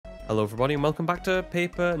Hello everybody and welcome back to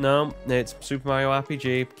Paper. No, it's Super Mario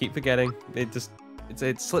RPG. Keep forgetting.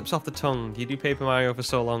 It slips off the tongue. You do Paper Mario for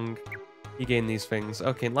so long, you gain these things.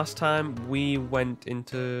 Okay, last time we went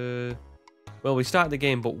into... Well, we started the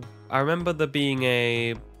game, but I remember there being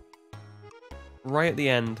a... Right at the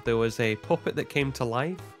end, there was a puppet that came to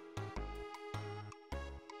life.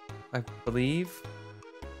 I believe.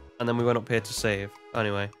 And then we went up here to save.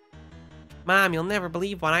 Anyway. Mom, you'll never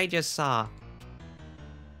believe what I just saw.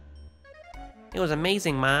 It was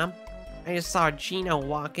amazing, Mom. I just saw Gino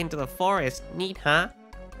walk into the forest. Neat, huh?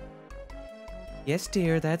 Yes,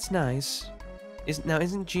 dear, that's nice.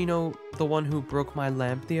 Isn't Gino the one who broke my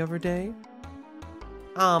lamp the other day?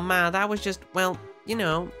 Oh, Ma, that was just, well, you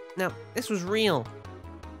know. Now, this was real.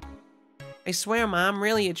 I swear, Mom,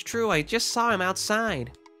 really, it's true. I just saw him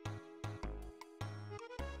outside.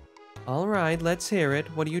 Alright, let's hear it.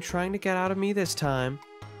 What are you trying to get out of me this time?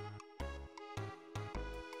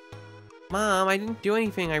 Mom, I didn't do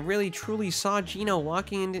anything. I really, truly saw Gino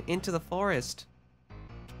walking into the forest.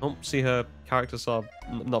 Oh, see her character saw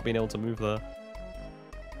not being able to move there.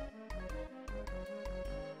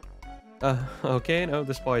 Okay, no,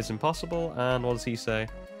 this boy is impossible. And what does he say?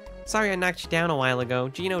 Sorry I knocked you down a while ago.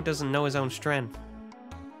 Gino doesn't know his own strength.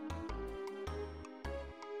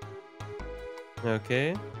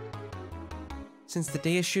 Okay. Since the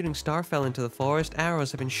day a shooting star fell into the forest,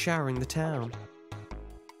 arrows have been showering the town.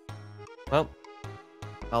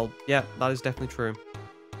 Well, yeah, that is definitely true.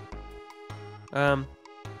 Well,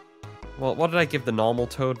 what did I give the normal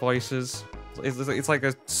Toad voices? It's like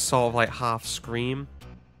a sort of like half scream.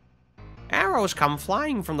 Arrows come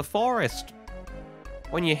flying from the forest.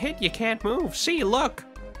 When you hit, you can't move. See, look.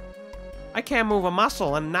 I can't move a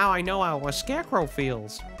muscle, and now I know how a scarecrow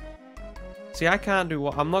feels. See, I can't do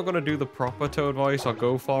what... I'm not going to do the proper Toad voice or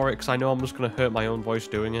go for it, because I know I'm just going to hurt my own voice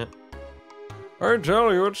doing it. I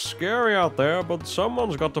tell you, it's scary out there, but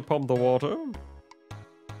someone's got to pump the water.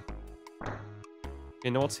 You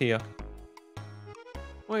know what's here?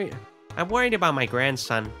 Wait, I'm worried about my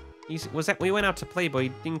grandson. We went out to play, but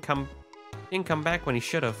he didn't come back when he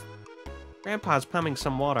should have. Grandpa's pumping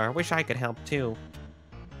some water. I wish I could help too.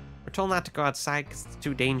 We're told not to go outside because it's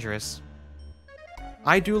too dangerous.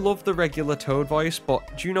 I do love the regular Toad voice,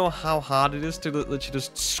 but do you know how hard it is to literally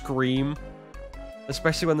just scream?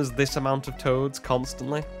 Especially when there's this amount of Toads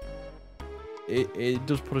constantly. It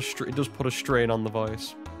does put a strain on the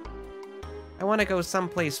voice. I want to go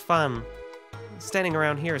someplace fun. Standing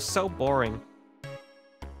around here is so boring.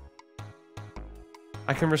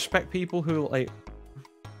 I can respect people who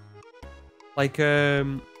I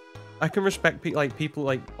can respect people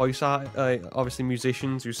like voice art, obviously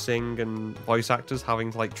musicians who sing and voice actors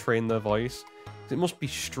having to like train their voice. It must be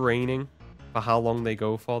straining for how long they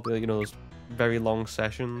go for. You know, those very long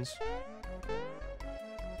sessions.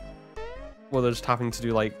 Well, they're just having to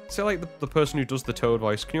do like, say like the person who does the Toad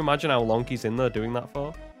voice. Can you imagine how long he's in there doing that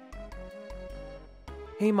for?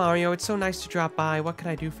 Hey Mario, it's so nice to drop by. What can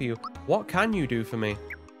I do for you? What can you do for me?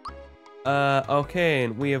 Okay,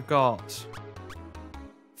 we have got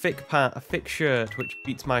a thick shirt, which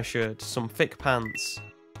beats my shirt. Some thick pants.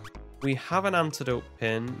 We have an antidote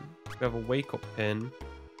pin. We have a wake up pin.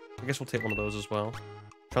 I guess we'll take one of those as well.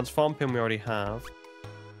 Transform pin we already have.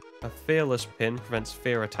 A fearless pin prevents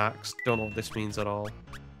fear attacks. Don't know what this means at all.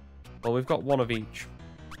 Well, we've got one of each.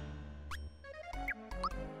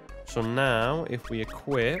 So now, if we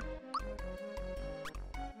equip...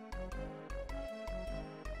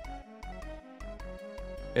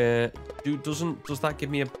 does that give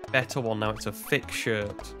me a better one now? It's a thick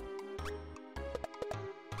shirt.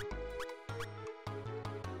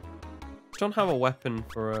 Don't have a weapon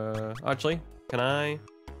for actually, can I?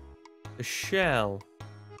 The shell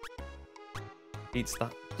beats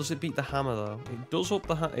that. Does it beat the hammer though? It does up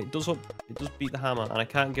the it does beat the hammer, and I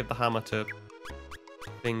can't give the hammer to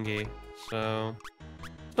Thingy. So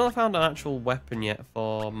still not found an actual weapon yet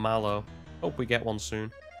for Mallow. Hope we get one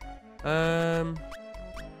soon. Can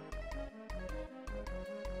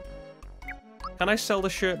I sell the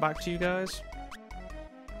shirt back to you guys?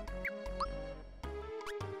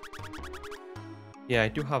 Yeah, I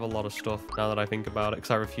do have a lot of stuff now that I think about it,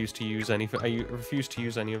 because I refuse to use any. I refuse to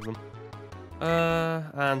use any of them.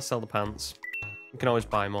 And sell the pants. We can always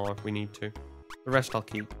buy more if we need to. The rest I'll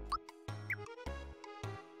keep.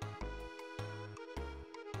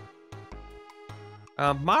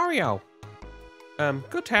 Mario!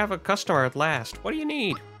 Good to have a customer at last. What do you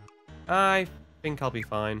need? I think I'll be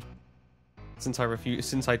fine. Since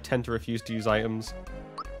I tend to refuse to use items,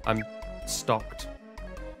 I'm stocked.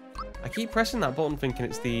 I keep pressing that button thinking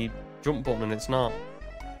it's the jump button and it's not.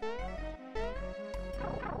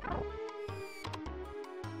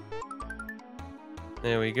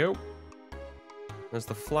 There we go. There's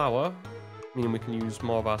the flower, meaning we can use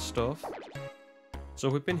more of our stuff. So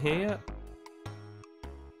we've been here yet?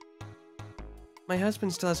 My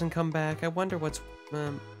husband still hasn't come back. I wonder what's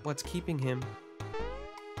keeping him.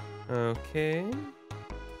 Okay.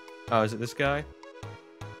 Oh, is it this guy?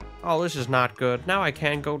 Oh, this is not good. Now I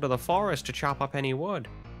can't go to the forest to chop up any wood.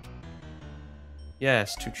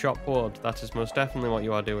 Yes, to chop wood. That is most definitely what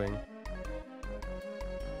you are doing.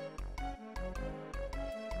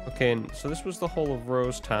 Okay, so this was the whole of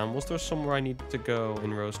Rosetown. Was there somewhere I needed to go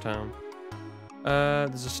in Rosetown?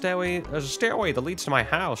 There's a stairway that leads to my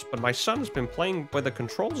house, but my son's been playing with the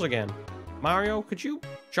controls again. Mario, could you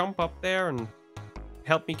jump up there and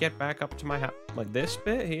help me get back up to my house? Like this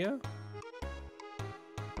bit here?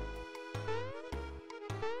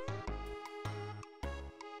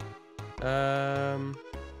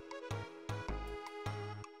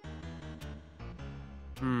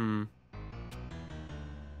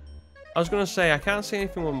 I was gonna say, I can't see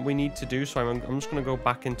anything we need to do, so I'm just gonna go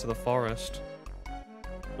back into the forest.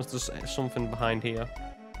 There's something behind here.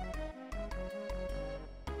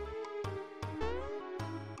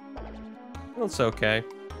 That's okay.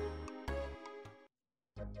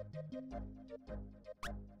 So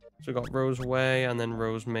we got Rose Way and then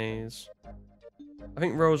Rose Maze. I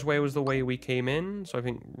think Rose Way was the way we came in, so I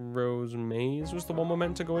think Rose Maze was the one we're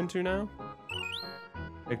meant to go into now.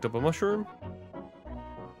 Picked up a mushroom.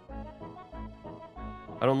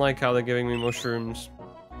 I don't like how they're giving me mushrooms.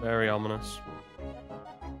 Very ominous.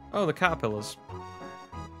 Oh, the caterpillars.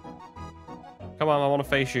 Come on, I want to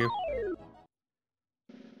face you.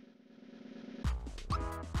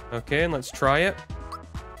 Okay, and let's try it.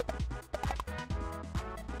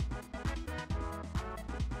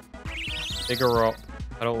 Dig her up.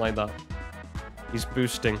 I don't like that. He's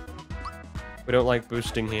boosting. We don't like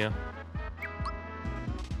boosting here.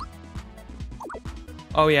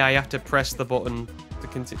 Oh yeah, you have to press the button to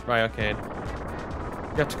continue. Right, okay.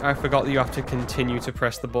 I forgot that you have to continue to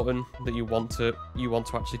press the button that you want to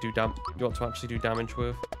actually do damage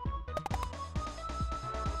with.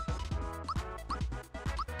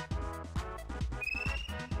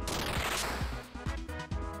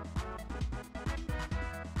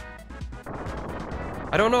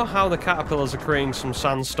 I don't know how the caterpillars are creating some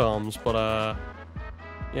sandstorms, but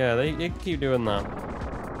yeah, they keep doing that.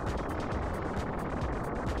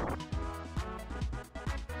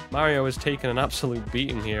 Mario is taking an absolute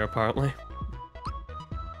beating here, apparently.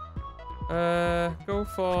 Go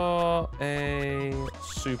for a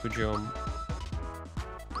super jump.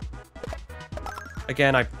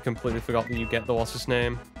 Again, I completely forgot that you get the what's his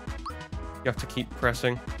name. You have to keep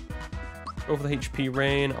pressing. Go for the HP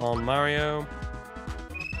rain on Mario.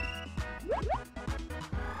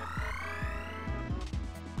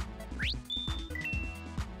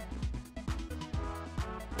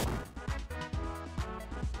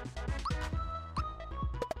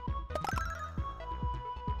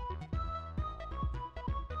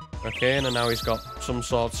 Okay, and now he's got some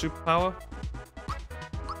sort of superpower.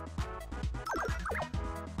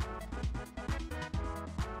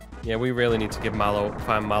 Yeah, we really need to give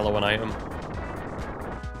find Mallow an item.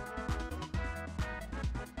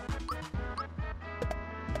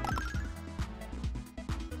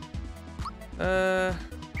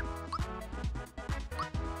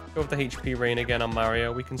 Go with the HP rain again on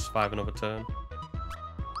Mario. We can survive another turn.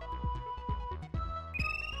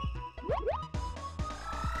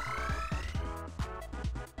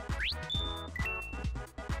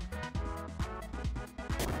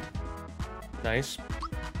 Nice.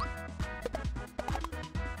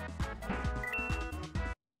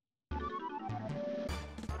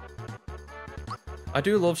 I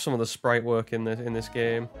do love some of the sprite work in this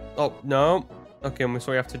game. Oh, no. Okay,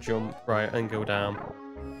 so we have to jump, right, and go down.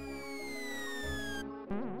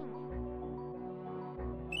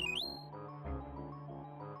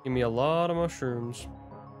 Give me a lot of mushrooms.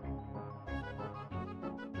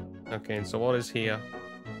 Okay, and so what is here?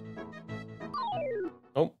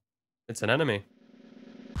 Oh, it's an enemy.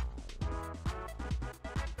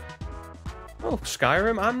 Oh,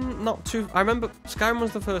 Skyrim? I'm not too... I remember Skyrim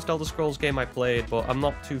was the first Elder Scrolls game I played, but I'm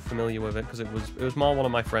not too familiar with it because it was more one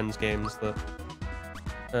of my friends' games that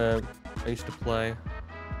I used to play.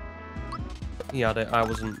 He had it. I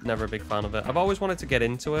wasn't never a big fan of it. I've always wanted to get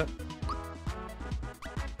into it,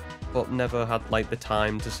 but never had like the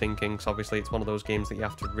time to sink in, because obviously it's one of those games that you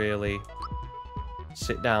have to really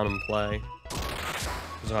sit down and play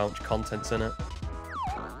because of how much content's in it.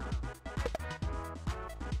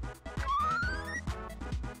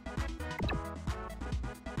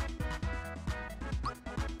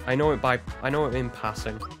 I know it in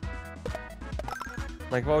passing.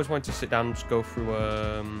 Like, I've always wanted to sit down and just go through,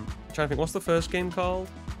 I'm trying to think, what's the first game called?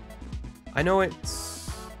 I know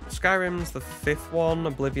it's... Skyrim's the 5th one,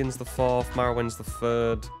 Oblivion's the 4th, Morrowind's the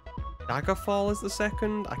 3rd, Daggerfall is the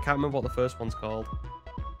 2nd? I can't remember what the first one's called.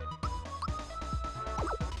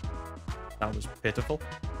 That was pitiful.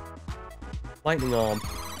 Lightning Orb.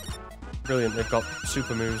 Brilliant, they've got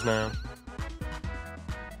super moves now.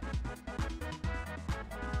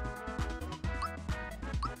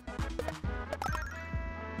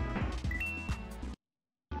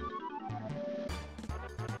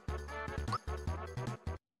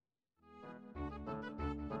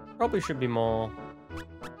 Probably should be more...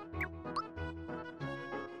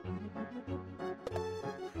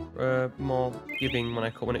 more giving when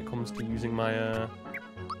it comes to using my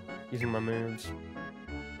moves.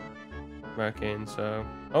 Okay, so...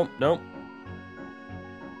 Oh, no!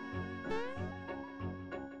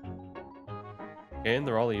 Okay,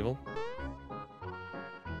 they're all evil.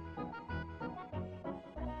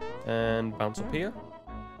 And bounce up here.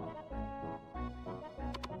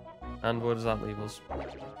 And where does that leave us?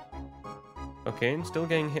 Okay, and still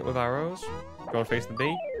getting hit with arrows. Do you want to face the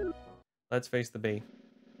bee? Let's face the bee.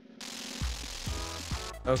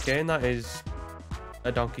 Okay, and that is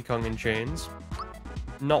a Donkey Kong in chains.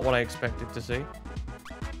 Not what I expected to see.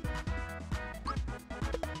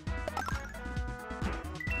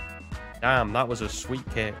 Damn, that was a sweet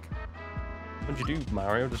kick. What'd you do,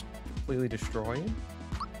 Mario? Just completely destroy him?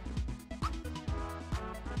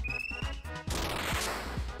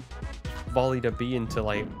 Volleyed a bee into,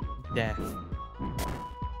 like, death.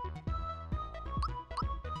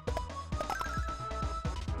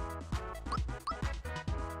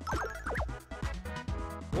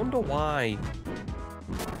 Wonder why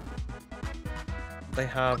they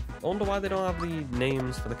have... I wonder why they don't have the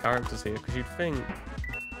names for the characters here, because you'd think...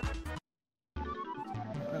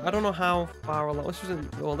 I don't know how far along... This was in...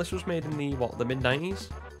 Well, this was made in the, what, the mid-90s?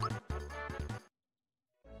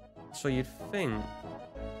 So you'd think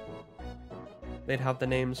they'd have the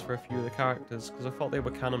names for a few of the characters, because I thought they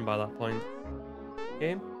were canon by that point.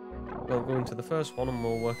 Okay, we'll go into the first one and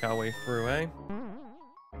we'll work our way through, eh?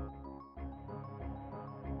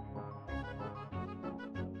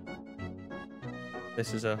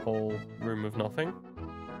 This is a whole room of nothing.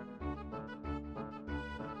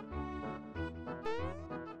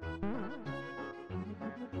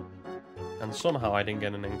 And somehow I didn't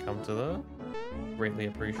get an encounter there. Greatly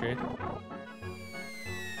appreciated.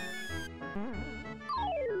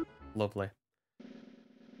 Lovely.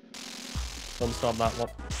 Don't stop that one.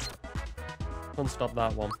 Don't stop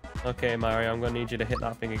that one. Okay, Mario, I'm gonna need you to hit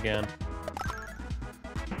that thing again.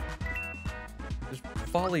 Just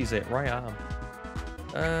volleys it right at him.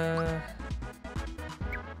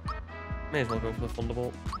 May as well go for the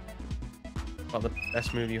Thunderbolt. About the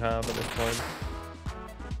best move you have at this point.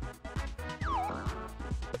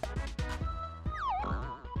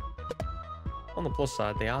 On the plus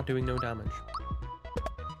side, they are doing no damage.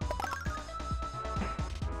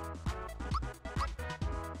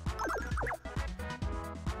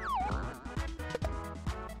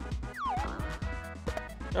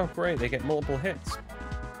 Oh great, they get multiple hits.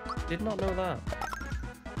 Did not know that.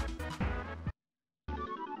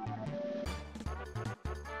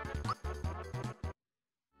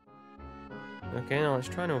 Okay, now let's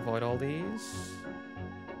try to avoid all these.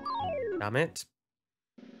 Damn it.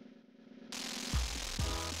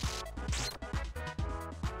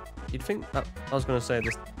 You'd think that... I was going to say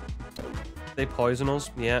this... They poison us,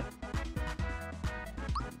 yeah.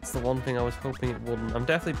 It's the one thing I was hoping it wouldn't. I'm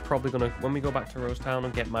definitely probably going to... When we go back to Rose Town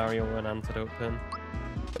and get Mario an antidote pin.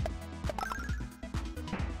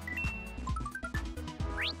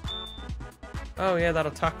 Oh yeah, that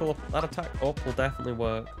attack up will definitely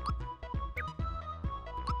work.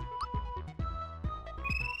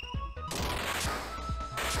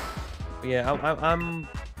 But yeah,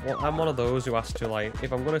 I'm one of those who has to, like,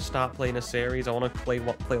 if I'm going to start playing a series, I want to play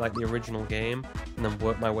like the original game and then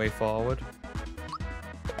work my way forward.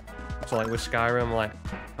 So like with Skyrim, like,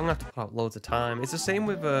 I'm going to have to put out loads of time. It's the same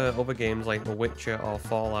with other games like The Witcher or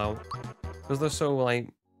Fallout. Because they're so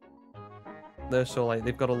like,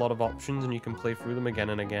 they've got a lot of options and you can play through them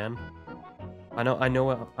again and again. I know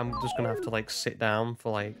I'm just going to have to, like, sit down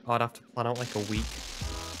for, like, I'd have to plan out like a week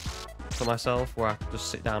for myself where I could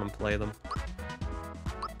just sit down and play them.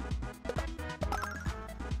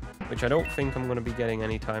 Which I don't think I'm going to be getting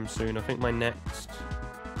anytime soon. I think my next...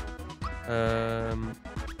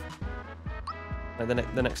 like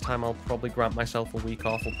the next time I'll probably grant myself a week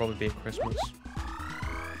off will probably be at Christmas.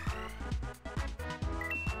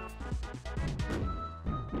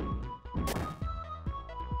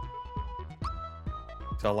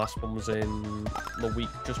 'Cause our last one was in the week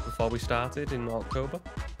just before we started in October,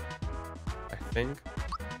 I think.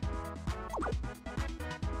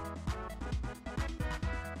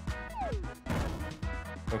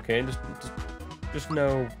 Okay, just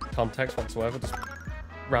no context whatsoever. Just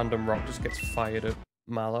random rock just gets fired at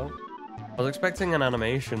Mallow. I was expecting an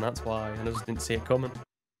animation, that's why, and I just didn't see it coming.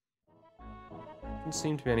 Doesn't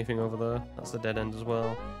seem to be anything over there. That's the dead end as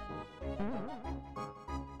well.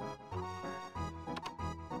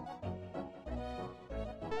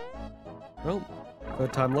 Well,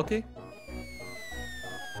 third time lucky.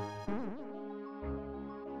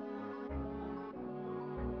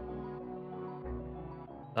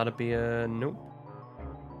 That'd be a nope.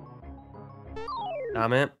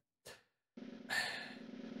 Damn it.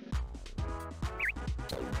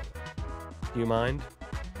 Do you mind?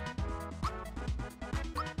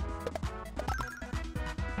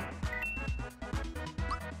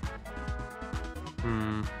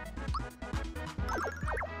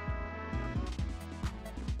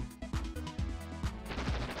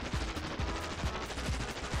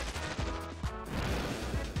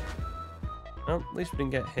 Well, at least we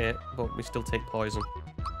didn't get hit, but we still take poison.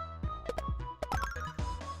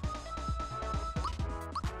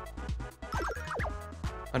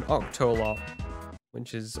 An Octolop,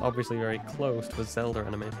 which is obviously very close to a Zelda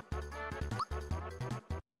enemy.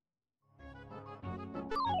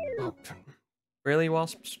 Oh, really,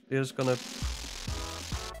 Wasps? You're just gonna...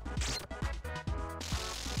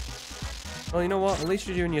 Well, you know what? At least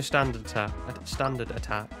you're doing your standard attack.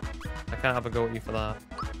 I can't have a go at you for that.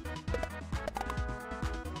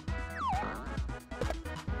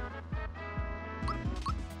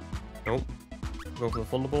 Nope. Go for the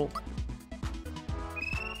Thunderbolt.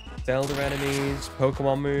 Zelda enemies,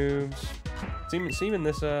 Pokemon moves. Seeming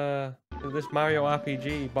this this Mario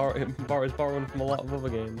RPG is borrowing from a lot of other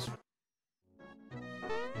games.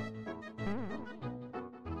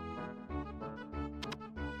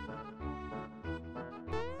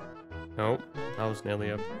 Nope, that was nearly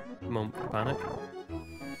a moment of panic.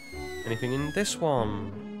 Anything in this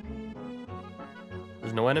one?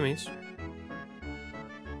 There's no enemies.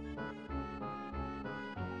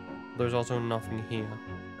 There's also nothing here.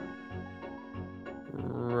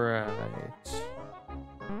 Right.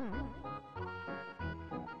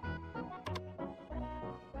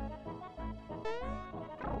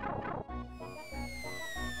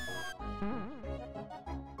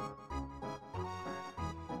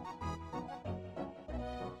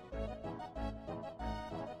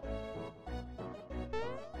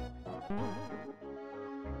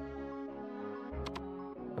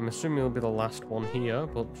 I'm assuming it'll be the last one here,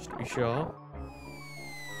 but just to be sure.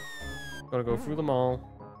 Gotta go through them all.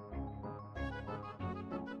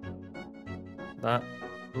 That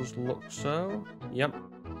does look so. Yep,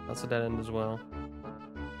 that's a dead end as well.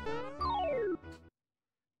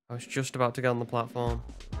 I was just about to get on the platform.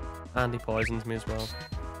 And he poisons me as well.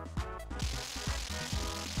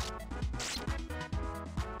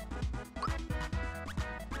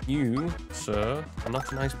 You, sir, are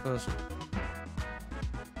not a nice person.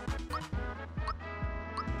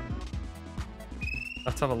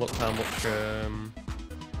 Let's have a look how much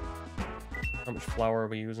flour are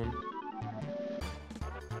we using.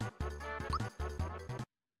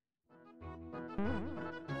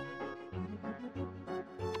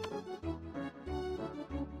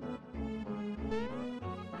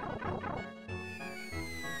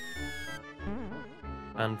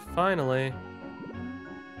 And finally,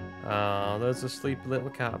 there's a sleepy little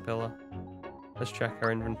caterpillar. Let's check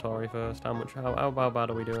our inventory first. How bad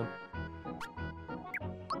are we doing?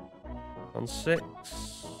 On 6.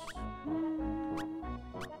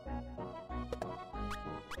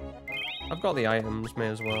 I've got the items, may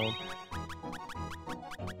as well.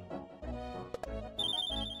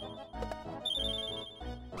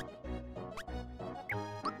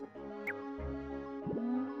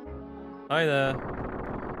 Hi there.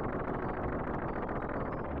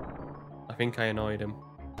 I think I annoyed him.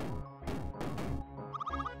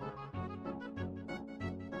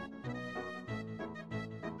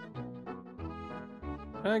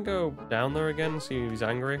 Can I go down there again and see if he's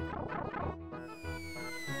angry?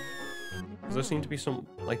 Because there seemed to be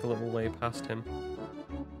like a little way past him.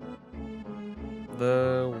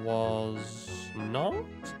 There was not?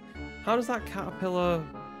 How does that caterpillar...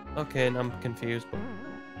 Okay, and I'm confused, but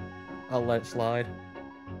I'll let it slide.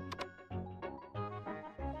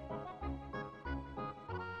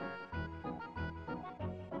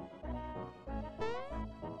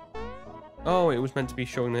 Oh, it was meant to be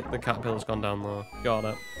showing that the caterpillar's gone down low. Got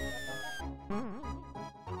it.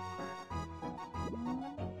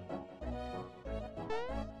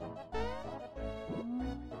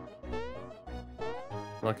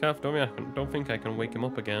 calf dummy. I don't think I can wake him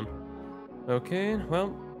up again. Okay,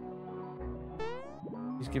 well.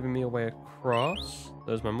 He's giving me a way across.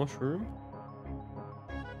 There's my mushroom.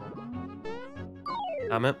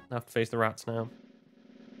 Damn it. I have to face the rats now.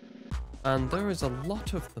 And there is a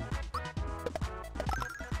lot of them.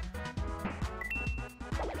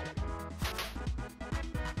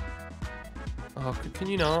 Oh, can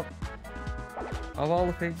you not? Of all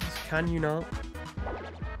the things, can you not?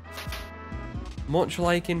 Much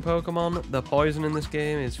like in Pokemon, the poison in this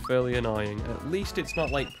game is fairly annoying. At least it's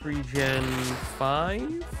not like pre-Gen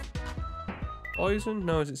 5? Poison?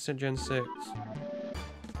 No, is it Gen 6?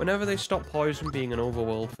 Whenever they stop poison being an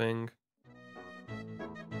overworld thing.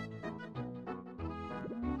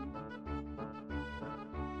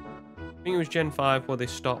 I think it was Gen 5 where they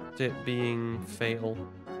stopped it being fatal.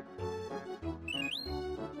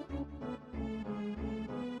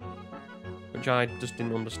 Which I just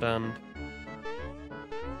didn't understand.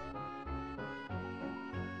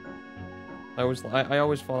 I always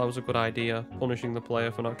thought that was a good idea, punishing the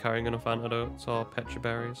player for not carrying enough antidotes or Pecha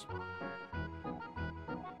berries.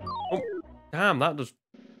 Oh, damn, that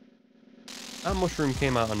mushroom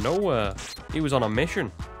came out of nowhere. He was on a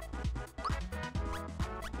mission.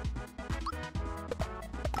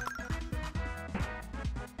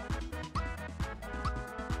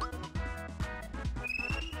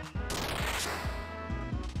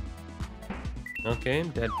 Okay,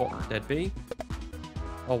 dead bee.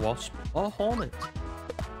 Or wasp. Or hornet.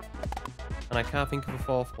 And I can't think of a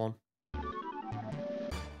fourth one.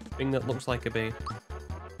 Thing that looks like a bee.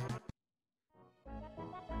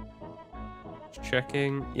 Just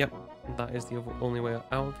checking. Yep, that is the only way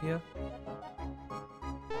out of here.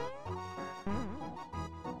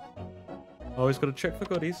 Always gotta check for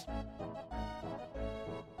goodies.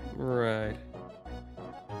 Right.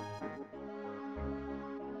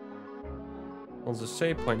 Well, there's a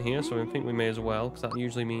save point here, so I think we may as well, because that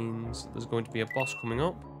usually means there's going to be a boss coming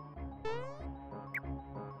up.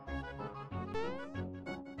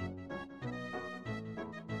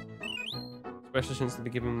 Especially since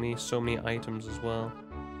they've giving me so many items as well.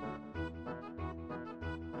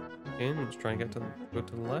 Okay, let's try and go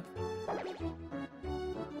to the left.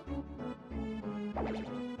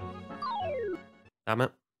 Damn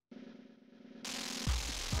it.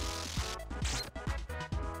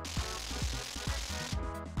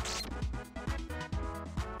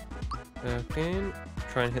 Okay,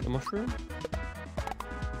 try and hit the mushroom.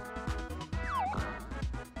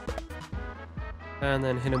 And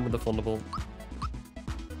then hit him with the thunderbolt.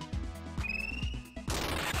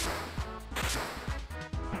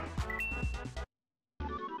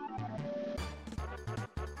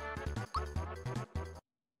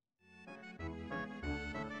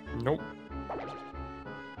 Nope.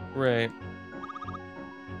 Right.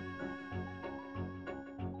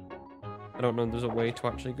 I don't know if there's a way to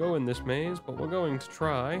actually go in this maze, but we're going to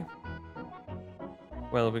try.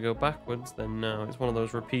 Well, if we go backwards, then no. It's one of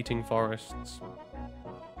those repeating forests.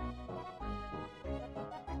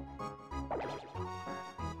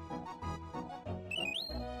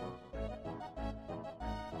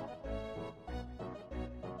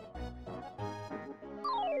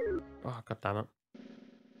 Oh, god damn it.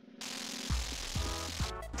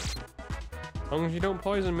 As long as you don't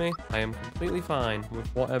poison me, I am completely fine with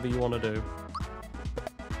whatever you want to do.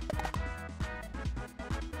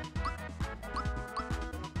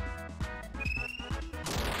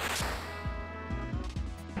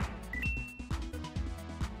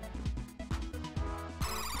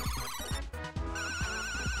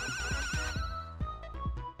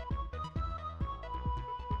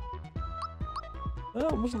 Oh,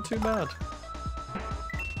 it wasn't too bad.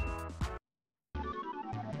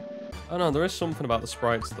 Oh no, there is something about the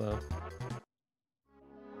sprites though.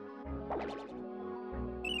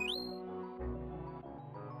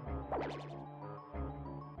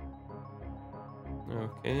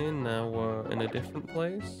 Okay, now we're in a different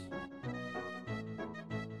place.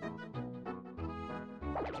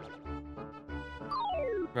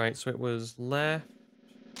 Right, so it was left.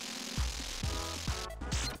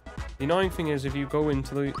 The annoying thing is if you go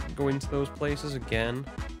into those places again,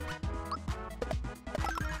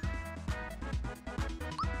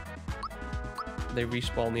 they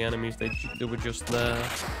respawn the enemies they were just there.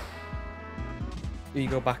 You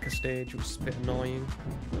go back a stage, which is a bit annoying.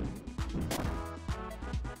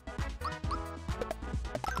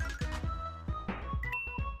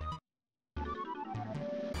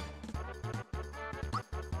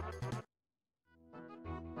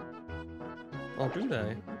 Oh, do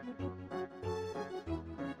they?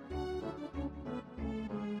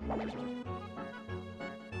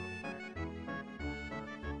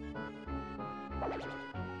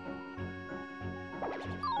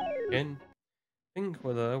 In. I think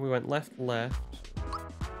we're there. We went left, left.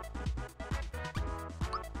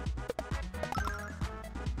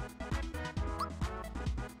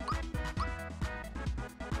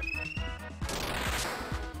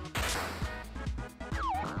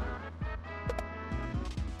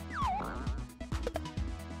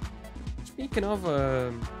 Speaking of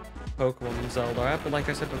Pokemon Zelda, but like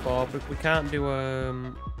I said before, but we can't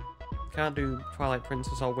do Twilight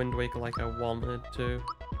Princess or Wind Waker like I wanted to.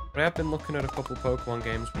 But I have been looking at a couple Pokemon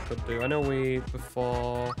games we could do. I know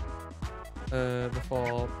before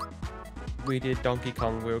we did Donkey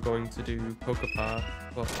Kong, we were going to do Pokepark,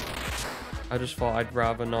 but I just thought I'd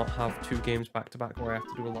rather not have 2 games back to back where I have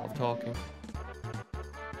to do a lot of talking.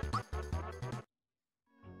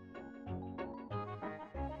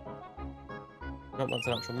 Nope, that's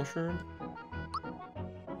an actual mushroom.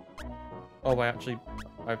 Oh, I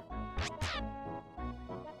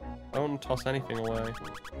don't toss anything away.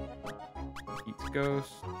 Eats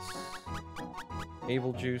ghosts.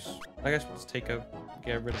 Able juice. I guess we'll just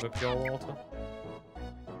get rid of a pure water.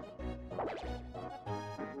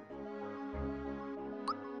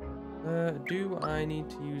 Do I need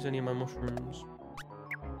to use any of my mushrooms?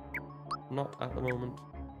 Not at the moment.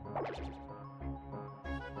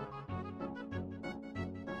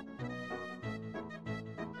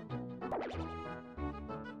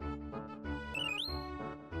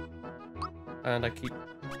 And I keep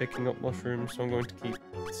picking up mushrooms, so I'm going to keep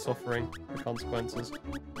suffering the consequences.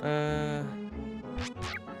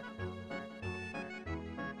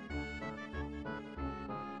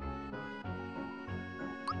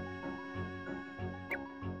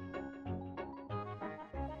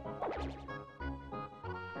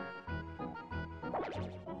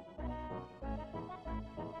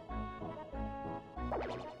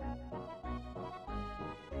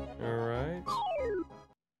 Alright.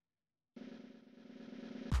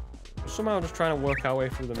 Somehow just trying to work our way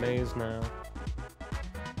through the maze now.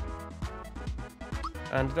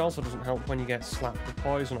 And it also doesn't help when you get slapped with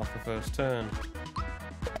poison off the first turn.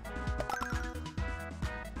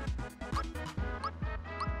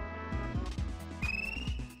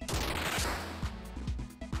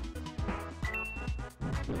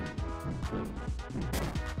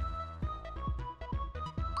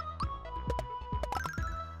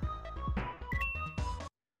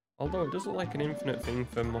 Although it does look like an infinite thing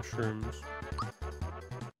for mushrooms.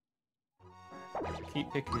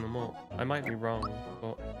 Keep picking them up. I might be wrong,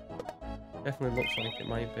 but definitely looks like it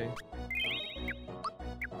might be.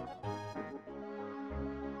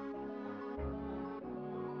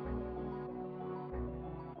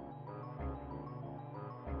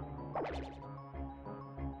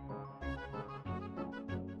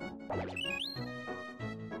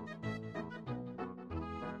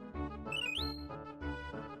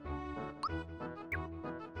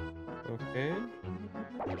 Okay.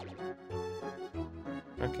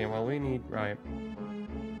 Okay, well we need... Right.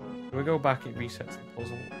 If we go back, it resets the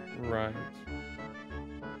puzzle. Right.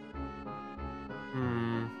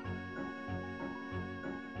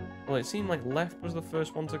 Well, it seemed like left was the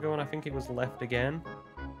first one to go, and I think it was left again.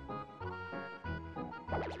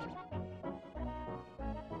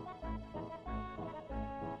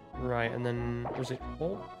 Right, and then... Was it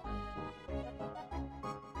up?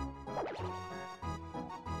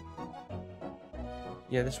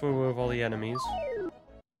 Yeah, this is where we have all the enemies.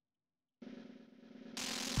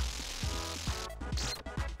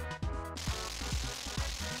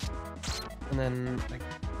 And then,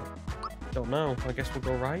 I don't know, I guess we'll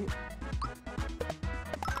go right?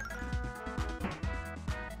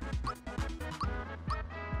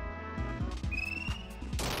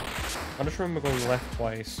 I just remember going left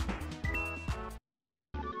twice.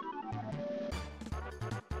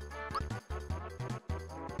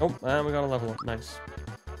 Oh, and we got a level up, nice.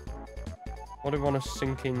 What do we want to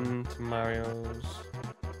sink into Mario's?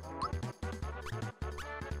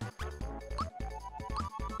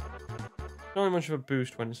 Not really much of a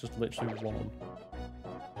boost when it's just literally 1.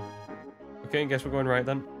 Okay, I guess we're going right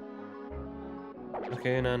then.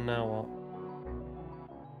 Okay, and now what?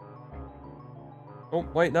 Oh,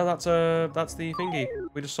 wait, no, that's the thingy.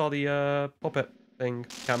 We just saw the puppet thing.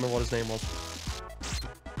 Can't remember what his name was.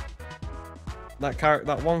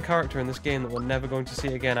 That one character in this game that we're never going to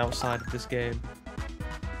see again outside of this game.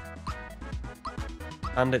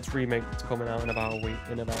 And its remake is coming out in about a week,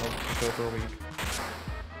 just over a week.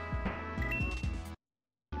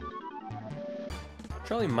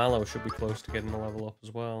 Surely Mallow should be close to getting a level up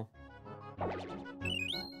as well.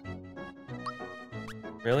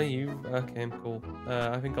 Really? You? Okay, cool.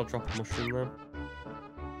 I think I'll drop a mushroom then.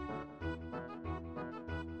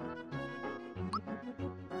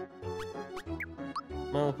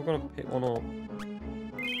 Well, if we're gonna pick one up,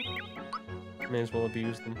 may as well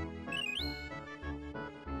abuse them.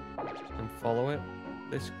 And follow it.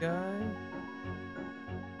 This guy.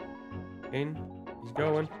 In. He's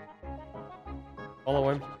going. Follow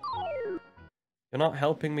him. You're not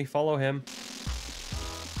helping me follow him.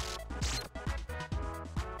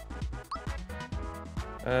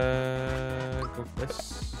 Go for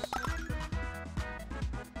this.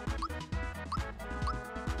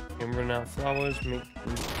 I'm running out of flowers.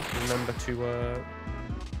 Remember to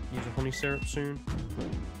use a honey syrup soon.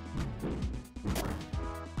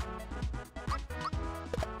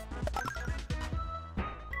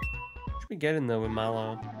 Should we get in there with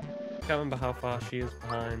Mallow? Can't remember how far she is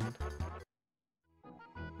behind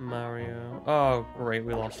Mario. Oh, great,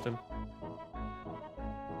 we lost him.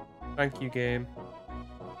 Thank you, game.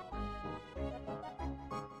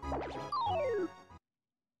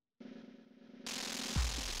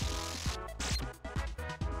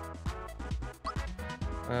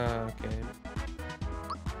 Okay.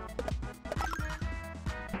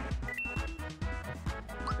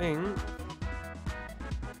 I think...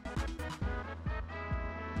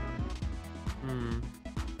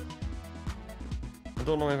 I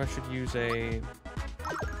don't know if I should use a...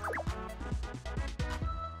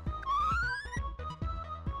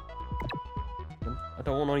 I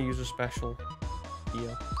don't want to use a special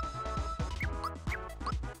here.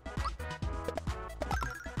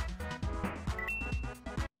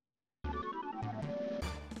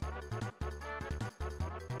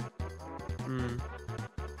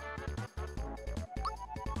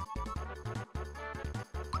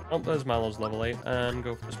 Oh, there's Mallow's level 8, and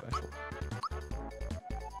go for the special.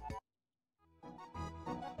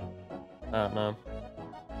 No.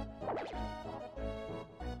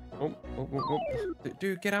 Oh.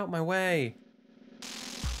 Dude, get out my way!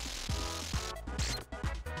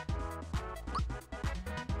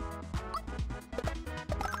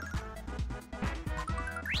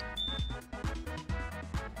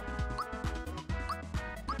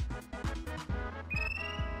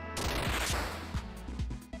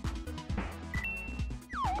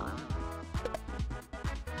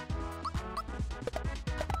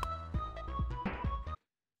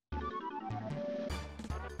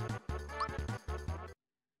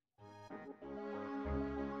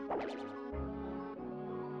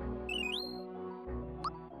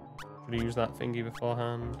 Should have used that thingy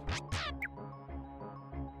beforehand.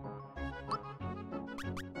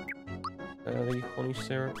 The honey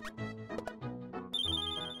syrup.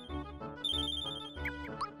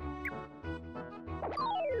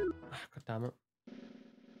 God damn it.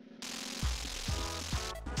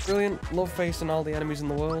 Brilliant. Love facing all the enemies in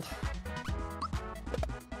the world.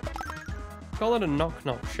 Call it a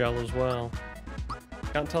knock-knock shell as well.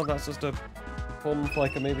 Can't tell if that's just a pun for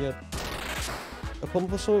like maybe a pun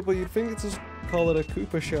for something, but you'd think it's just call it a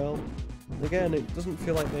Koopa shell. Again, it doesn't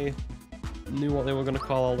feel like they knew what they were going to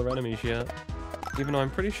call all their enemies yet. Even though I'm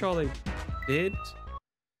pretty sure they did.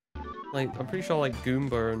 Like, I'm pretty sure like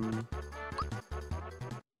Goomba and...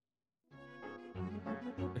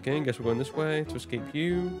 Okay, I guess we're going this way to escape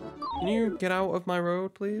you. Can you get out of my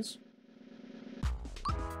road, please?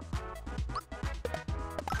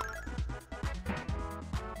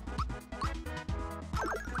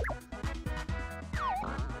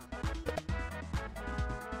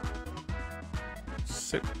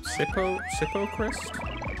 Sippo Crest?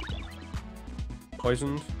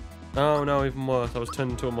 Poisoned? Oh no, even worse. I was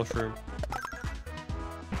turned into a mushroom.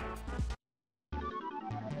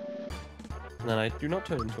 And then I do not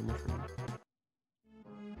turn into a mushroom.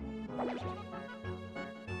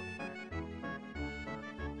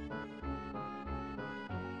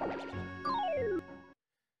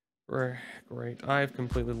 Great. I've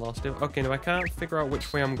completely lost it. Okay, now I can't figure out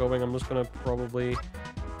which way I'm going. I'm just gonna probably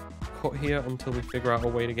cut here until we figure out a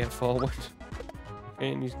way to get forward.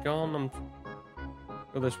 Okay, and he's gone. I'm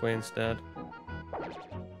go this way instead.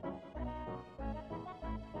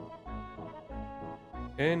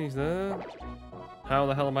 Okay, and he's there. How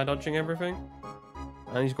the hell am I dodging everything?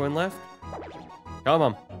 And he's going left. Come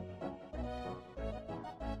on.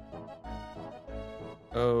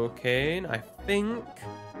 Okay, and I think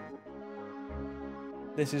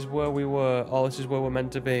this is where we were. Oh, this is where we're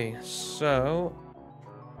meant to be. So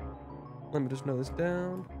let me just note this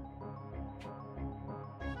down.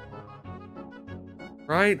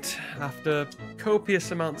 Right, after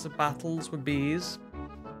copious amounts of battles with bees,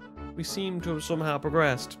 we seem to have somehow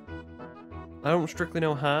progressed. I don't strictly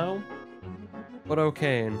know how, but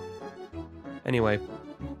okay. Anyway,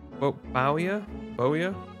 Bowyer?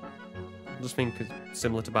 I just think it's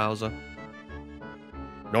similar to Bowser.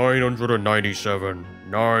 997,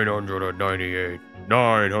 998,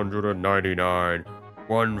 999.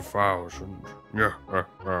 1,000. Yeah,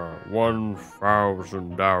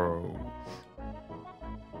 1,000 arrows.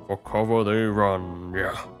 For cover they run,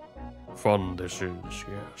 yeah. Fun this is,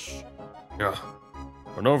 yes. Yeah.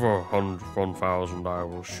 Another 1,000 I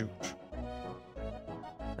will shoot.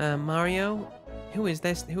 Mario? Who is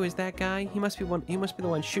this? Who is that guy? He must be the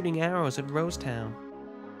one shooting arrows at Rosetown.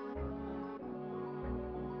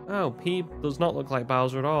 Oh, he does not look like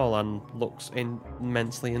Bowser at all and looks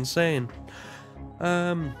immensely insane.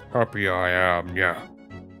 Happy I am, yeah.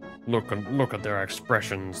 Look at their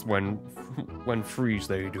expressions when freeze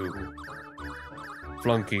they do.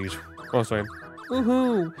 Flunkies. Oh, sorry.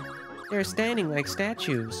 Woohoo! They're standing like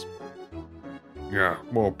statues. Yeah,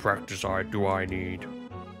 more practice I need.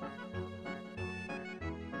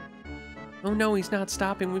 Oh no, he's not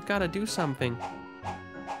stopping. We've got to do something.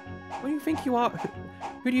 What do you think you are?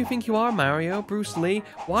 Who do you think you are, Mario? Bruce Lee?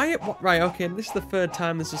 Why? Right, okay, this is the third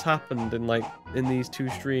time this has happened in these two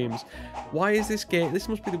streams. Why is this game? This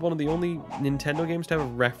must be one of the only Nintendo games to ever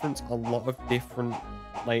reference a lot of different,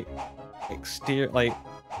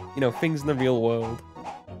 things in the real world,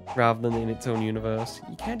 rather than in its own universe.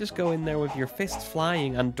 You can't just go in there with your fists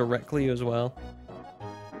flying and directly as well.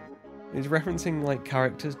 It's referencing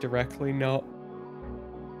characters directly, not.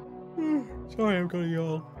 Sorry, I'm gonna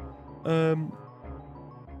yawn.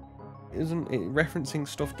 Isn't it referencing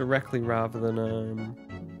stuff directly rather than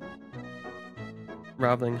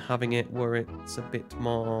having it where it's a bit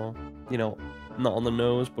more, not on the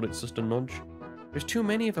nose, but it's just a nudge. There's too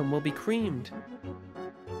many of them. We'll be creamed.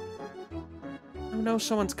 Oh no,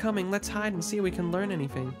 someone's coming. Let's hide and see if we can learn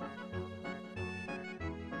anything.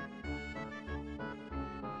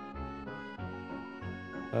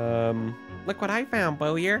 Look what I found,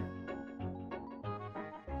 Bowyer.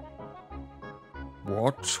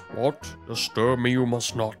 What? Disturb me you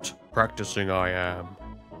must not. Practicing I am.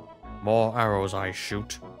 More arrows I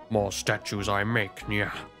shoot, more statues I make,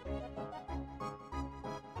 yeah.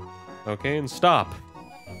 Okay, and stop.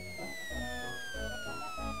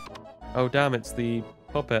 Oh damn, it's the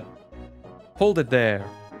puppet. Hold it there.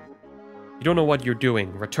 You don't know what you're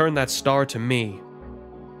doing. Return that star to me.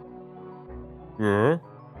 Huh?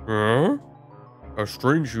 How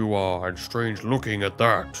strange you are, and strange looking at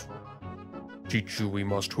that. Teach you we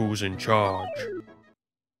must who's in charge.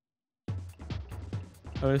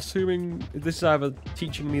 I'm assuming this is either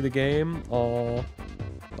teaching me the game, or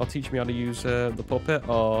teaching me how to use the puppet,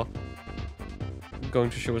 or going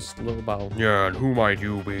to show us a little battle. Yeah, and who might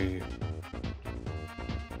you be?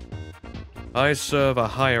 I serve a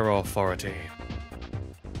higher authority.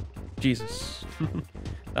 Jesus.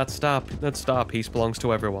 That star piece belongs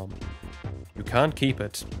to everyone. You can't keep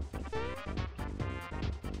it.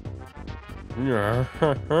 Yeah,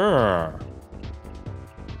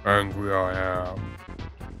 angry I am.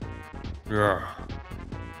 Yeah.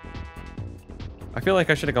 I feel like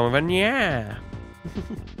I should have gone with a yeah.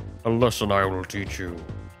 A lesson I will teach you.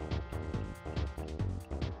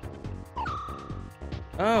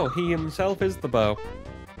 Oh, he himself is the bow.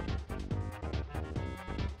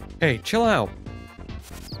 Hey, chill out.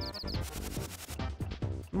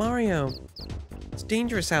 Mario, it's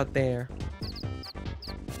dangerous out there.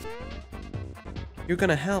 You're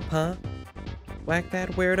gonna help, huh? Whack that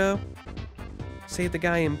weirdo? Save the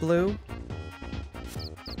guy in blue?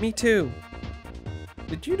 Me too.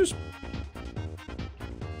 Did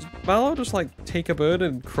Mallow just take a bird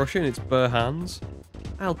and crush it in its bare hands?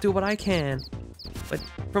 I'll do what I can. But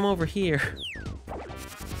from over here.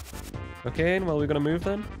 Okay, well, we're gonna move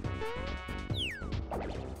then?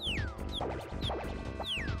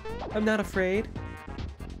 I'm not afraid.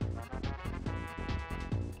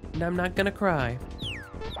 And I'm not gonna cry.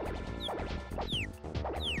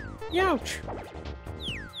 Youch!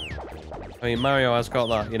 I mean, Mario has got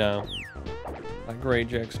that, that great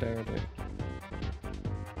dexterity.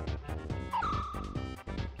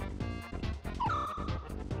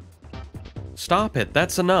 Stop it,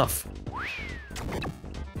 that's enough.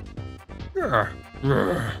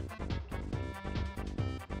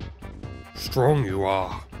 Strong you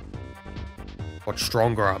are, but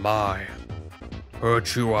stronger am I.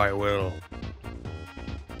 Hurt you I will.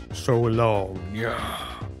 So long, yeah.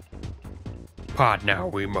 Part now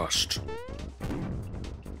we must.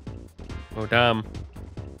 Oh damn.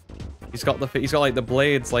 He's got the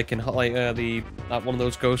blades like in that one of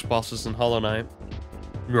those ghost bosses in Hollow Knight.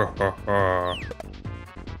 You're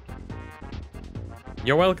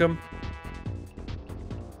welcome.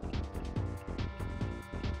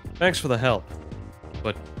 Thanks for the help.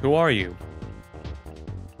 But who are you?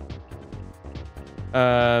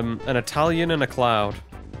 An Italian and a cloud.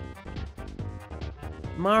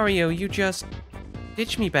 Mario, you just...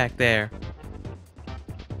 Ditch me back there.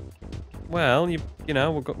 Well, you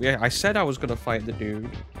know, yeah, I said I was gonna fight the dude.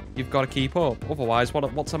 You've got to keep up. Otherwise,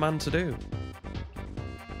 what's a man to do?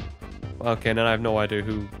 Okay, then I have no idea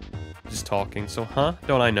who is talking. So, huh?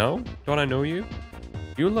 Don't I know? Don't I know you?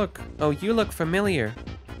 You look familiar.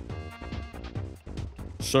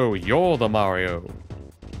 So you're the Mario.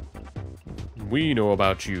 We know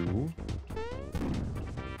about you.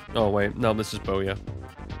 Oh, wait. No, this is Booyah.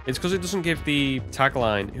 It's because it doesn't give the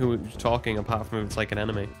tagline who's talking apart from if it's like an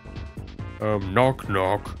enemy. Knock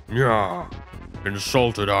knock. Yeah.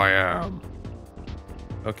 Insulted I am.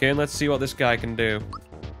 Okay, and let's see what this guy can do.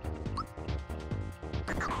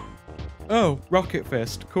 Oh, Rocket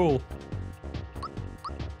Fist. Cool.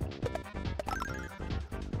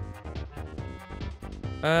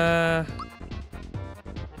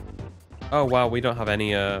 Oh, wow, we don't have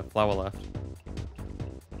any flour left.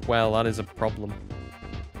 Well, that is a problem.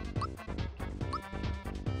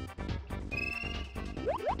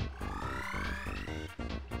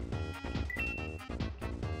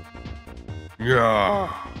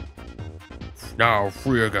 Yeah. Now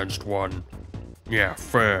 3 against 1. Yeah,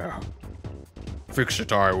 fair. Fix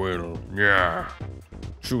it I will. Yeah.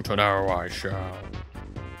 Shoot an arrow I shall.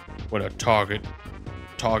 When a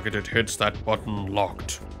targeted hits that button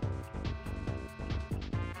locked.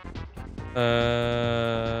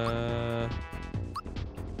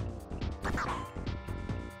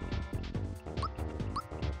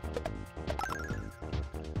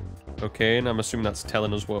 Okay, and I'm assuming that's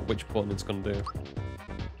telling us which button it's gonna do.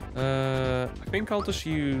 I think I'll just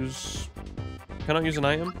use... Can I use an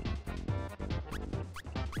item?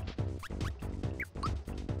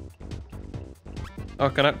 Oh,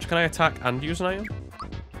 can I attack and use an item?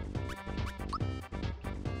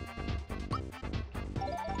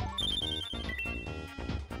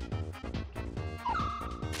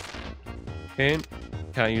 Okay,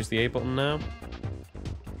 can't use the A button now.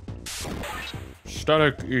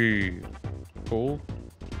 Static E. Cool.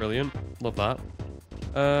 Brilliant. Love that.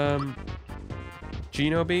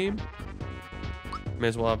 Geno Beam. May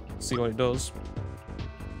as well see what it does.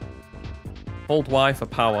 Hold Y for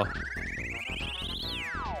power.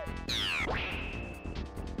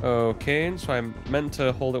 Okay, so I'm meant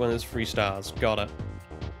to hold it when there's 3 stars. Got it.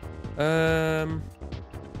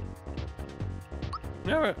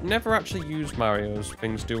 Never actually used Mario's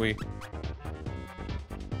things, do we?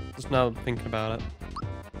 Just now that I'm thinking about it.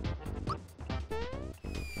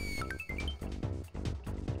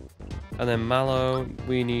 And then Mallow,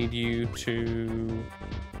 we need you to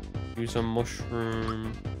use a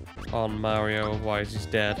mushroom on Mario, otherwise he's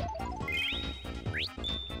dead.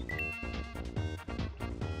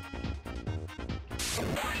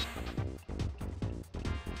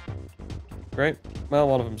 Great. Well,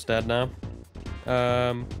 one of them's dead now.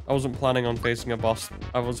 I wasn't planning on facing a boss.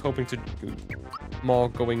 I was hoping to do more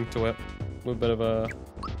going to it with a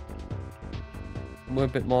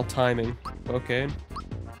bit more timing. Okay.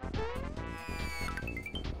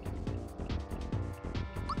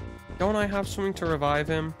 Don't I have something to revive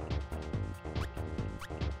him?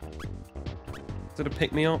 Did it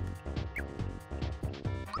pick me up?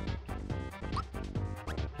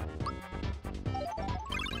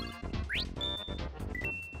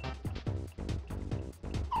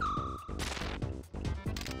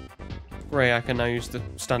 Great, I can now use the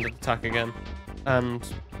standard attack again. And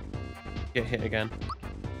get hit again.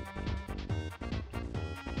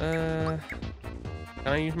 Can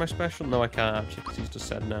I use my special? No, I can't actually, because he's just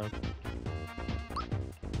said no.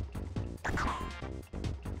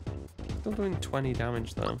 Still doing 20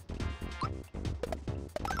 damage though.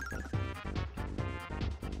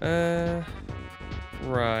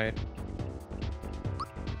 Right.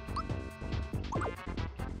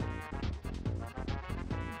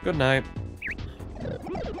 Good night.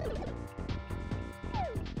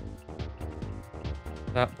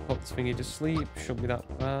 That puts thingy to sleep. Shouldn't be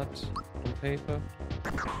that bad on paper.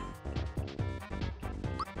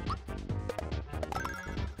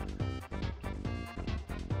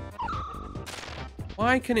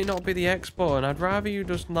 Why can it not be the X button? I'd rather you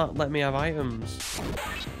just not let me have items.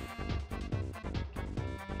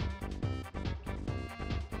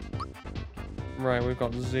 Right, we've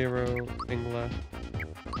got 0 thing left.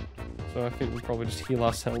 So I think we'll probably just heal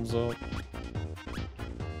ourselves up.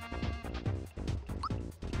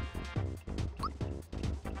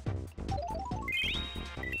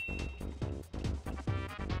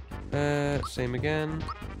 Same again.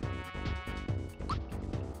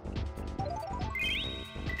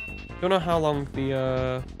 Don't know how long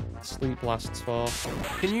the sleep lasts for.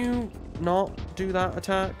 Can you not do that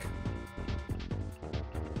attack?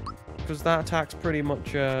 Because that attack's pretty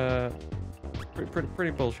much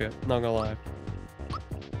Pretty bullshit. Not gonna lie.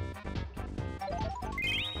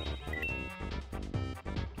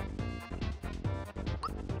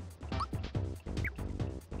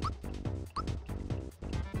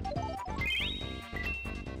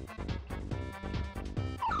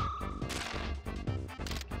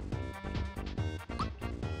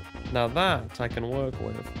 Now that I can work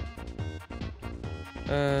with.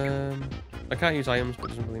 I can't use items, but it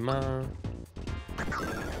doesn't really matter.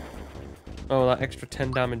 Oh, that extra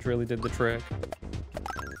 10 damage really did the trick.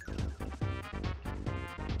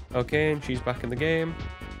 Okay, and she's back in the game.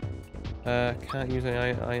 Can't use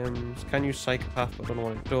any items. Can use Psychopath, but I don't know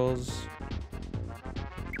what it does.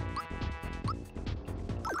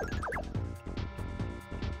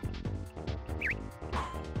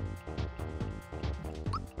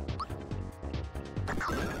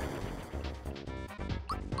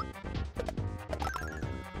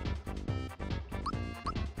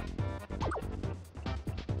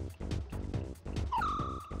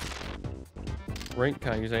 Right,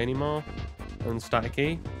 can't use it anymore. And static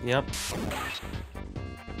key. Yep.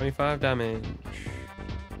 25 damage.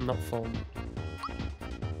 Not fun.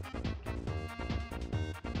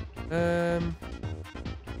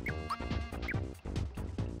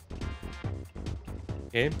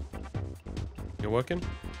 Game? You're working?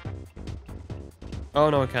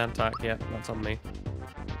 Oh no, I can't attack. Yeah, that's on me.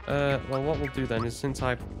 Well, what we'll do then is, since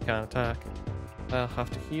I can't attack, I'll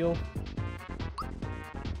have to heal.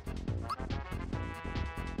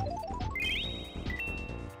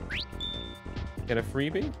 Get a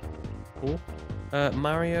freebie. Cool.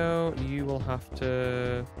 Mario, you will have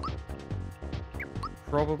to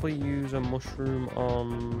probably use a mushroom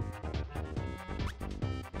on...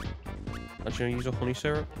 Actually, use a honey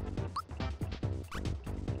syrup.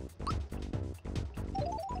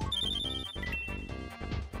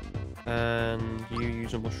 And you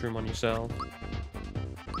use a mushroom on yourself.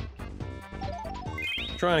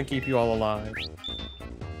 Trying to keep you all alive.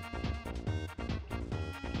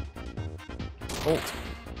 Ult.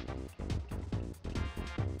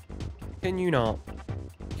 Can you not?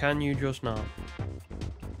 Can you just not?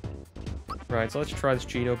 Right, so let's try this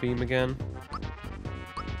Geno Beam again.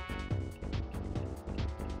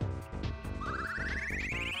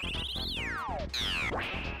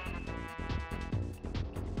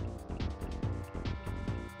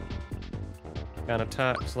 Can't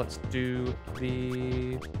attack, so let's do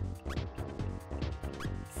the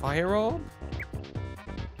Fire Orb.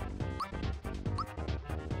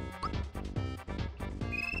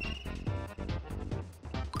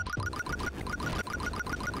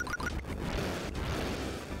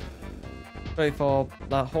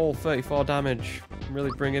 That whole 34 damage,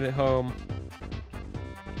 really bringing it home.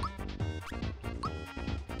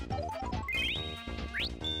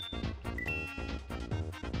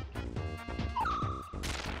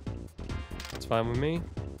 That's fine with me.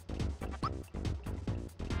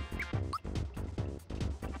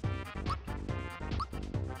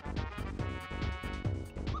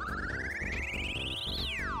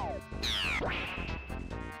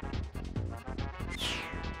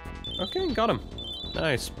 Okay, got him.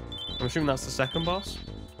 Nice. I'm assuming that's the second boss.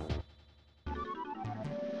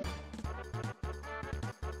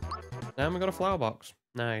 And we got a flower box.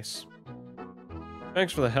 Nice.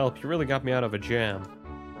 Thanks for the help. You really got me out of a jam.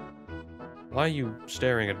 Why are you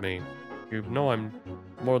staring at me? You know I'm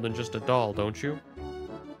more than just a doll, don't you?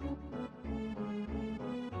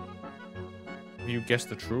 You guessed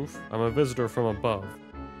the truth. I'm a visitor from above.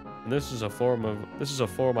 And this is a form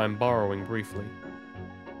I'm borrowing briefly.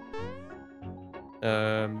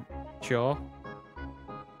 Sure.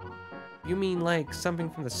 You mean like something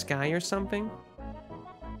from the sky or something?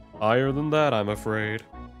 Higher than that, I'm afraid.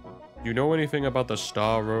 Do you know anything about the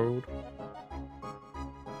Star Road?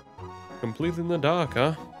 Completely in the dark,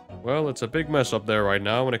 huh? Well, it's a big mess up there right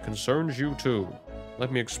now, and it concerns you too.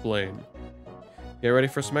 Let me explain. Get ready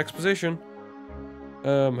for some exposition.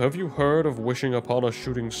 Have you heard of wishing upon a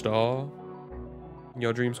shooting star?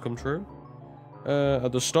 Your dreams come true?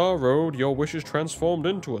 At the Star Road, your wish is transformed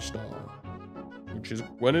into a star. Which is,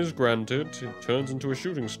 when is granted, it turns into a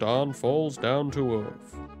shooting star and falls down to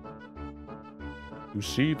Earth. You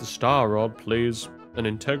see, the Star Road plays an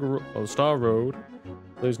integral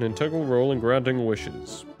role in granting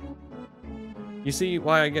wishes. You see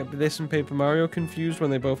why I get this and Paper Mario confused when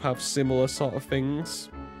they both have similar sort of things?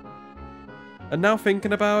 And now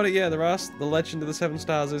thinking about it, yeah, there are the Legend of the Seven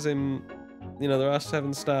Stars is in, you know, there are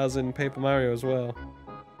 7 stars in Paper Mario as well.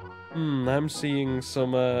 I'm seeing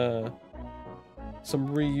some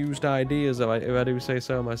reused ideas if I do say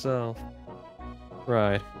so myself.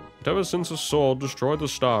 Right. But ever since the sword destroyed the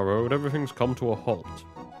Star Road, everything's come to a halt.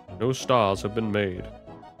 No stars have been made.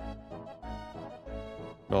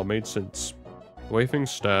 Nor made since. The way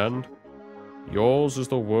things stand, yours is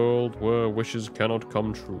the world where wishes cannot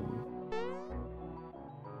come true.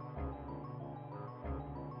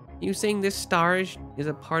 You saying this star is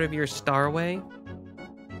a part of your starway?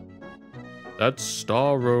 That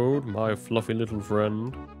Star Road, my fluffy little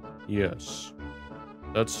friend. Yes.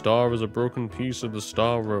 That star is a broken piece of the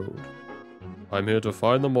Star Road. I'm here to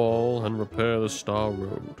find them all and repair the Star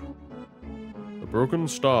Road. The broken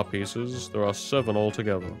star pieces, there are 7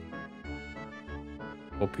 altogether.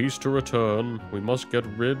 For peace to return, we must get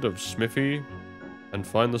rid of Smithy and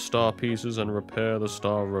find the star pieces and repair the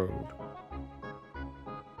Star Road.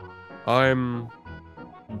 I'm...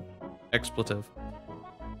 Expletive.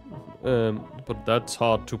 But that's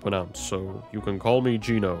hard to pronounce, so you can call me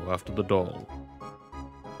Gino after the doll.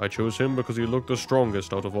 I chose him because he looked the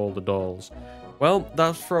strongest out of all the dolls. Well,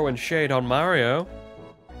 that's throwing shade on Mario.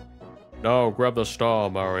 Now grab the star,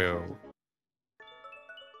 Mario.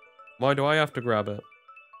 Why do I have to grab it?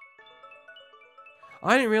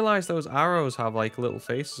 I didn't realize those arrows have like little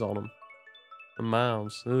faces on them. And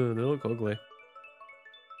mouths. Ugh, they look ugly.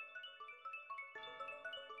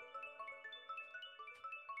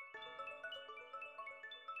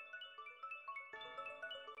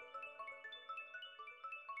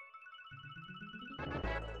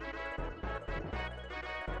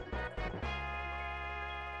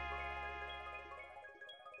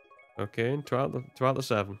 Okay, and throughout the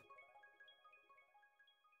 7.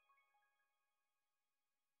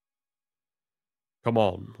 Come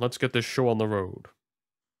on, let's get this show on the road.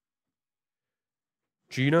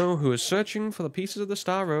 Gino, who is searching for the pieces of the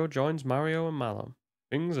Star Road, joins Mario and Mallow.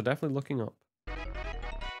 Things are definitely looking up.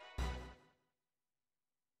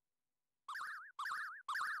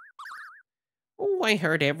 Oh, I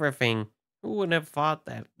heard everything. Who would have thought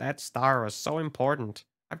that star was so important?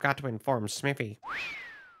 I've got to inform Smithy.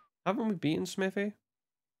 Haven't we beaten Smithy?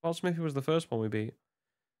 Well, Smithy was the first one we beat.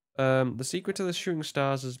 The secret to the shooting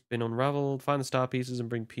stars has been unraveled. Find the star pieces and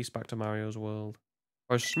bring peace back to Mario's world.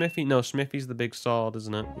 Or Smithy? No, Smithy's the big sword,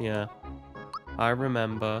 isn't it? Yeah. I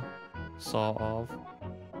remember. Sort of.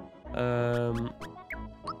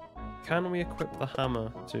 Can we equip the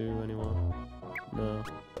hammer to anyone? No.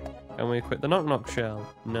 Can we equip the knock knock shell?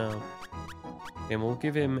 No. And we'll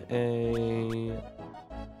give him a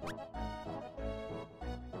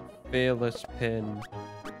fearless pin.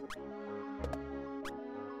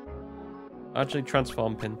 Actually,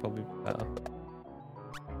 transform pin probably better.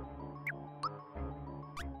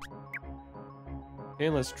 Okay,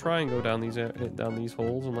 let's try and go down these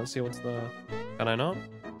holes and let's see what's there. Can I not?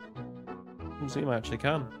 Doesn't seem I actually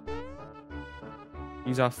can.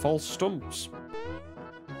 These are false stumps.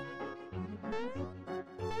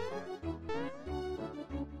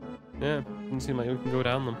 Yeah, doesn't seem like we can go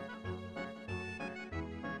down them.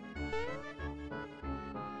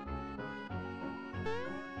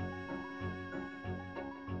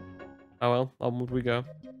 Oh well, onward we go.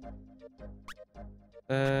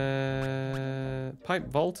 Pipe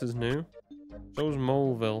Vault is new. So's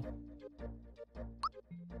Moleville.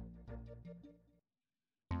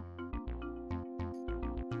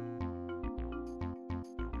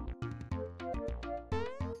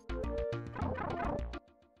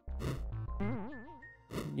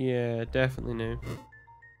 Yeah, definitely new.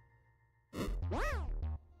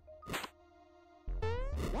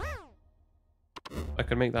 I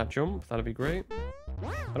could make that jump, that'd be great.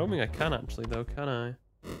 I don't think I can actually though, can I?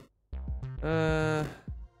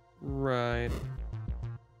 Right.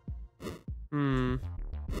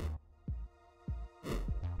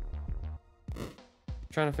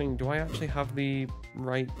 Trying to think, do I actually have the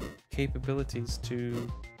right capabilities to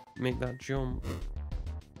make that jump?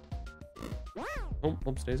 Oh,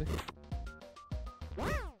 oops, Daisy.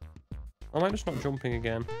 Am I just not jumping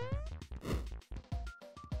again?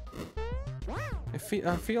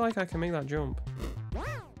 I feel like I can make that jump.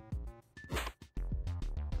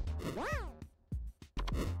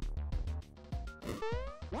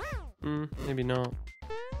 Maybe not.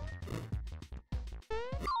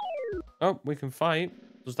 Oh, we can fight.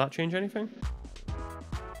 Does that change anything?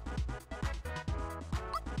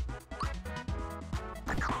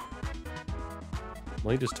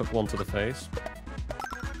 Well, he just took one to the face.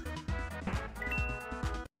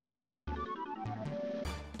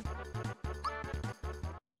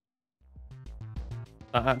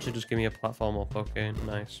 That actually just gave me a platform up. Okay,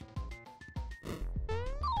 nice.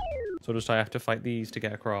 So just I have to fight these to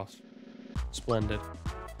get across. Splendid.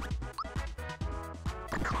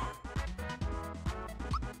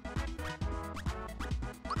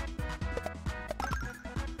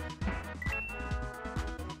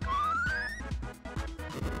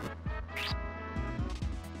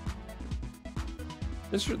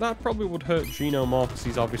 That probably would hurt Gino more because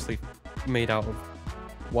he's obviously made out of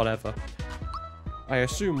whatever. I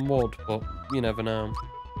assume wood, but you never know.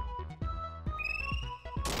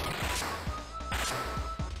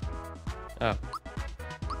 Oh.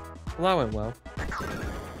 Well, that went well.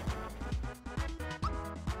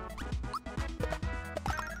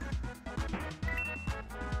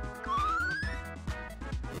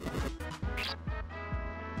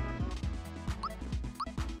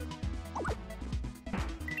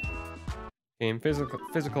 Game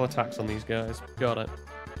physical attacks on these guys. Got it.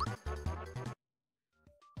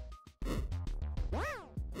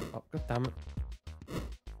 Oh, god damn it.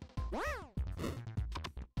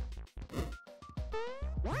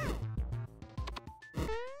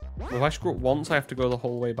 If I screw up once, I have to go the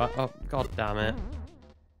whole way back. Oh, god damn it.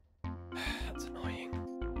 That's annoying.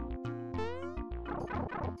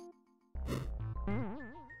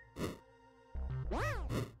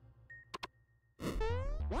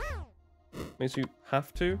 Makes you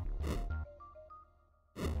have to?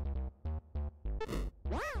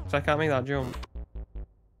 So I can't make that jump.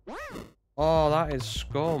 Oh, that is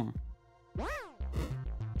scum.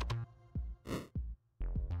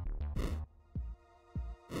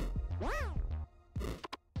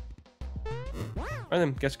 Right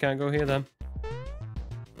then, guess I can't go here then.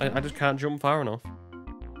 I just can't jump far enough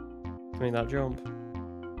to make that jump.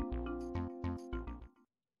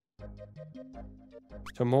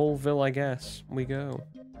 To Moleville, I guess, we go.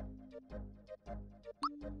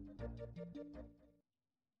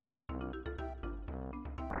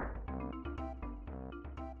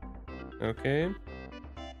 Okay.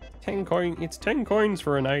 10 coin. It's 10 coins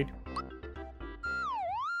for a night.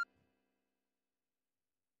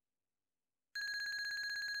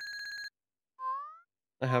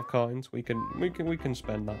 I have coins. We can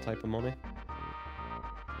spend that type of money.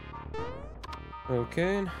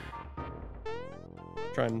 Okay.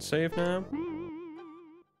 Try and save now.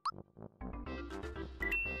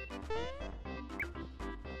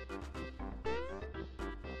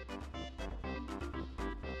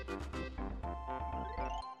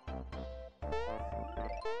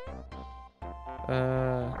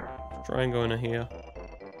 Try and go in here.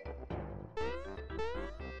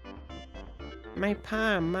 My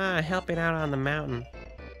pa and ma helping out on the mountain.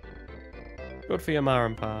 Good for your ma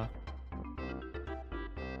and pa.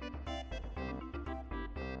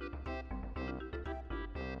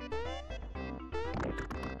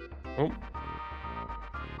 Oh.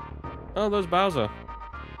 Oh, there's Bowser.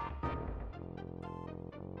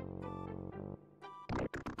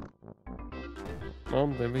 Well,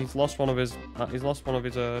 he's lost one of his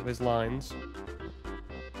lines.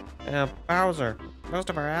 Bowser. Most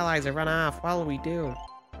of our allies have run off. What'll we do?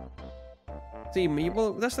 See,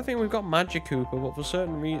 well, that's the thing. We've got Magic Koopa, but for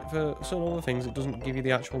certain other things, it doesn't give you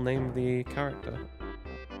the actual name of the character.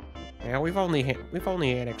 Yeah, we've only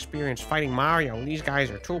had experience fighting Mario. These guys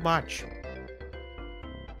are too much.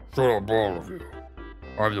 Shut up, all of you.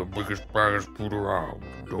 I'm the biggest, baddest brute around.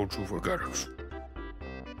 Don't you forget it.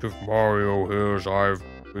 If Mario hears I've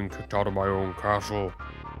been kicked out of my own castle,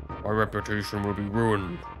 my reputation will be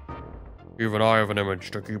ruined. Even I have an image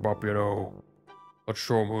to keep up, you know. Let's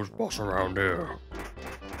show him who's boss around here.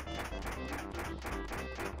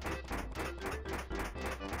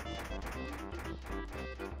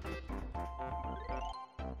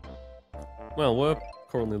 Well, we're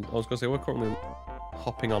currently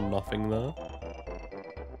hopping on nothing there.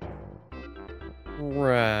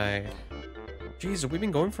 Right. Jeez, have we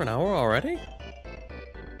been going for an hour already?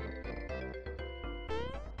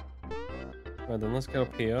 Right then, let's get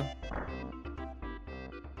up here.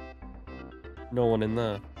 No one in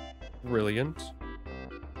there. Brilliant.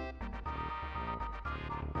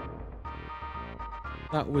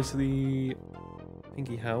 That was the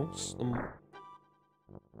Pinky House.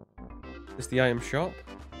 It's the item shop.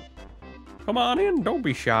 Come on in, don't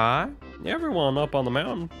be shy. Everyone's up on the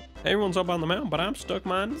mountain, but I'm stuck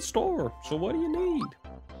minding the store. So what do you need?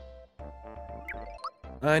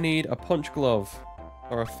 I need a punch glove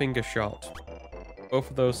or a finger shot. Both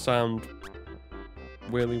of those sound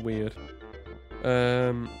really weird.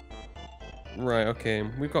 Right, okay.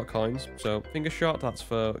 We've got coins. So finger shot, that's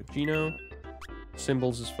for Gino.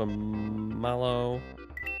 Symbols is for Mallow.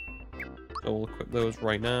 So we'll equip those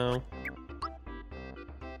right now.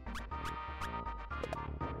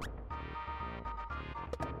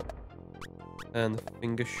 And the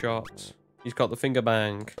finger shot. He's got the finger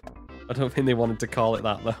bang. I don't think they wanted to call it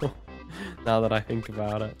that though. Now that I think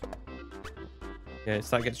about it. Yeah,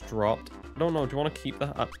 so that gets dropped. I don't know, do you want to keep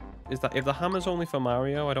that? Is that if the hammer's only for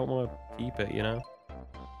Mario, I don't want to keep it, you know?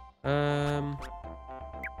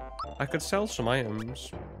 I could sell some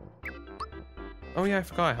items. Oh yeah, I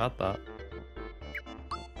forgot I had that.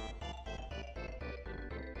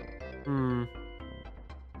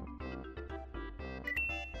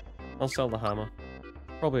 I'll sell the hammer.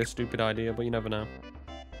 Probably a stupid idea, but you never know.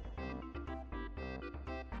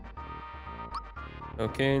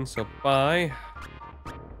 Okay, and so buy.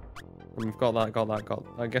 And we've got that.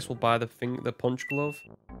 I guess we'll buy the punch glove.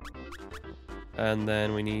 And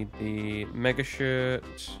then we need the mega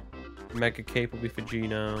shirt. Mega cape will be for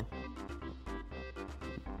Gino.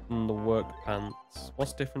 And the work pants.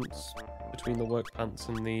 What's the difference between the work pants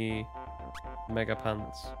and the mega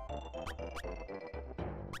pants?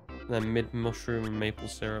 And then mid mushroom and maple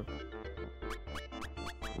syrup.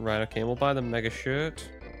 Right, okay, we'll buy the mega shirt.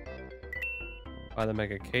 Buy the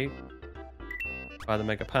mega cape. Buy the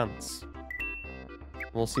mega pants.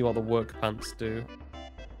 We'll see what the work pants do.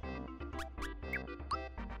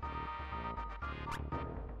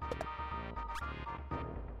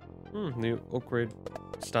 New upgrade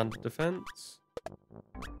standard defense.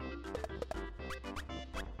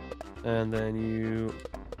 And then you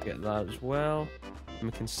get that as well.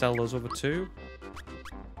 And we can sell those other two.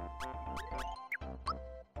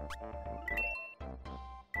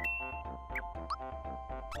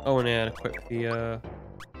 Oh, and yeah, equip the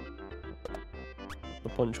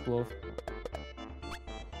punch glove.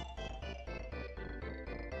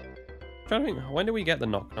 I'm trying to think, when do we get the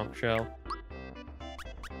knock knock shell?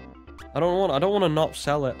 I don't want to not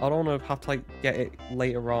sell it. I don't want to have to like get it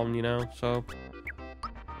later on, you know. So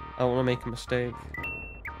I don't want to make a mistake.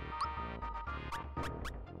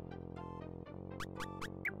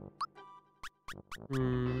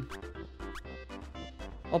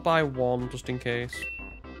 I'll buy one just in case.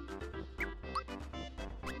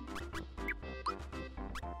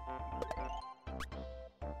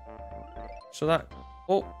 So that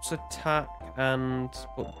ups attack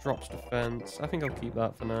but drops defense. I think I'll keep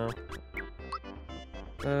that for now.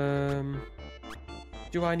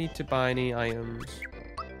 Do I need to buy any items?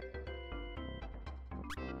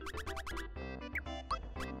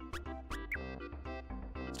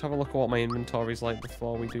 Let's have a look at what my inventory's like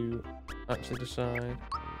before we do actually decide.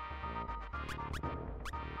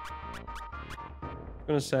 I'm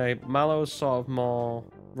gonna say Mallow's sort of more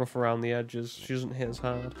rough around the edges. She doesn't hit as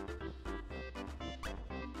hard.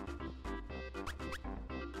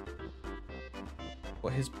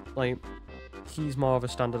 But his, like, he's more of a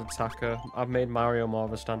standard attacker. I've made Mario more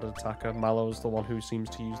of a standard attacker. Mallow's the one who seems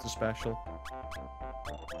to use the special.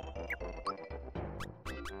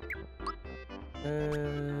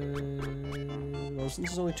 Well, since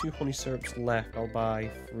there's only 2 honey syrups left, I'll buy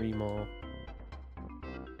 3 more.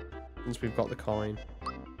 Since we've got the coin.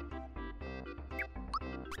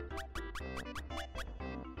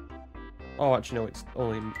 Oh, actually, no, it's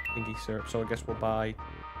only Inky syrup, so I guess we'll buy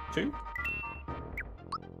 2.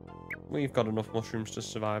 We've got enough mushrooms to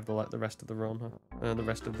survive the rest of the run, huh? The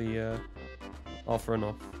rest of the, offer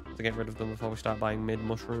enough to get rid of them before we start buying mid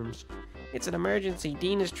mushrooms. It's an emergency.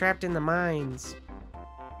 Dean is trapped in the mines.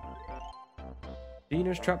 Dean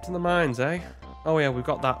is trapped in the mines, eh? Oh yeah, we've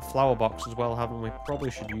got that flower box as well, haven't we?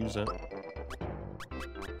 Probably should use it.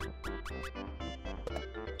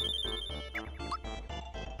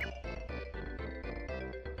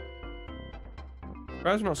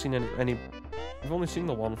 I've not seen any. We've only seen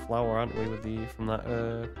the one flower, haven't we, with the from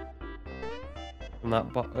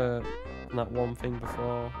that one thing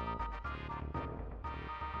before.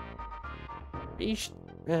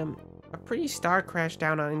 A pretty star crashed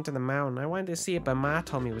down into the mountain. I wanted to see it, but Ma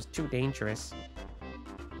told me it was too dangerous.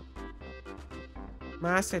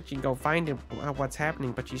 Ma said she'd go find out what's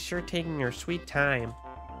happening, but she's sure taking her sweet time.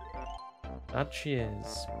 That she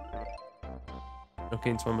is.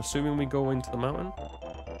 Okay, so I'm assuming we go into the mountain.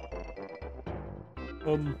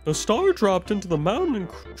 A star dropped into the mountain and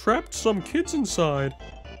trapped some kids inside.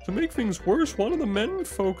 To make things worse, one of the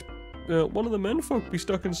menfolk be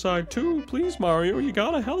stuck inside too. Please, Mario, you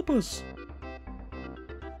gotta help us.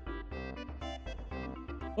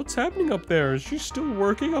 What's happening up there? Is she still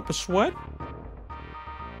working up a sweat?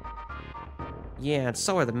 Yeah, and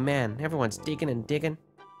so are the men. Everyone's digging and digging.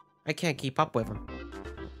 I can't keep up with them.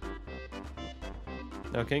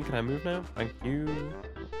 Okay, can I move now? Thank you.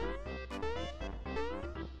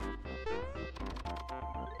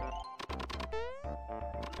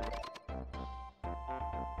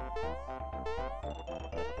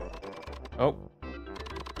 Oh.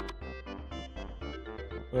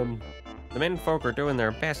 The menfolk are doing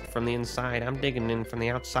their best from the inside. I'm digging in from the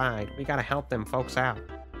outside. We gotta help them folks out.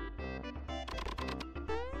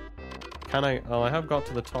 Can I? Oh, I have got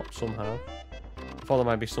to the top somehow. I thought there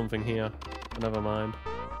might be something here. But never mind.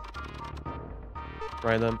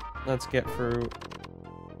 Right then, let's get through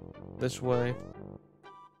this way.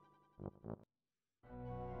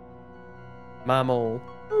 My mole.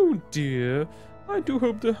 Oh dear. I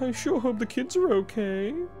sure hope the kids are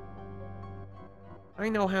okay. I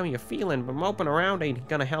know how you're feeling, but moping around ain't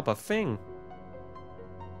gonna help a thing.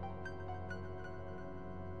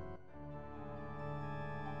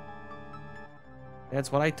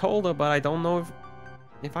 That's what I told her, but I don't know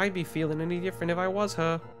if I'd be feeling any different if I was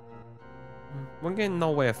her. We're getting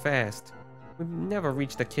nowhere fast. We've never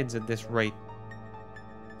reached the kids at this rate.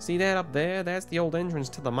 See that up there? That's the old entrance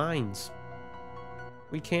to the mines.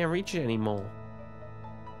 We can't reach it anymore.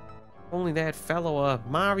 Only that fellow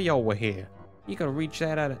Mario were here. He could reach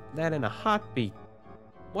that in a heartbeat.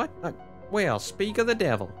 What? Well, speak of the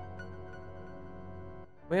devil.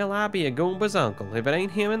 Well, I'll be a Goomba's uncle if it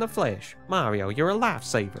ain't him in the flesh. Mario, you're a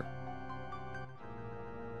lifesaver.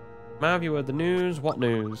 Mario heard the news. What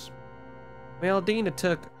news? Well, Dina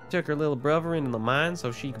took her little brother into the mine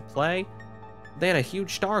so she could play. Then a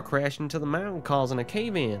huge star crashed into the mountain, causing a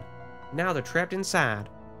cave-in. Now they're trapped inside.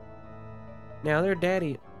 Now their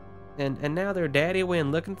daddy, and now their daddy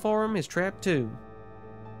went looking for him is trapped too.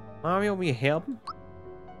 Mario, will you help him?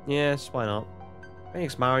 Yes, why not?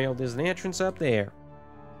 Thanks, Mario. There's an entrance up there.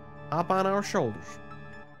 Hop on our shoulders.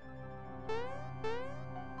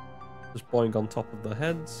 Just boing on top of the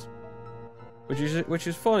heads. Which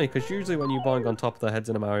is funny, because usually when you boing on top of the heads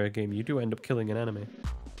in a Mario game, you do end up killing an enemy.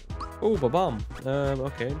 Oh, ba-bomb.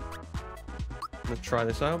 Okay. Let's try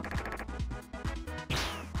this out.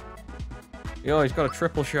 Yo, he's got a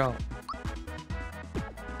triple shot.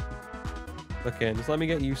 Okay, just let me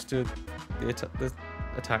get used to the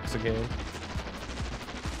attacks again.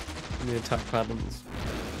 And the attack patterns.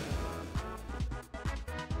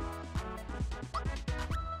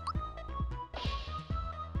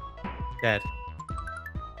 Dead.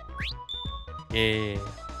 Yeah.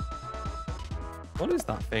 What is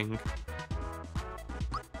that thing?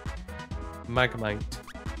 Magmite.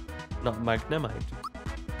 Not Magnemite.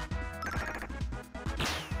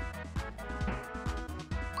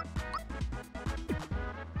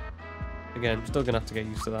 Again, still gonna have to get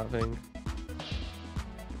used to that thing.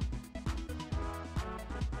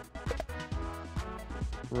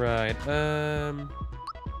 Right,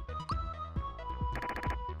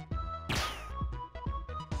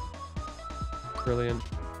 brilliant.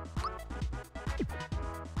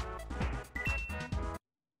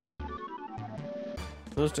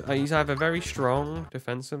 He's either very strong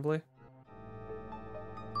defensively.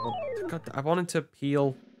 Oh, God, I wanted to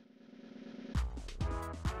heal.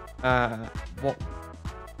 What?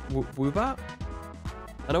 Woobat?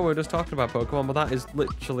 I know we were just talking about Pokemon, but that is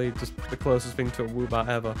literally just the closest thing to a Woobat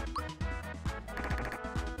ever.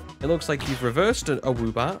 It looks like you've reversed a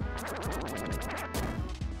Woobat.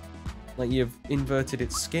 Like you've inverted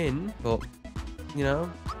its skin, but, you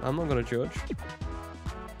know, I'm not gonna judge.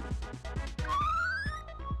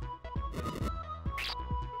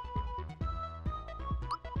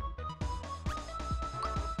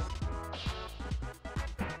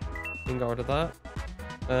 Out of that.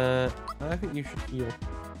 I think you should heal.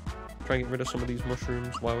 Try and get rid of some of these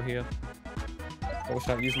mushrooms while we're here. Or we'll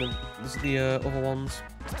start using them. This is the other ones.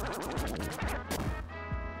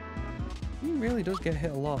 He really does get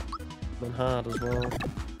hit a lot. And hard as well.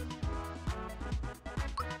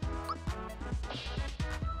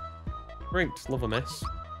 Great, love a miss.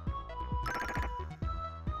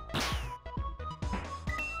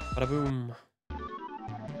 Bada boom.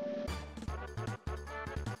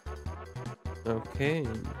 Okay.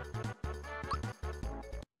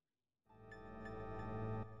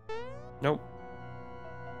 Nope.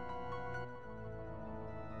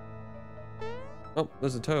 Oh,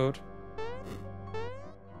 there's a toad.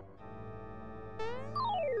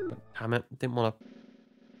 But, damn it, didn't want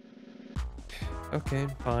to... Okay,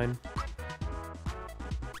 fine.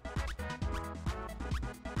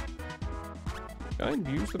 Can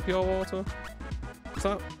I use the pure water? Is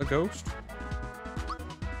that a ghost?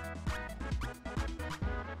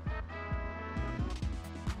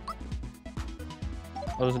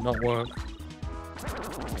 Or does it not work?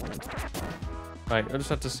 Right, I just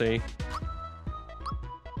have to see.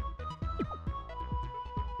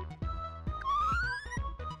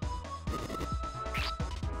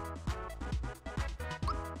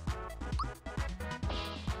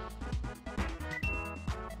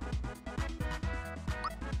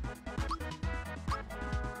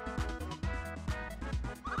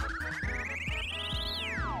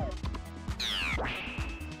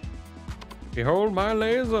 Behold my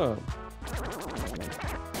laser!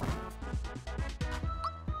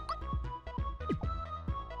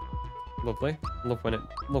 Lovely. Love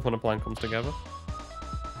when a plan comes together.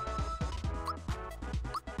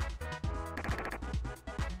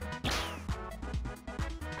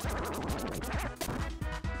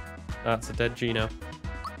 That's a dead Gino.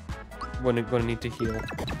 We're gonna need to heal.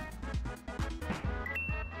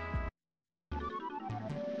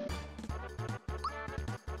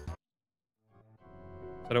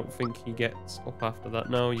 I don't think he gets up after that.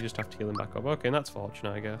 No, you just have to heal him back up. Okay, and that's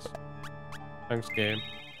fortunate, I guess. Thanks, game.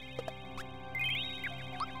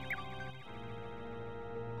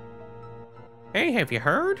 Hey, have you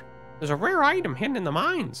heard? There's a rare item hidden in the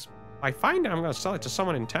mines. If I find it, I'm gonna sell it to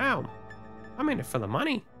someone in town. I'm in it for the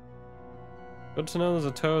money. Good to know there's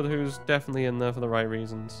a Toad who's definitely in there for the right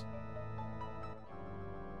reasons.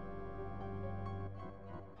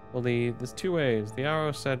 Well, there's two ways. The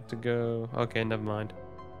arrow said to go... Okay, never mind.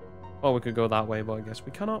 Or we could go that way, but I guess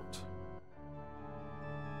we cannot.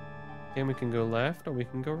 Again, we can go left, or we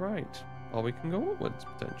can go right. Or we can go upwards,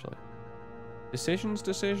 potentially. Decisions,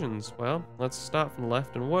 decisions. Well, let's start from the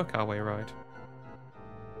left and work our way right.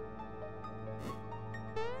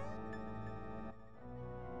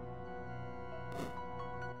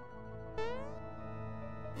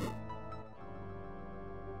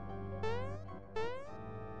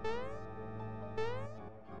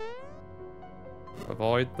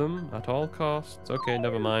 Avoid them at all costs. Okay,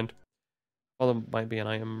 never mind. Well, there might be an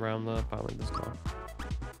item around there. Apparently there's not.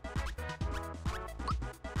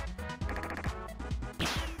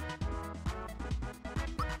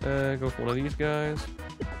 Go for one of these guys.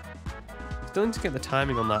 Still need to get the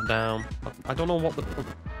timing on that down. I don't know what the...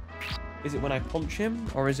 Is it when I punch him?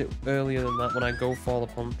 Or is it earlier than that when I go for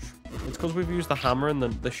the punch? It's because we've used the hammer and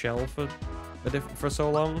the shell for so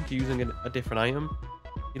long, using a different item.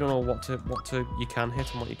 You don't know what you can hit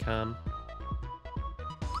and what you can.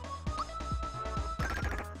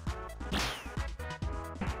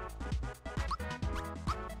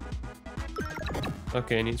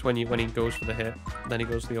 Okay, and it's when he goes for the hit, then he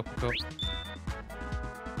goes for the uppercut.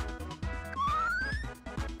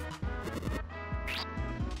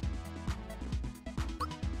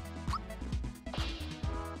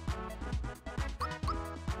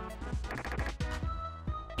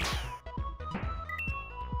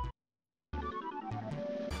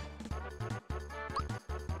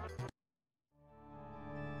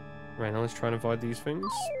 Right, now let's try and avoid these things.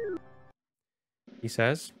 He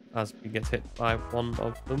says, as he gets hit by one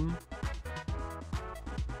of them.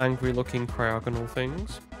 Angry looking cryogonal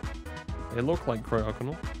things. They look like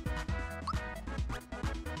cryogonal.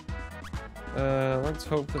 Let's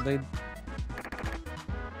hope that they...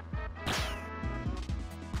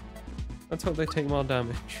 Let's hope they take more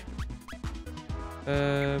damage.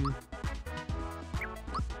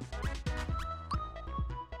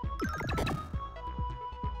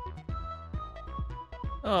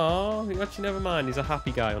 Oh, actually, never mind. He's a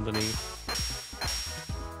happy guy underneath.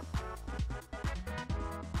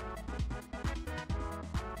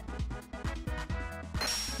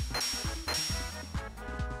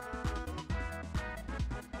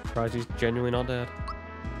 Surprised he's genuinely not dead.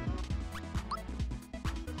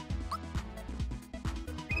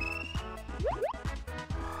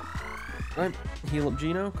 Right, heal up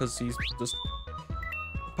Gino, because he's just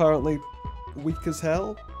apparently weak as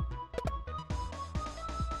hell.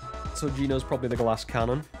 So Gino's probably the glass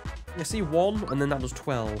cannon. I see 1, and then that does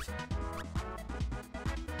 12.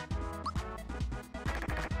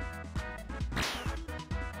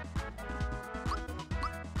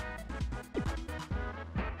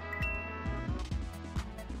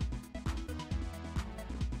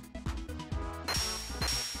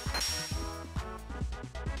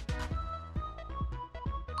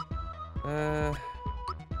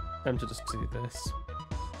 Time to just do this.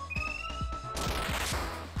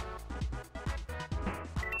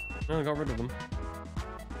 No, I got rid of them.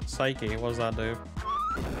 Psyche, what does that do?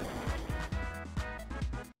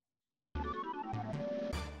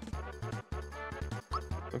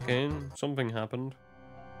 Okay, something happened.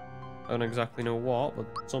 I don't exactly know what,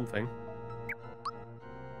 but something.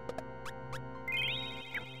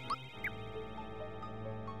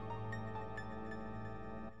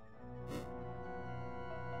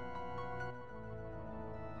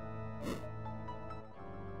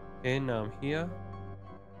 Okay, now I'm here.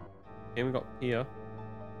 Okay, we got here.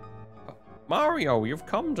 Mario, you've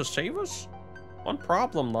come to save us? One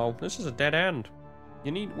problem though, this is a dead end.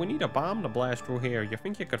 We need a bomb to blast through here. You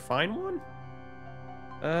think you could find one?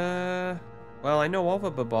 Well, I know of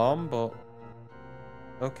a bomb, but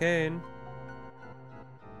okay.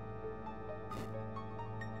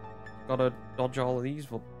 Gotta dodge all of these,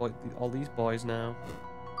 like all these boys now.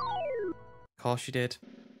 Course you did.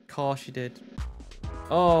 Course you did.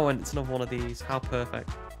 Oh, and it's another one of these. How perfect.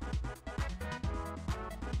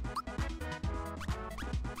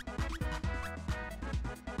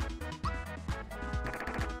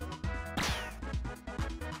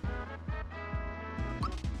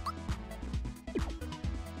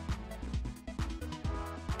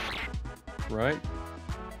 right?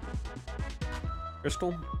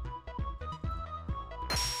 Crystal?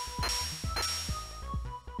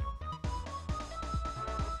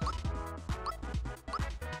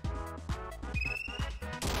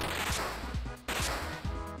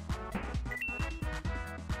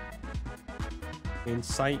 In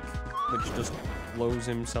Psych, which just blows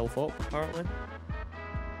himself up, apparently.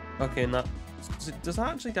 Okay, and that... Does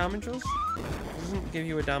that actually damage us? It doesn't give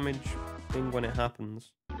you a damage thing when it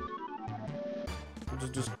happens.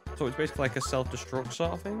 So it's basically like a self-destruct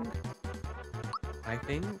sort of thing? I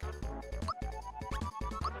think.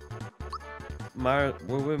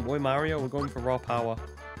 We're Mario, we're going for raw power.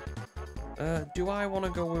 Do I want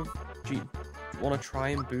to go with... want to try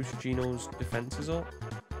and boost Gino's defenses up?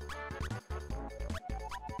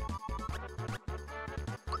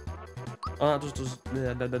 Oh, that just does...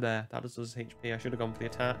 That just does HP. I should have gone for the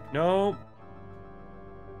attack. No!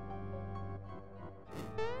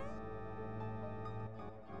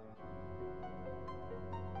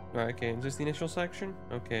 Right, okay. Is this the initial section?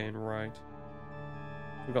 Okay, right.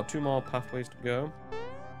 We've got 2 more pathways to go.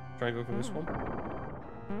 Try and go for this one.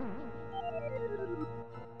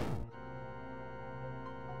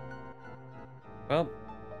 Well.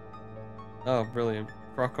 Oh, brilliant.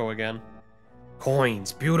 Croco again.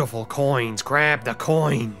 Coins, beautiful coins, grab the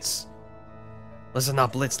coins. Listen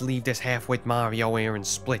up, let's leave this half-wit Mario here and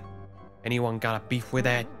split. Anyone got a beef with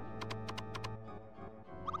that?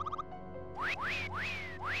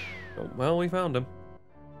 Oh, well, we found him.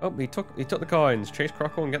 Oh, he took the coins. Chase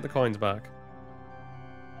Croco and get the coins back.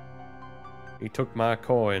 He took my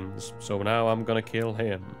coins, so now I'm gonna kill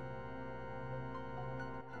him.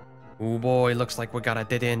 Oh boy, looks like we got a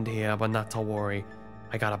dead end here, but not to worry.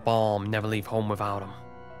 I got a bomb, never leave home without him.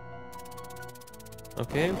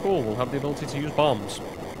 Okay, cool. We'll have the ability to use bombs.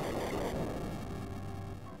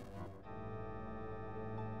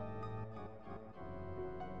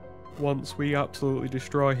 Once we absolutely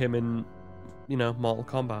destroy him in, you know, Mortal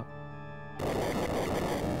Kombat.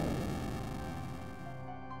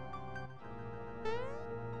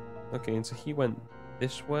 Okay, and so he went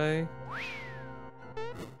this way.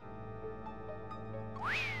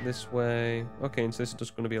 This way. Okay, and so this is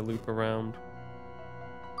just going to be a loop around.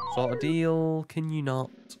 Sort of deal. Can you not?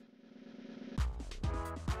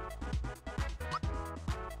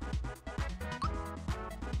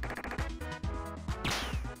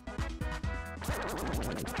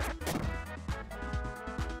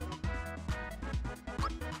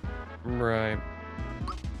 Right.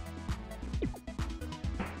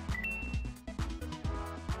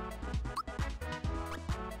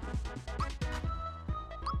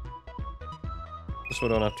 So I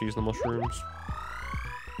don't have to use the mushrooms.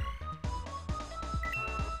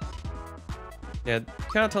 Yeah, you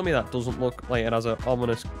can't tell me that doesn't look like it has an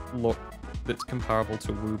ominous look that's comparable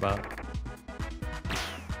to Woobat.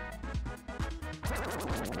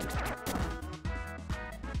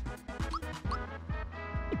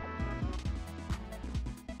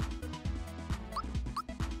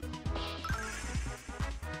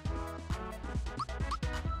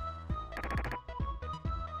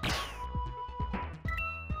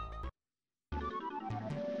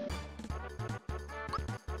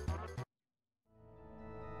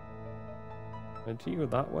 Did he go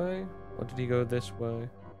that way? Or did he go this way?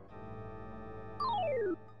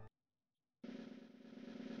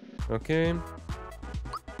 Okay.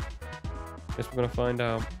 Guess we're gonna find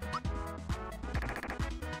out.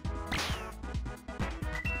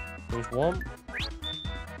 There's one.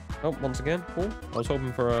 Oh, once again. Cool. I was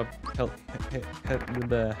hoping for a health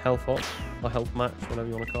up or health match, whatever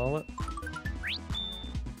you want to call it.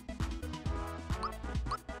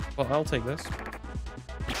 But I'll take this.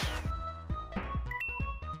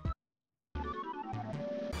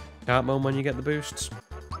 Can't moan when you get the boosts.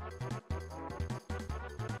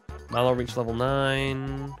 Mallow reached level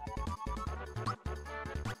 9.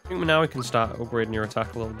 I think now we can start upgrading your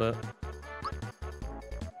attack a little bit.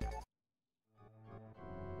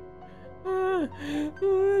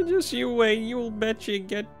 Just you wait, you'll bet you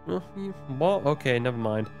get... What? Okay, never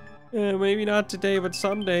mind. Maybe not today, but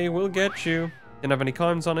someday we'll get you. Didn't have any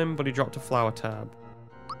coins on him, but he dropped a flower tab.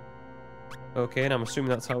 Okay, and I'm assuming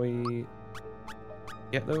that's how we...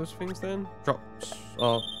 get those things then. Drops,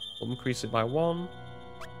 we'll increase it by 1.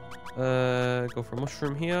 Go for a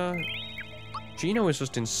mushroom here. Gino is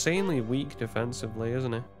just insanely weak defensively,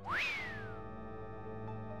 isn't he?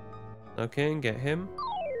 Okay, and get him.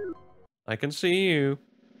 I can see you.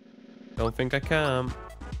 Don't think I can.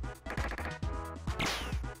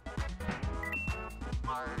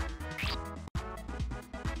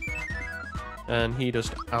 And he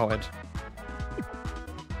just outed.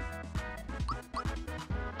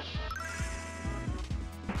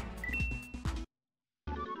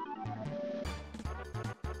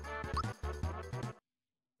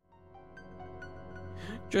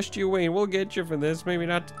 Just you wait, we'll get you for this. Maybe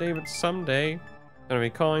not today, but someday. Gonna be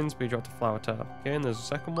coins, but you dropped a flower tap. Okay, and there's a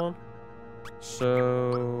second one.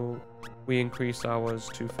 So we increased ours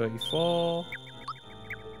to 34.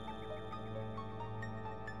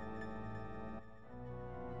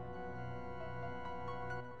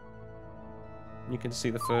 You can see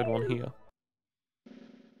the third one here.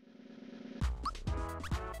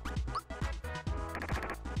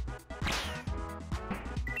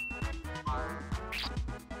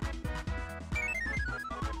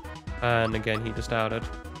 And again, he just outed.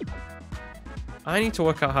 I need to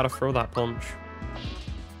work out how to throw that punch.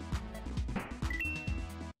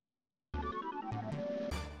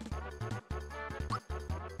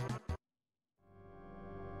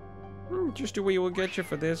 Just a wee will get you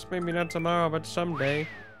for this. Maybe not tomorrow, but someday.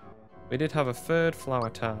 We did have a third flower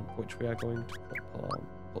tab, which we are going to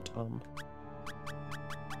put on.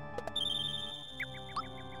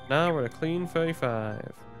 Now we're at a clean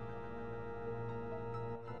 35.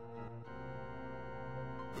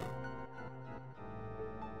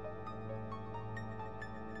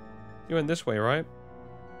 You went this way, right?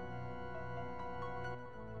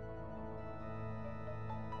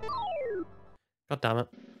 God damn it.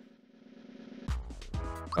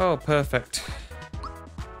 Oh, perfect.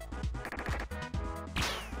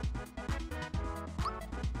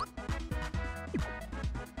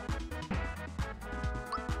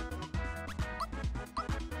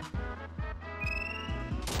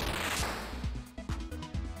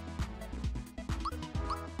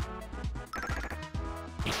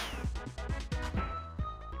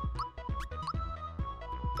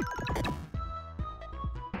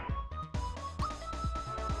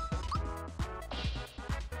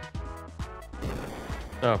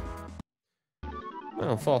 Oh.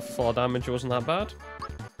 Well, 4 damage wasn't that bad.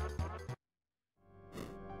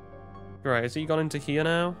 Right, has he gone into here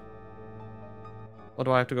now? Or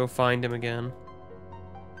do I have to go find him again?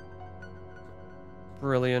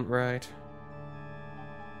 Brilliant, right.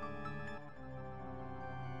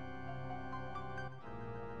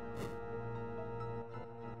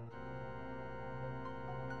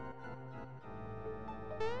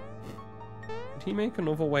 Did he make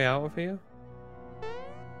another way out of here?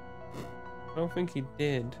 I don't think he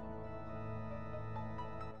did.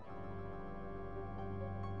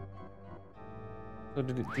 So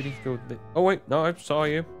did he go? Oh wait, no, I saw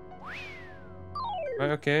you.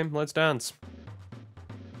 Right, okay, let's dance.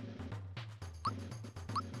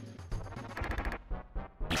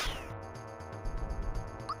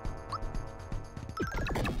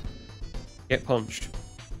 Get punched.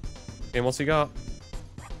 Okay, what's he got?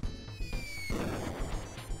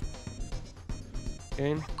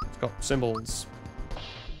 Okay. Got symbols.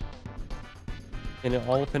 And it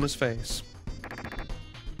all up in his face.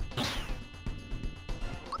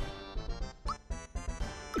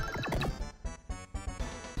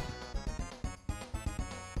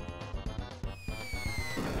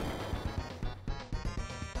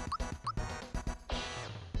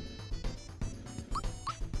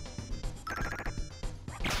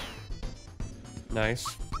 Nice.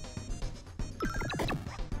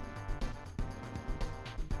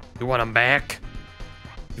 You want him back?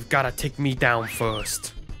 You've got to take me down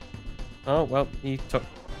first. Oh, well, he took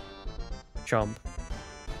Chomp.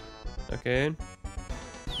 Okay.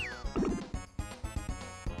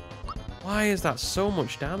 Why is that so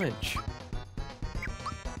much damage?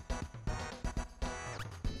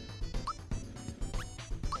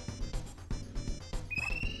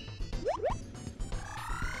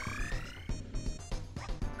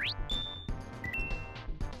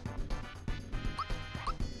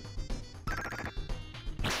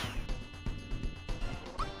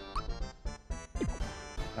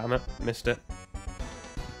 Damn it, missed it.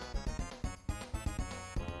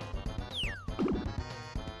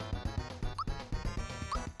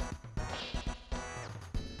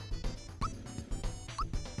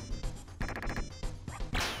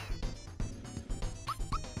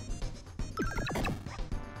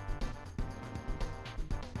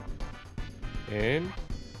 In.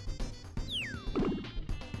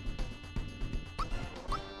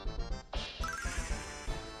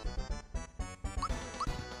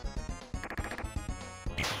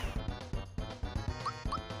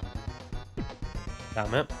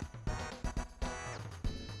 Damn it.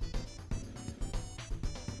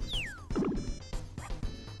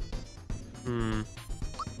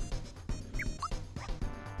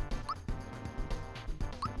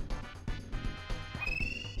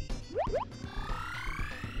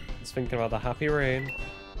 Just thinking about the happy rain.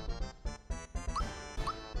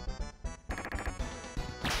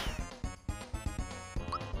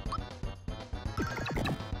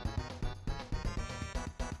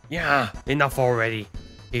 Yeah, enough already.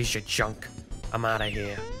 Here's your junk. I'm out of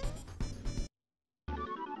here.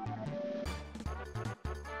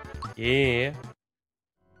 Yeah.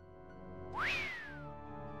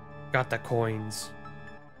 Got the coins.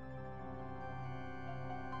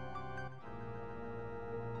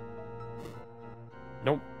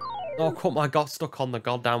 Nope. Oh, come! I got stuck on the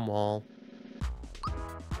goddamn wall.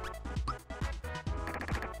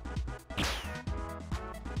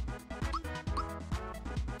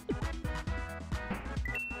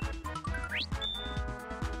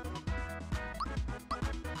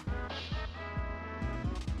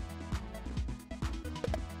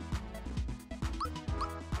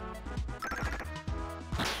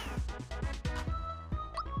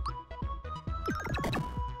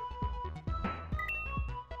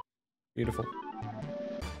 Beautiful.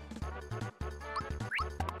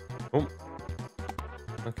 Oh.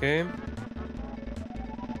 Okay.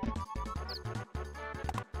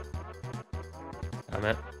 Damn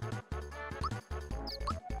it.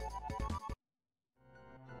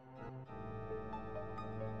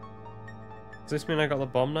 Does this mean I got the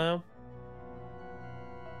bomb now?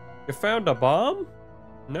 You found a bomb?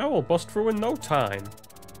 Now we'll bust through in no time.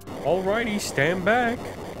 Alrighty, stand back.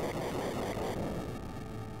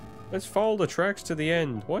 Let's follow the tracks to the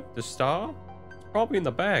end. What? The star? It's probably in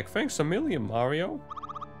the back. Thanks a million, Mario.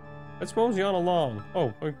 Let's mosey on along.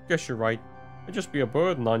 Oh, I guess you're right. I'd just be a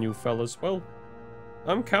burden on you fellas. Well,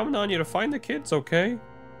 I'm counting on you to find the kids, okay?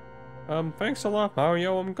 Thanks a lot,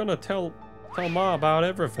 Mario. I'm gonna tell Ma about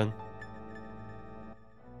everything.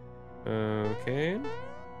 Okay.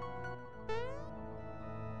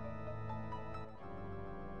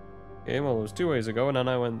 Okay, well, it was 2 ways ago, and then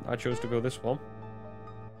I chose to go this one.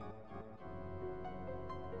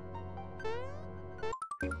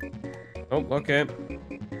 Oh, okay.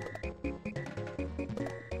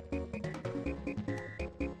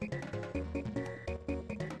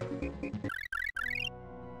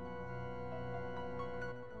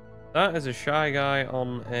 That is a Shy Guy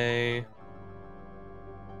on a...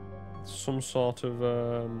 some sort of,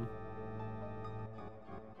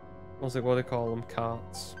 what do they call them?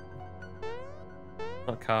 Carts.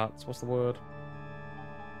 Not carts, what's the word?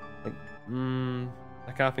 Like,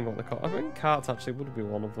 I can't think what they call it. I think carts actually would be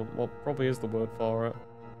one of them. Well, probably is the word for it.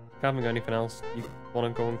 Can't think of anything else you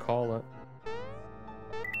want to go and call it.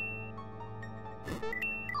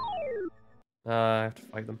 I have to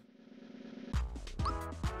fight them.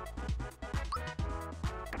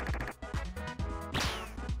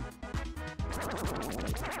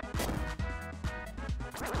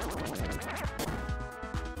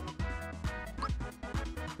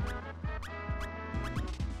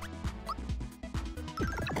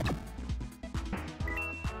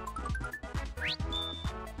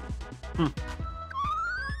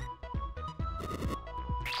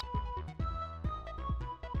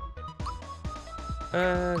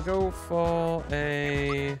 Go for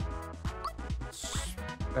a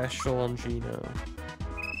special on Gino.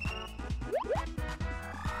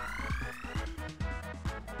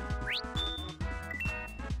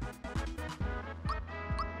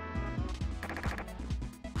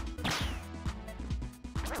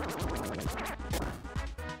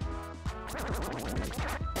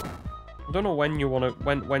 I don't know when you want to,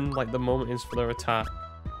 when like the moment is for their attack.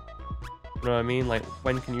 You know what I mean? Like,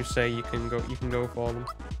 when can you say you can go for them?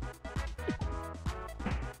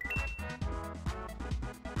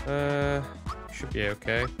 Should be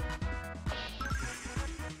okay.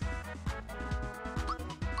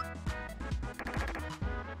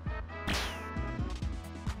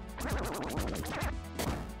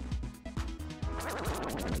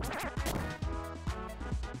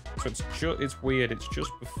 So it's weird, it's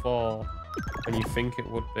just before when you think it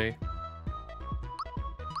would be.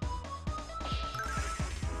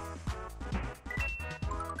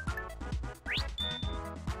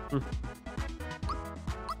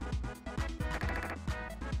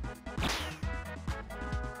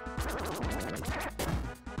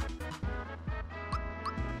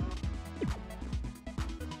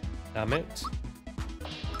 Damn it.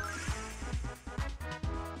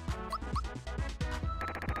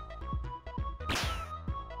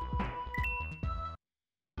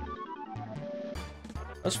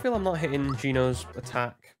 I just feel I'm not hitting Gino's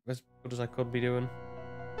attack as good as I could be doing.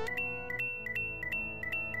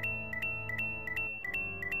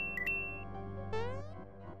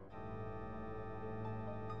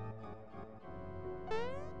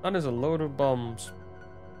 That is a load of bombs.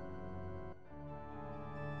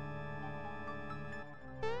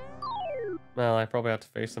 Well, I probably have to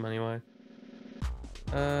face them anyway.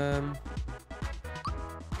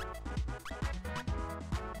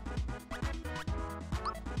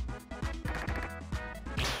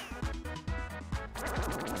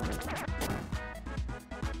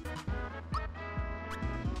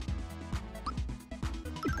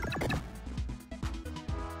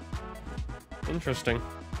 Interesting.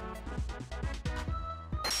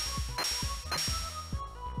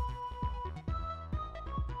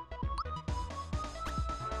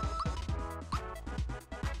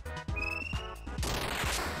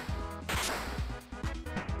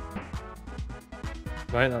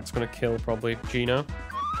 Right, that's gonna kill probably Gino.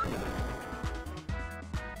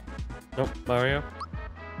 Nope, Mario.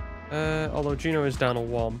 Although Gino is down a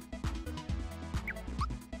 1.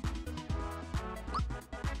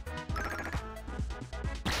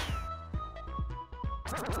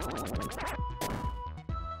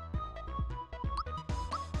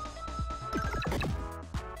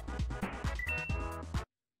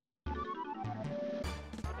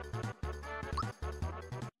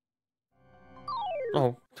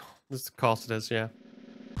 Oh, this of course it is, yeah.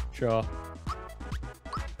 Sure.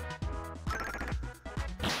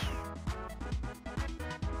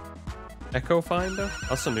 Echo Finder?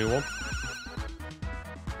 That's a new one.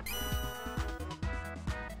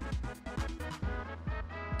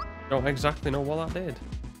 Don't exactly know what that did.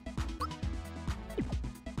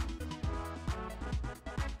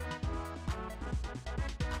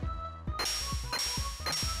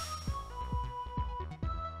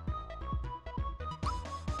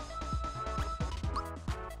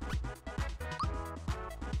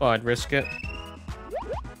 Oh, I'd risk it.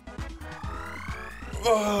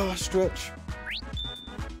 Oh, stretch.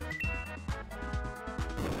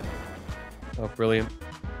 Oh, brilliant.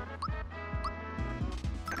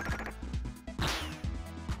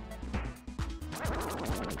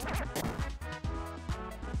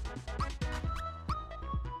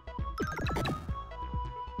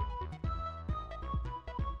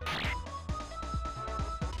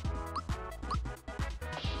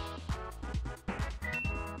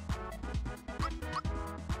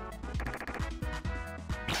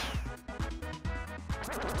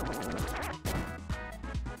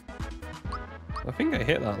 I think I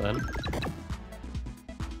hit that then.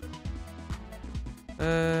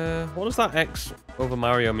 What does that X over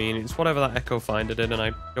Mario mean? It's whatever that Echo Finder did, and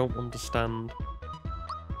I don't understand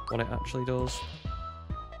what it actually does.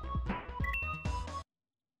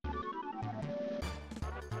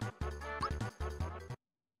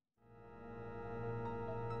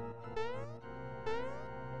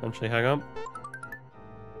 Actually, hang on.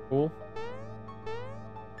 Cool.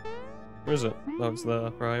 Where is it? Oh, it's there.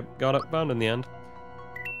 Right. Got it. Found in the end.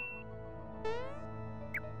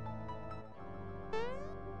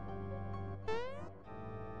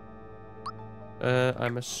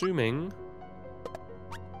 I'm assuming...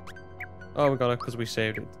 Oh, we got it because we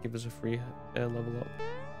saved it. Give us a free level up.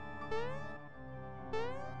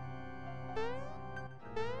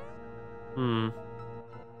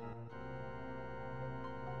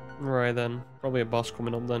 Right then. Probably a boss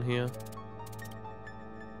coming up then here.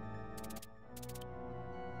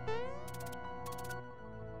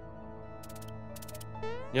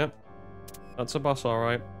 Yep. That's a boss,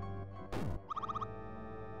 alright.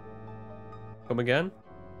 Come again?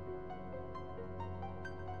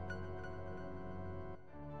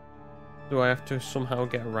 Do I have to somehow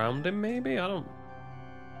get around him, maybe? I don't...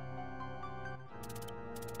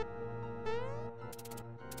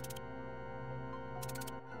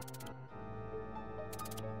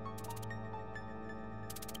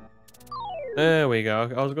 There we go.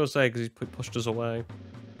 I was going to say, because he pushed us away.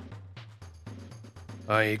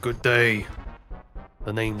 Hey, good day.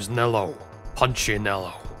 The name's Nello.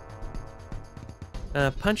 Punchinello.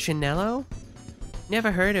 Punchinello?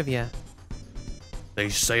 Never heard of ya. They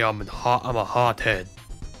say I'm a hothead,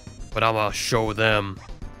 but I'ma show them.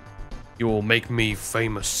 You will make me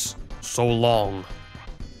famous. So long.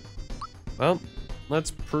 Well,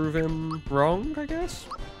 let's prove him wrong, I guess.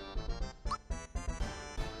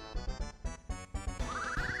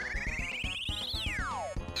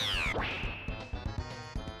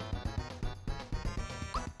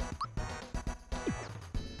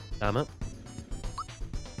 Damn it.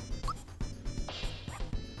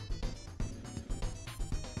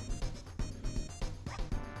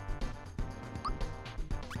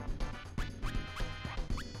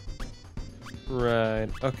 Right.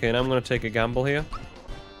 Okay, and I'm going to take a gamble here.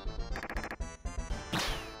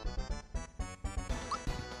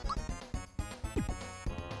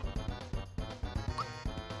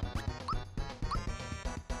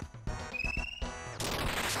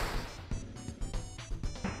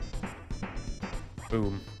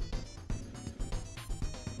 Boom.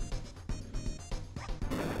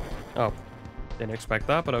 Oh, didn't expect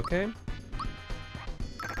that, but okay.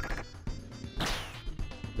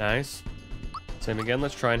 Nice. Same again,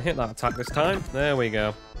 let's try and hit that attack this time. There we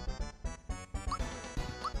go.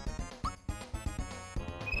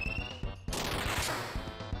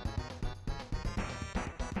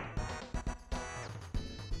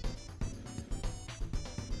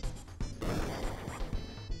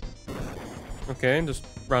 Okay, and just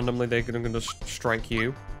randomly they're gonna just strike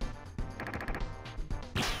you.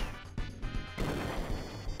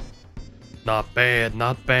 Not bad,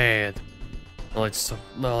 not bad. Let's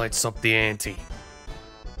up the ante.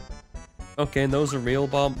 Okay, and those are real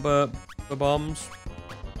the bombs.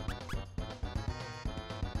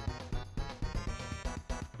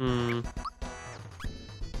 Hmm.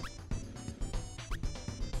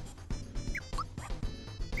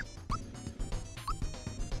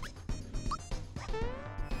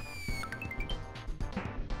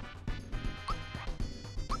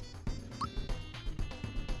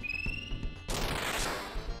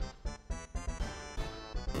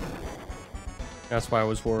 That's why I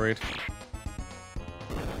was worried.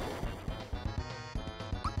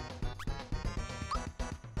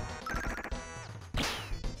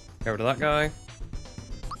 Get rid of that guy.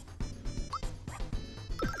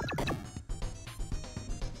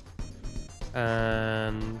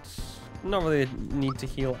 And not really need to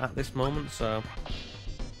heal at this moment, so.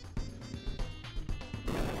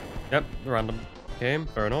 Yep, random game,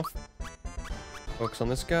 fair enough. Focus on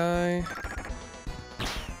this guy.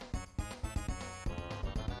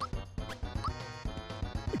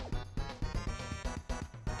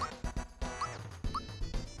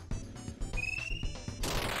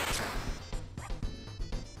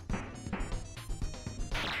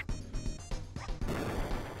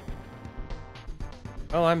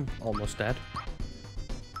 Oh, I'm almost dead.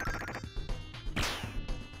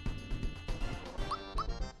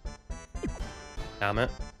 Damn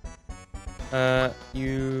it.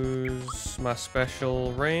 Use my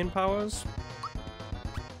special rain powers.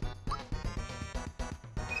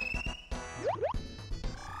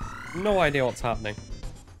 No idea what's happening.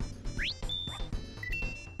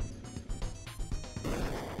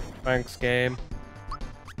 Thanks, game.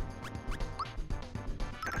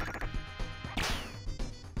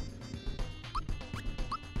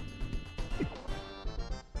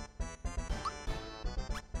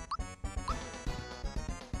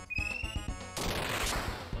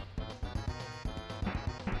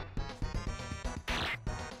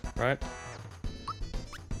 Right.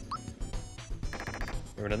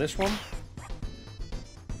 Get rid of this one.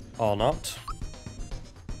 Or not.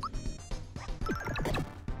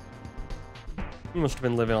 He must have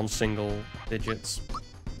been living on single digits.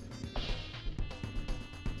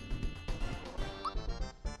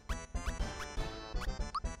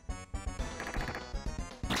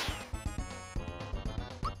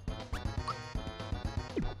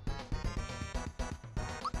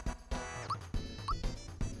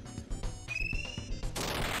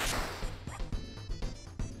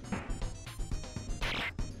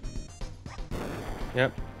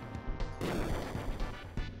 Yep.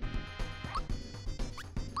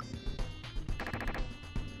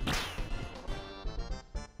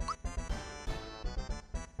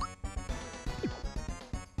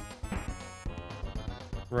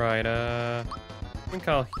 Right, I think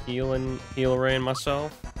I'll heal rain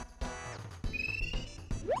myself.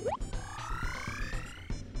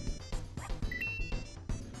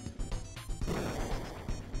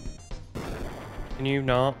 Can you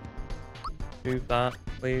not do that,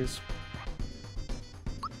 please?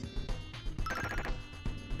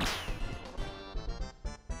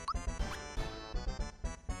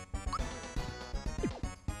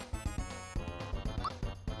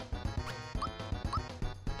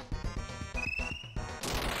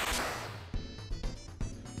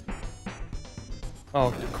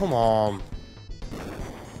 Oh, come on.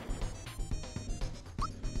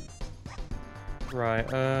 Right,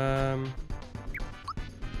 I'm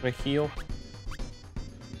gonna heal.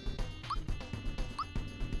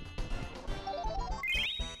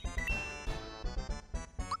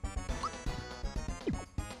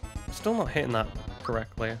 Still not hitting that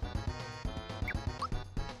correctly.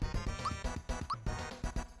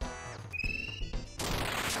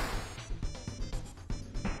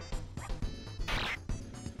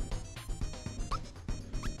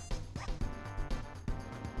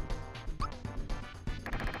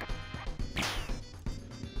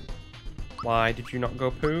 Why did you not go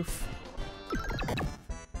poof?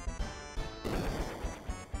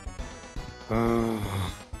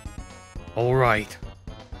 All right.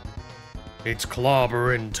 It's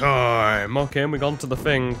clobbering time. Okay, we gone to the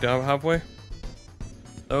thing, have we?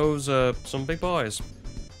 Those are some big boys.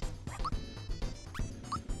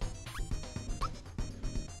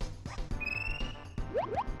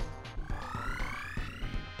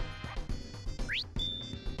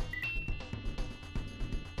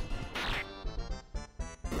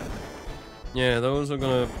 Yeah, those are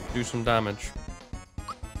gonna do some damage.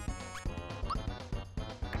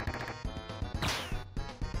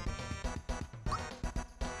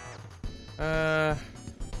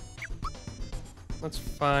 Let's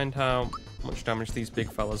find how much damage these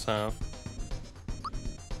big fellas have.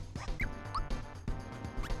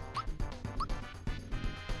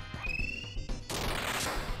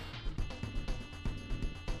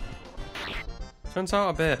 Turns out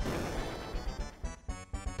a bit.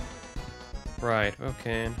 Right,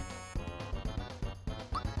 okay.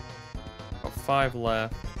 Got 5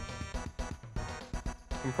 left.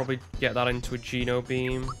 Can probably get that into a Geno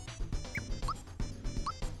Beam.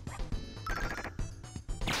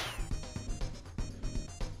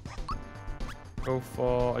 Go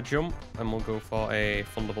for a jump, and we'll go for a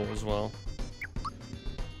Thunderbolt as well.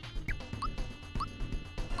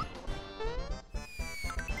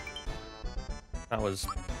 That was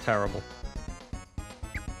terrible.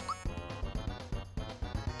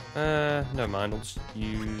 Never mind, I'll just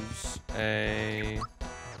use a...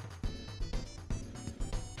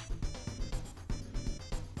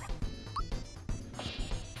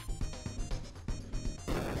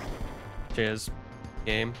 Cheers,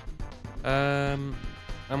 game. I'm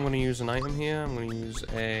gonna use an item here. I'm gonna use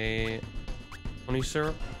a honey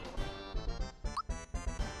syrup.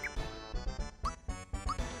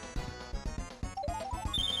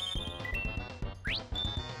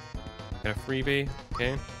 Get a freebie,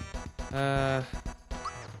 okay.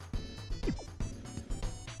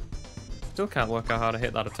 Still can't work out how to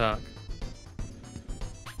hit that attack.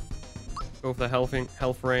 Go for the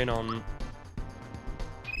health rain on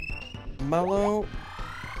Mallow.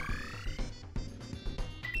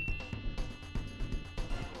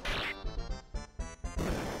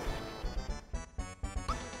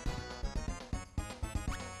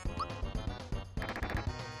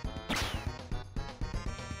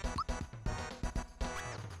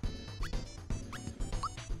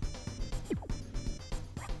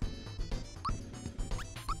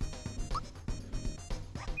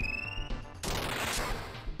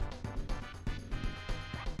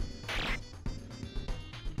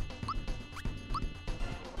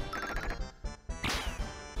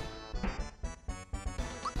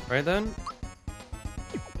 Right then.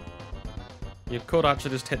 You could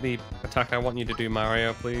actually just hit the attack I want you to do,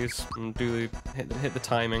 Mario, please. And do the hit the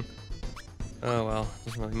timing. Oh well,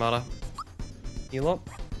 doesn't really matter. Heal up.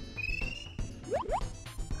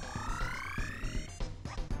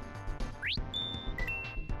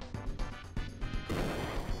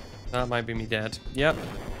 That might be me dead. Yep,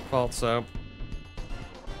 thought so.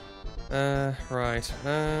 Right.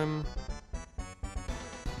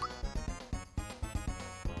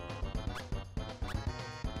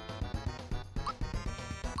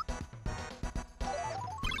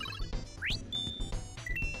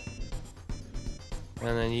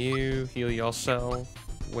 And then you heal yourself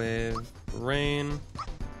with rain.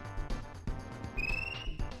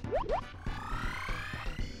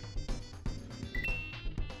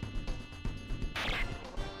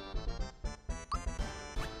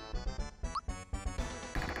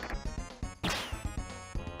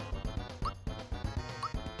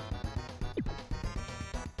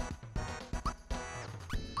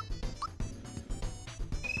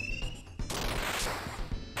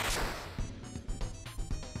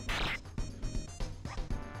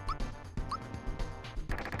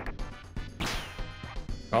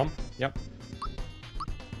 Calm. Yep.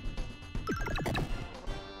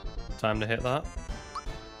 Time to hit that.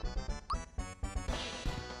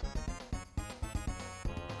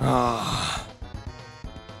 Ah.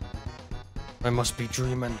 I must be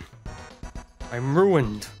dreaming. I'm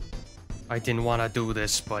ruined. I didn't want to do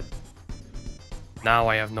this, but now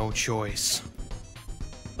I have no choice.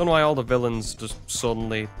 Don't know why all the villains just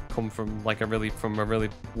suddenly come from like a really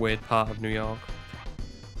weird part of New York.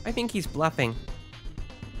 I think he's bluffing.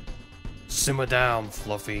 Simmer down,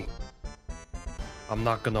 Fluffy. I'm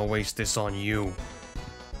not gonna waste this on you.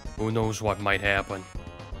 Who knows what might happen?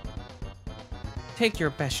 Take your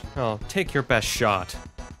best shot.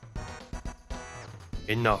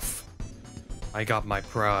 Enough. I got my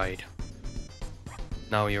pride.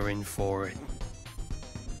 Now you're in for it.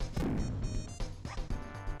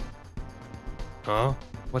 Huh?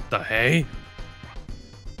 What the hey?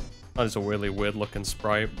 That is a really weird looking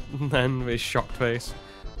sprite. And then with his shocked face.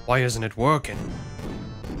 Why isn't it working?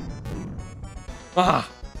 Ah!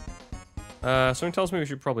 Something tells me we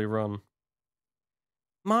should probably run.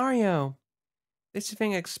 Mario! This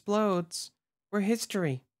thing explodes. We're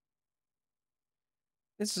history.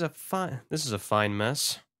 This is a fine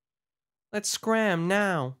mess. Let's scram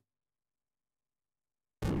now.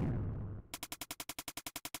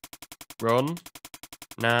 Run.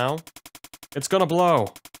 Now. It's gonna blow.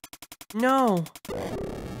 No.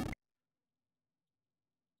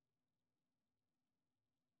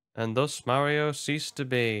 And thus Mario ceased to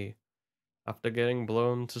be, after getting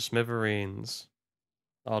blown to smithereens.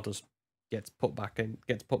 Or just gets put back a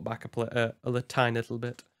tiny little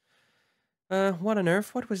bit. What on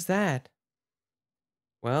earth? What was that?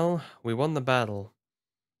 Well, we won the battle.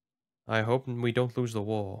 I hope we don't lose the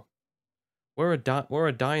war. We're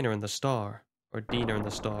a diner in the star. Or Dina in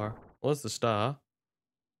the star. Well, it's the star.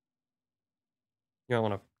 You don't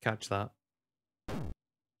want to catch that.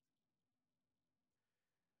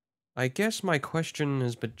 I guess my question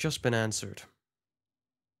has just been answered.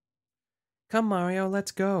 Come, Mario,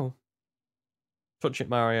 let's go. Touch it,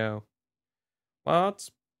 Mario. Well, that's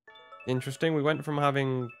interesting. We went from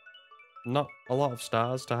having not a lot of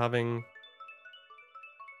stars to having...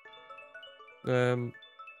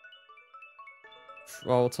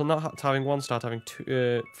 well, to not having 1 star to having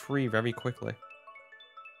 3 very quickly.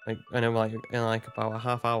 Like, I know, like, in like about a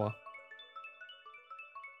half hour.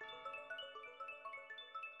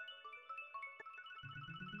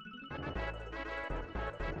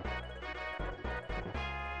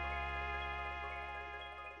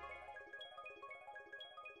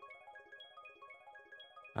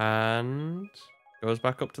 And goes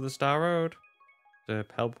back up to the Star Road to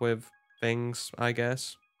help with things, I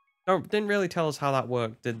guess. No, didn't really tell us how that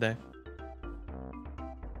worked, did they?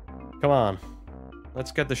 Come on.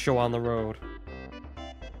 Let's get the show on the road.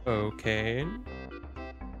 Okay.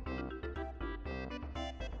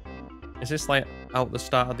 Is this like out the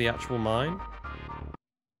start of the actual mine?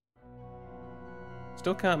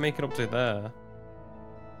 Still can't make it up to there.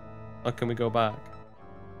 Or can we go back?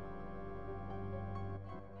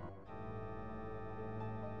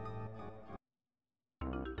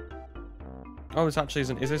 Oh, it's actually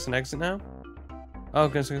is this an exit now? Oh,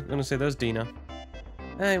 I'm gonna say there's Dina.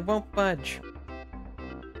 I won't budge.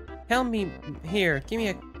 Help me here. Give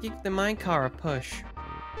the minecar a push.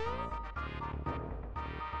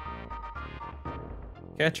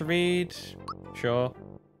 Care to read? Sure.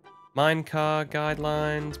 Minecar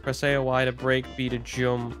guidelines. Press A or Y to brake, B to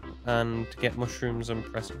jump, and get mushrooms and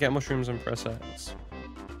press X.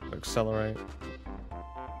 To accelerate.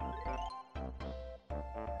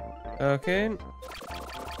 Okay.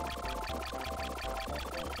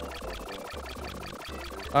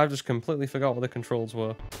 I've just completely forgot what the controls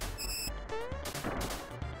were.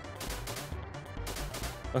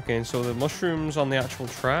 Okay, and so the mushrooms on the actual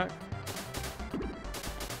track?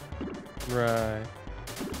 Right.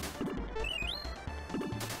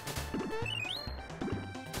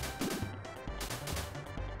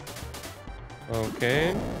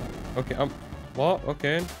 Okay. Okay, what?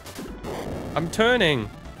 Okay. I'm turning!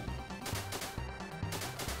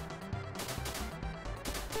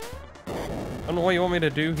 I don't know what you want me to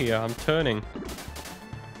do here. I'm turning.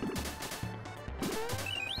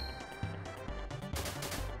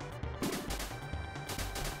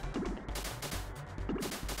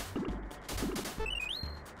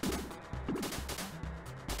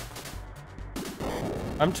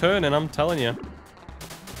 I'm turning, I'm telling you.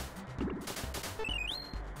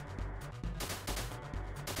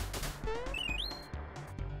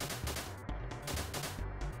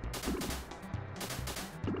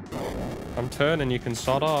 I'm turning, you can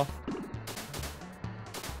sod off.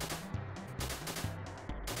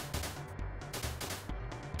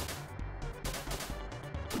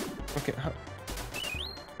 Okay.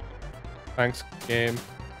 Thanks, game.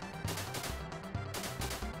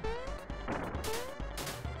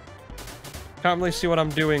 Can't really see what I'm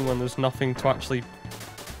doing when there's nothing to actually...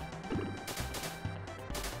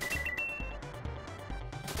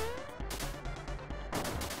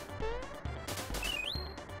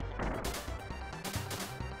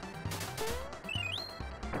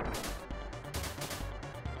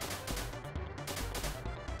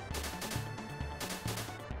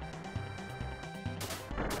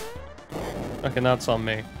 Okay, that's on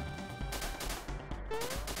me.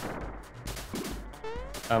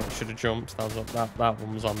 Should have jumped. That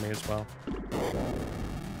one was on me as well.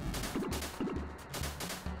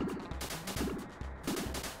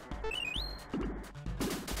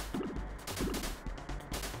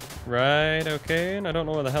 Right, okay. I don't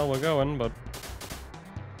know where the hell we're going, but...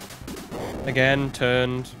 Again,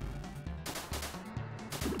 turned.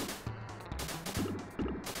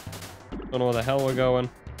 Don't know where the hell we're going.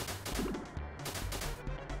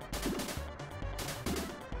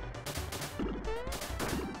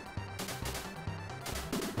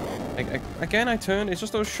 Again, I turned. It's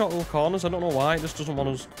just those short little corners. I don't know why. It just does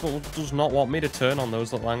not want me to turn on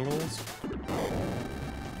those little angles.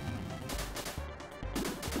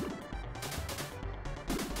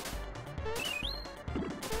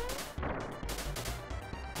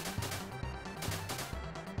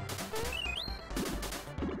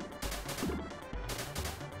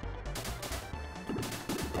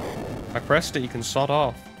 I pressed it, you can sod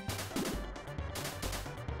off.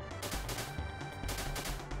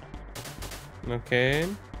 Okay.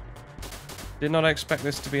 Did not expect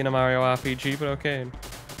this to be in a Mario RPG, but okay.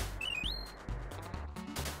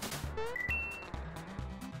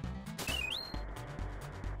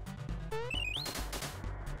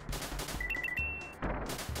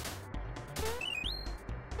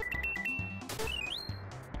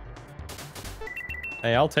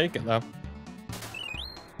 Hey, I'll take it though.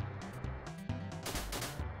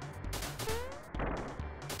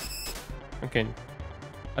 Okay.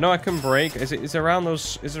 I know I can break. Is it around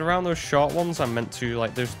those short ones I'm meant to,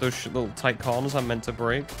 like those little tight corners I'm meant to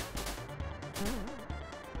break?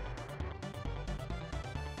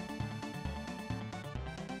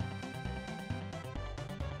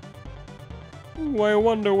 Ooh, I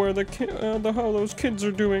wonder where how those kids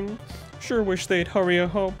are doing. Sure wish they'd hurry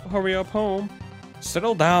up home.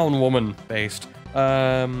 Settle down, woman. Based.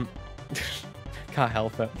 Can't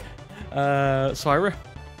help it. So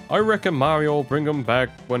I reckon Mario will bring him back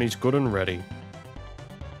when he's good and ready.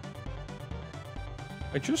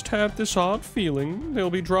 I just have this odd feeling they'll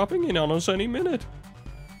be dropping in on us any minute.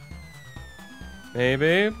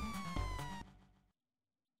 Maybe.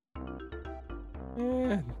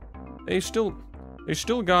 Yeah. They still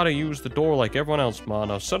gotta use the door like everyone else, Ma.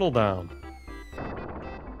 Now settle down.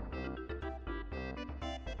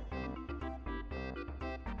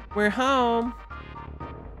 We're home.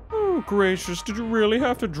 Oh, gracious, did you really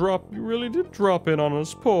have to drop? You really did drop in on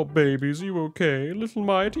us. Poor babies, you okay? Little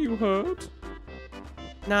Mite, you hurt?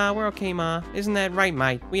 Nah, we're okay, Ma. Isn't that right,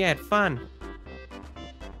 Mite? We had fun.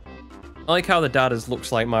 I like how the dad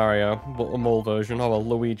looks like Mario, but a mole version. Oh, well,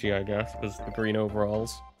 Luigi, I guess, with the green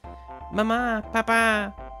overalls. Mama,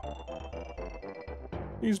 Papa.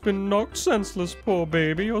 He's been knocked senseless, poor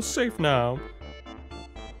baby. You're safe now.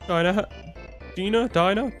 Dina,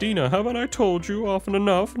 haven't I told you often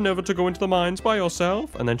enough never to go into the mines by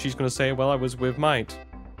yourself? And then she's gonna say, well, I was with Mite.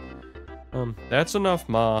 That's enough,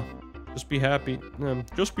 Ma. Just be happy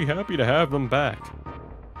to have them back.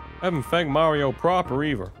 Haven't thanked Mario proper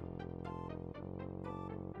either.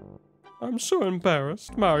 I'm so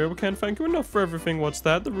embarrassed. Mario can't thank you enough for everything. What's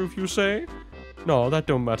that, the roof you say? No, that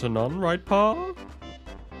don't matter none, right, Pa?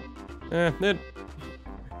 It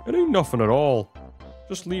ain't nothing at all.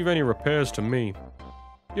 Just leave any repairs to me.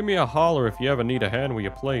 Give me a holler if you ever need a hand with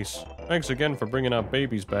your place. Thanks again for bringing our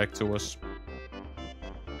babies back to us.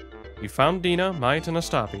 We found Dina, Mite, and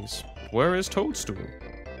Astapes. Where is Toadstool?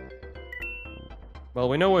 Well,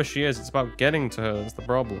 we know where she is. It's about getting to her that's the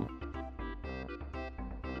problem.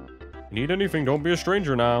 You need anything, don't be a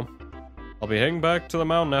stranger now. I'll be heading back to the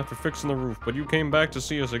mountain after fixing the roof, but you came back to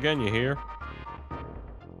see us again, you hear?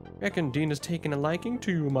 Reckon Dina's taking a liking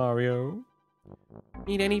to you, Mario.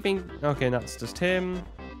 Need anything? Okay, that's just him.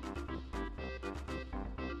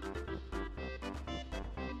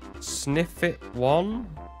 Sniff it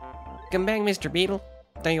 1. Come back, Mr. Beetle.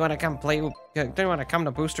 Don't you want to come play? Don't you want to come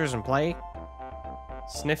to Boosters and play?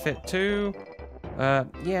 Sniff it 2.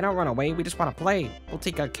 Yeah, don't run away. We just want to play. We'll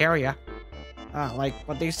take good care of you. Like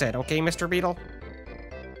what they said, okay, Mr. Beetle?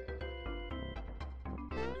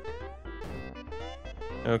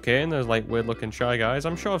 Okay, and there's like weird looking Shy Guys.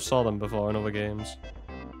 I'm sure I've saw them before in other games.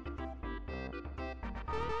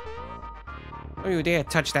 Don't you dare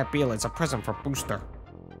touch that Beetle. It's a present for Booster.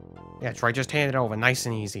 Yeah, try just hand it over, nice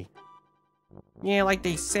and easy. Yeah, like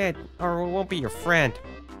they said, or it won't be your friend.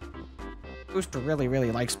 Booster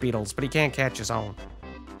really likes beetles, but he can't catch his own.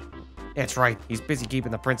 That's right, he's busy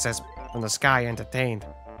keeping the princess from the sky entertained.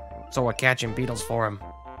 So we're catching beetles for him.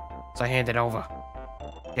 So hand it over.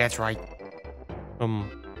 That's right.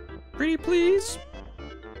 Pretty please?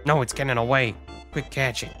 No, it's getting away. Quick,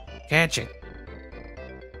 catch it. Catch it.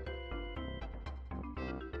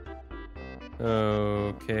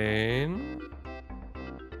 Okay.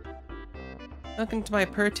 Welcome to my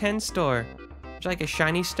per 10 store. Would you like a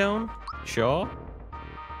shiny stone? Sure.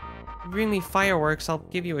 If you bring me fireworks, I'll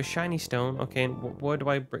give you a shiny stone. Okay, and where do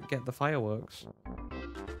I get the fireworks?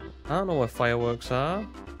 I don't know where fireworks are. I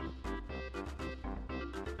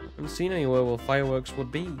haven't seen anywhere where fireworks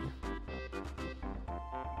would be.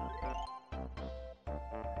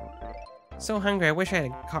 So hungry, I wish I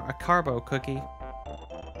had a carbo cookie.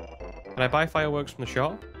 Can I buy fireworks from the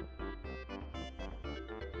shop?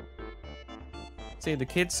 Save the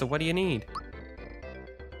kids, so what do you need?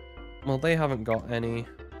 Well, they haven't got any.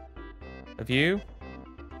 Have you?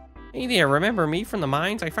 Hey there, remember me from the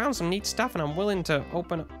mines? I found some neat stuff and I'm willing to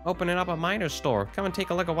open it up a miner's store. Come and take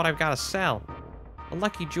a look at what I've got to sell. A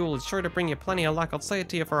lucky jewel is sure to bring you plenty of luck. I'll sell it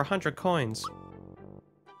to you for 100 coins.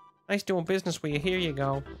 Nice doing business with you. Here you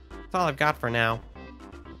go. That's all I've got for now.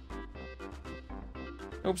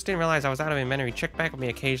 Oops, didn't realize I was out of inventory. Check back with me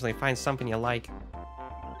occasionally. Find something you like.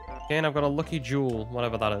 Okay, and I've got a lucky jewel,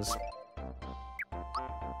 whatever that is.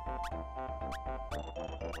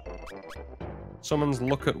 Summons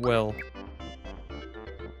Look at Will.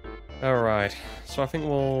 Alright, so I think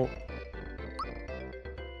we'll...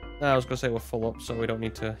 I was going to say we're full up, so we don't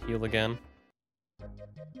need to heal again.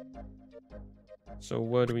 So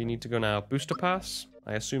where do we need to go now? Booster Pass?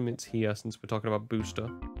 I assume it's here since we're talking about booster.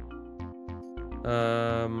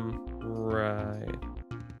 Right.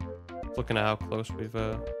 Looking at how close we've,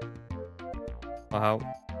 or how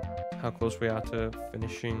close we are to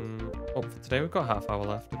finishing up for today. We've got half hour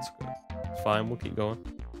left. It's good. It's fine. We'll keep going.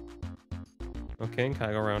 Okay, and can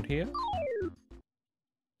I go around here?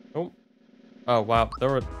 Oh. Oh, wow.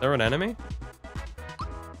 They're an enemy?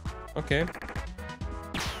 Okay.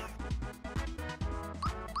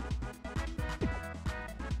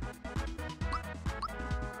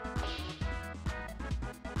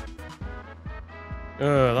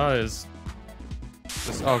 That is...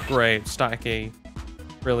 Oh, great. Static E.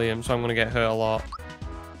 Brilliant. So I'm going to get hurt a lot.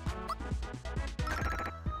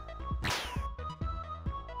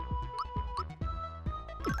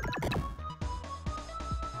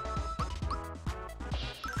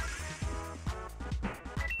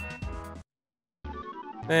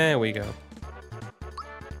 There we go.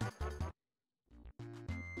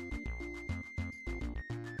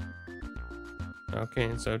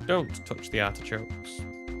 Okay, so don't touch the artichokes.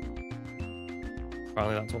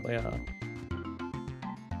 Apparently that's what they are.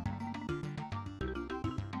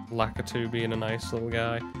 Lakitu being a nice little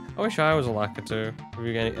guy. I wish I was a Lakitu. If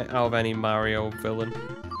you get out of any Mario villain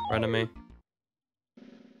or enemy.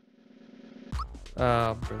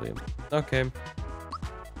 Ah, brilliant. Okay.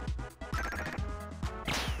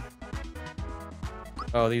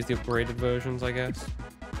 Oh, these are the upgraded versions, I guess.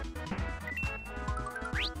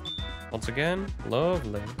 Once again,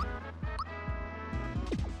 lovely.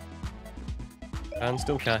 And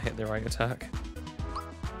still can't hit the right attack.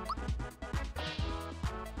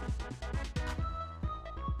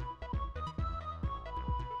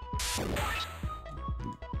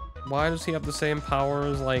 Why does he have the same power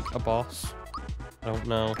as, like, a boss? I don't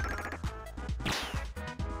know.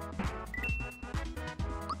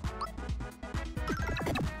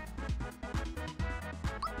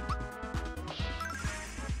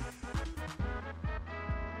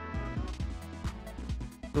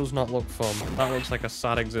 Does not look fun. That looks like a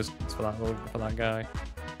sad existence for that guy.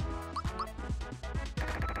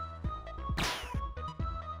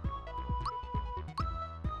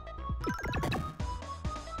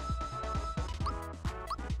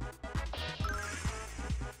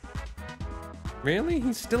 Really?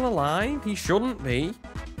 He's still alive? He shouldn't be.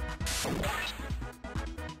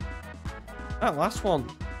 That last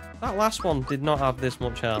one did not have this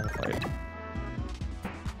much health. Like.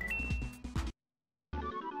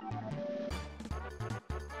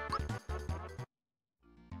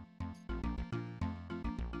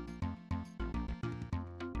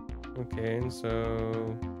 Okay,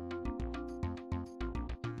 so...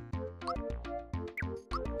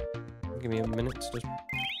 Give me a minute to just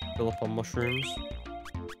fill up on mushrooms.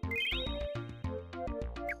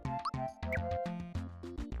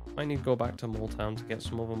 I need to go back to Mole Town to get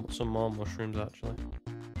some more mushrooms, actually.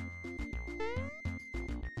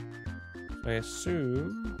 I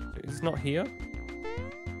assume... It's not here?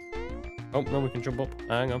 Oh, no, we can jump up.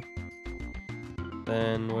 Hang on.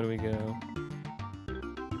 Then, where do we go?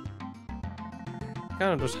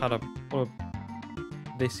 Kind of just had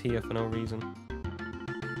this here for no reason.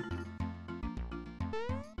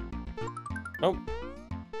 Oh,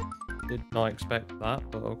 did not expect that,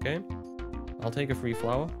 but okay. I'll take a free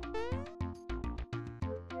flower.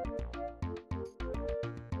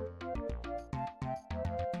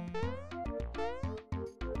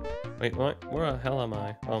 Wait, what? Where the hell am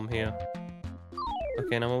I? Oh, I'm here.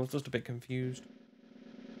 Okay, now I was just a bit confused.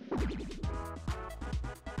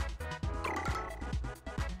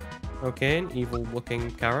 Okay, an evil-looking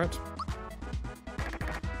carrot.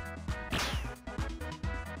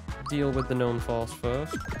 Deal with the known force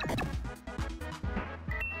first.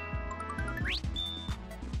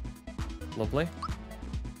 Lovely.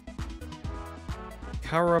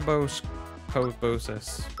 Carabosis.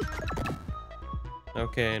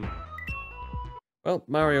 Okay. Well,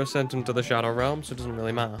 Mario sent him to the Shadow Realm, so it doesn't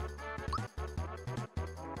really matter.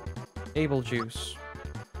 Able Juice.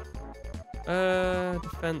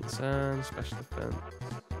 Defense and special defense.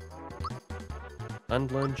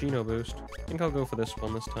 And learn Geno Boost. I think I'll go for this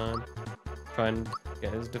one this time. Try and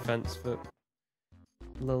get his defense foot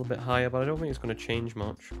a little bit higher, but I don't think it's going to change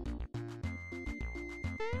much.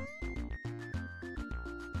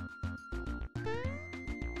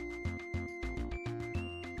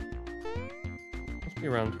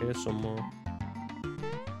 around here somewhere.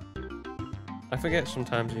 I forget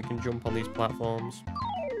sometimes you can jump on these platforms.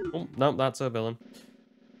 Oh, no, that's a villain.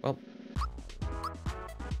 Well.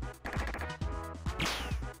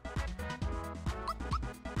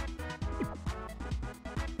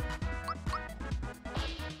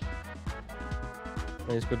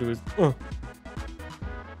 All he's got to do is...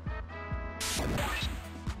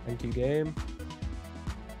 Thank you, game.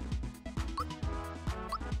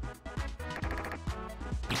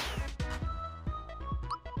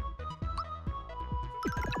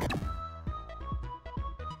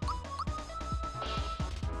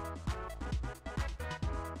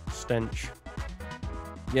 Stench.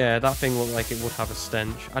 Yeah, that thing looked like it would have a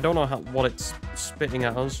stench. I don't know what it's spitting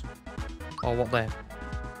at us, or what the,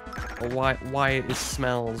 or why it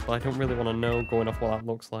smells, but I don't really want to know going off what that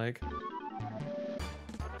looks like.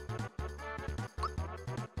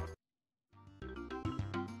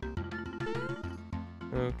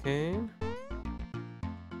 Okay.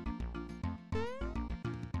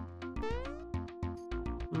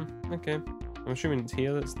 Okay. I'm assuming it's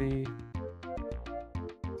here that's the...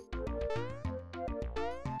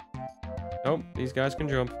 Oh, these guys can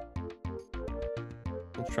jump.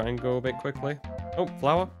 Let's try and go a bit quickly. Oh,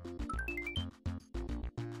 flower.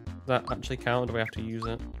 Does that actually count, or do we have to use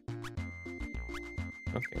it?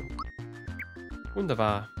 Okay.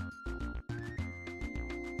 Wunderbar.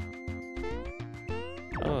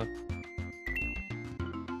 Oh.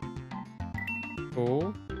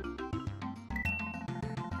 Cool.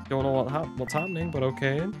 Don't know what's happening, but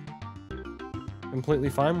okay. Completely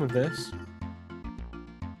fine with this.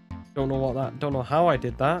 Don't know how I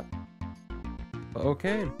did that. But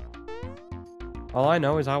okay. All I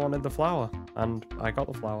know is I wanted the flower, and I got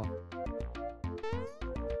the flower.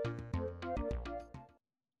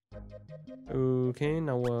 Okay,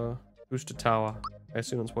 now Booster Tower. I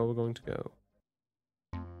assume that's where we're going to go.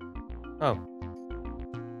 Oh.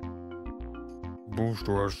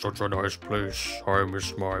 Booster is such a nice place. I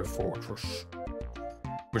miss my fortress.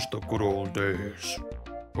 Miss the good old days.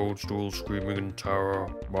 Toadstool screaming in terror,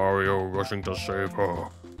 Mario rushing to save her.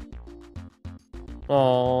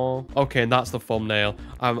 Oh, okay, that's the thumbnail.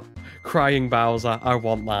 I'm crying Bowser. I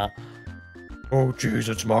want that. Oh jeez,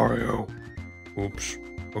 it's Mario. Oops.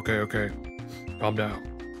 Okay. Calm down.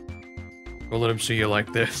 Don't let him see you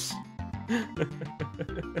like this.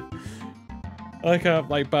 I can't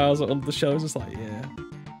like Bowser under the show. It's just like, yeah.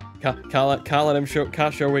 Can't let him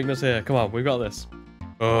show weakness here. Come on, we've got this.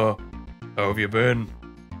 How have you been?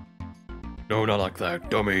 No, not like that,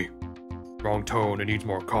 dummy. Wrong tone, it needs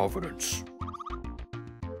more confidence.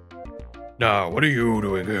 Now, what are you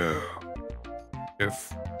doing here?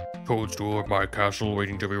 If Toadstool at my castle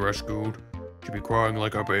waiting to be rescued, she'd be crying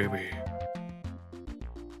like a baby.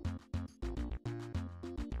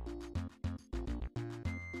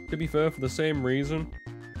 To be fair, for the same reason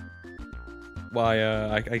why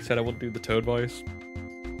I said I wouldn't do the Toad voice.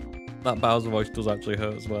 That Bowser voice does actually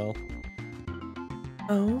hurt as well.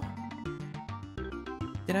 Oh?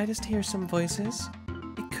 Did I just hear some voices?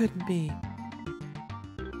 It couldn't be.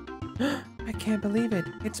 I can't believe it.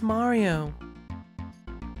 It's Mario.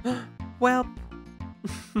 Well,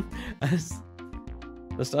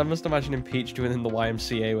 I must imagine him Peach doing in the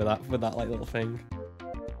YMCA with that like little thing.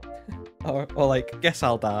 or like, guess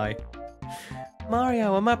I'll die.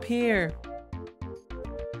 Mario, I'm up here.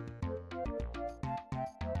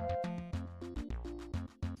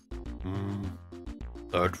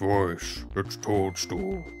 That voice, it's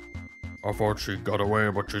Toadstool. I thought she got away,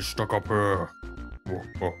 but she's stuck up here.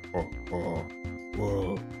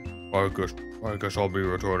 Well, I guess I'll be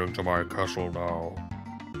returning to my castle now.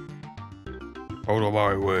 Out of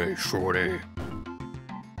my way, shorty.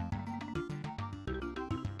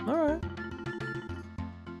 Alright.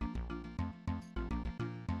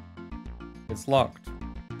 It's locked.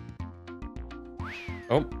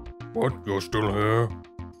 Oh. What? You're still here?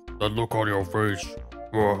 That look on your face.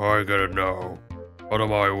 Oh, I get it now. Out of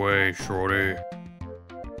my way, shorty.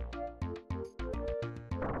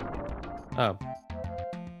 Oh.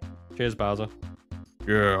 Cheers, Bowser.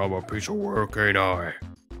 Yeah, I'm a piece of work, ain't I?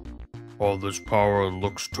 All this power and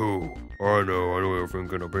looks too. I know you're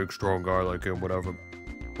thinking a big strong guy like him would have a...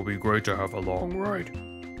 Would be great to have a long ride.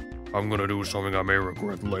 I'm gonna do something I may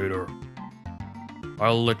regret later.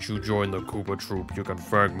 I'll let you join the Koopa troop. You can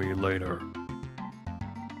frag me later.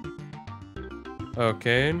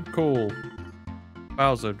 Okay, cool.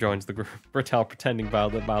 Bowser joins the group. Brital pretending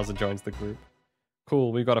that Bowser joins the group.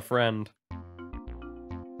 Cool, we've got a friend.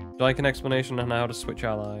 Would you like an explanation on how to switch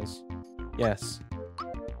allies? Yes.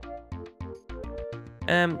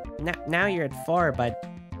 Now you're at 4, but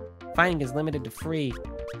fighting is limited to 3.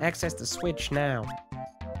 Access the switch now.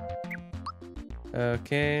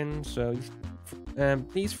 Okay, and so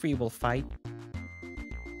these three will fight,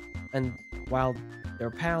 and while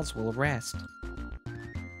their pals will rest.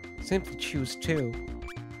 Simply choose two.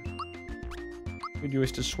 Who do you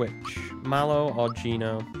wish to switch? Mallow or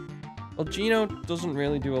Gino? Well, Gino doesn't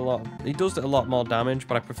really do a lot. He does a lot more damage,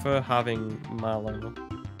 but I prefer having Mallow.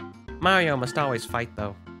 Mario must always fight,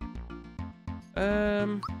 though.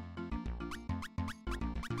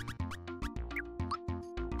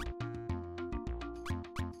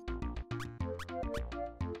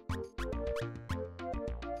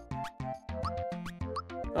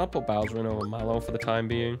 I'll put Bowser in over Mallow for the time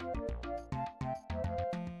being.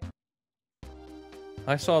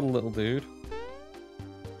 I saw the little dude.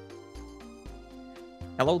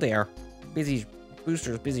 Hello there.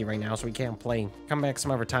 Booster's busy right now, so we can't play. Come back some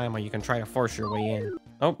other time, or you can try to force your way in.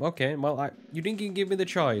 Oh, okay. Well, you didn't give me the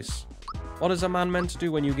choice. What is a man meant to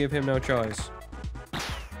do when you give him no choice?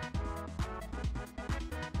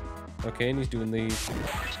 Okay, and he's doing the...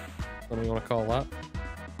 what do you want to call that?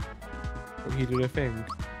 But he did a thing.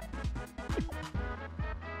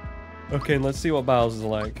 Okay, let's see what Bowser's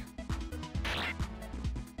like.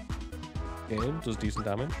 Okay, does decent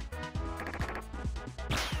damage.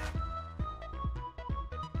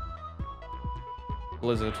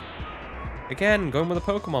 Blizzard. Again, going with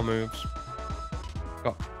the Pokemon moves.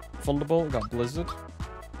 Got Thunderbolt, got Blizzard.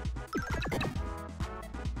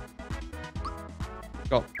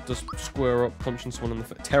 Got just square up, punching someone in the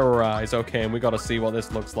face. Terrorize, okay, and we gotta see what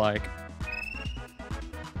this looks like.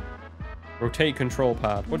 Rotate control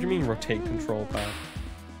pad. What do you mean rotate control pad?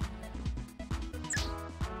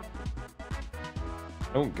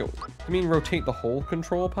 Don't go. You mean rotate the whole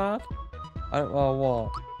control pad? I don't know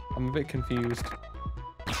what. I'm a bit confused.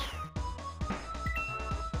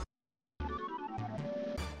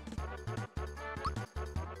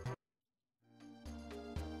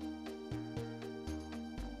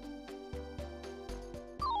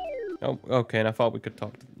 Oh, okay, and I thought we could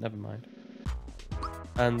talk to... Never mind.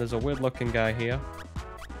 And there's a weird looking guy here.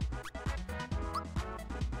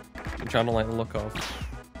 Which I don't like the look of.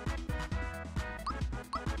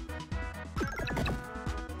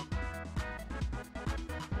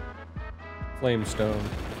 Flamestone.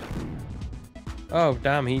 Oh,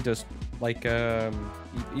 damn, he just, like,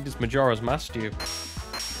 he just Majora's Masked you.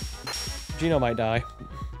 Gino might die.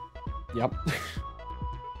 Yep.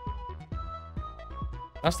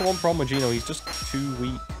 That's the one problem with Gino, he's just too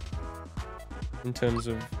weak in terms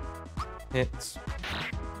of hits.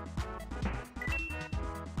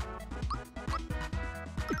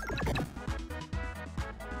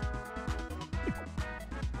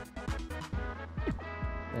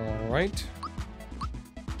 Alright.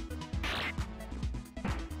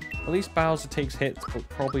 At least Bowser takes hits, but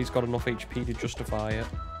probably he's got enough HP to justify it.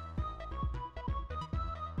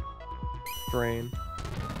 Drain.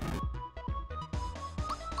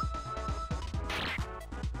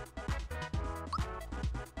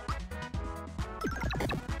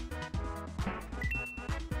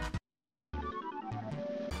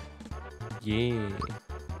 Yeah.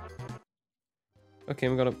 Okay,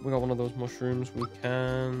 we got one of those mushrooms. We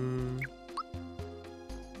can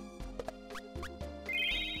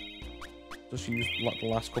just use the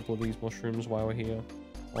last couple of these mushrooms while we're here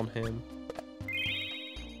on him.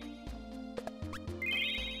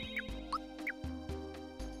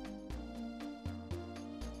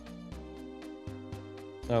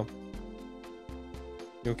 Oh.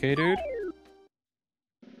 You okay, dude?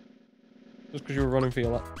 Just because you were running for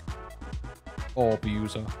your life. Orb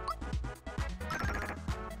user.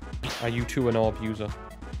 Are you too an orb user?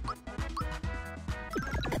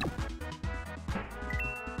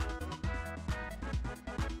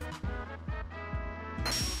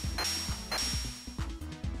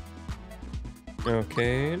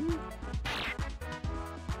 Okay. You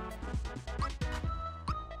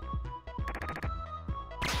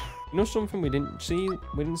know something we didn't see?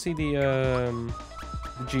 We didn't see the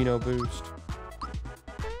Geno boost.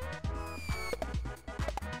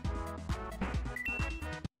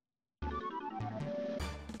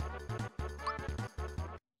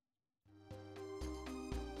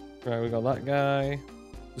 Right, we got that guy.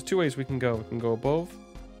 There's two ways we can go. We can go above.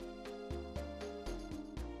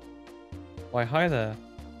 Why, hi there.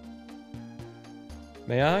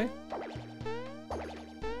 May I?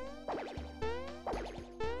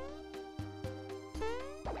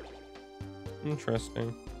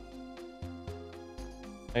 Interesting.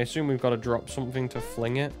 I assume we've got to drop something to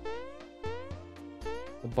fling it.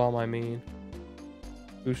 The bomb, I mean.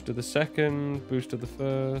 Boost to the second, boost to the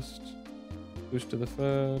first, boost to the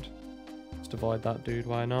third. Let's avoid that dude,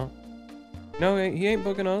 why not? No, he ain't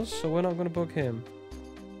bugging us, so we're not going to bug him.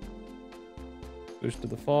 Boost to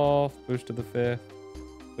the 4th, boost to the 5th,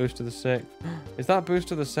 boost to the 6th. Is that boost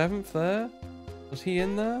to the 7th there? Was he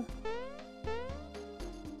in there?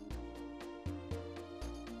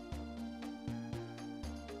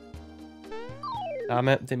 Damn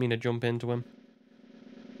it, didn't mean to jump into him.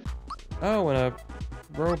 Oh, and a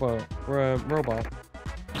robot. Robot.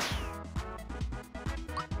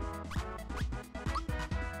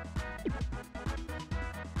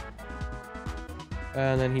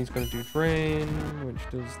 And then he's going to do drain, which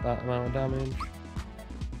does that amount of damage.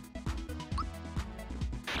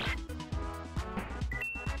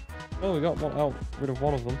 Oh, we got one out, rid of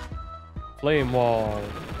one of them. Flame wall.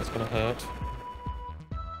 That's going to hurt.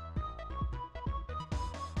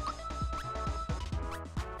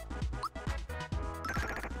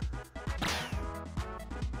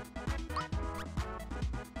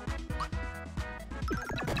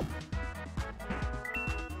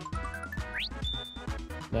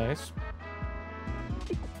 Nice.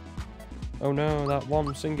 Oh no, that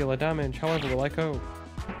one singular damage. However, will I cope?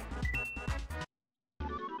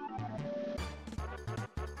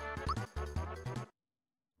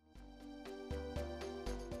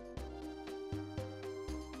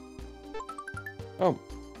 Oh.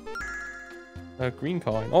 A green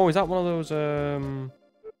coin. Oh, is that one of those,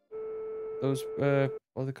 what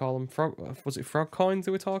do they call them? Frog, was it frog coins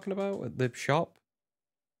they were talking about at the shop?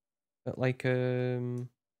 At like, can't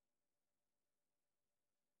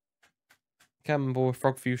remember where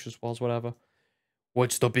Frog Fuchsias was, whatever.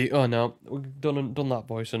 What's the big... Oh, no. We've done that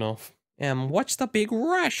voice enough. What's the big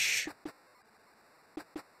rush?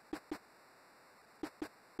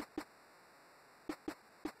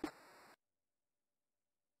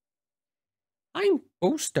 I'm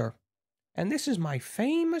Booster, and this is my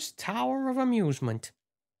famous Tower of Amusement.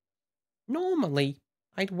 Normally,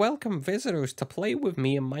 I'd welcome visitors to play with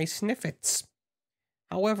me and my sniffets.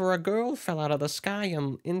 However, a girl fell out of the sky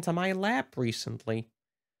and into my lap recently,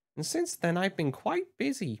 and since then I've been quite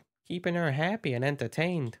busy keeping her happy and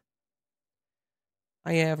entertained.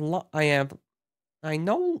 I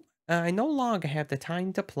no longer have the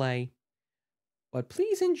time to play, but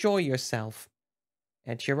please enjoy yourself.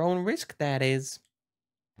 At your own risk, that is.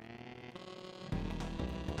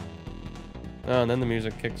 Oh, and then the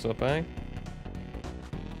music kicks up, eh?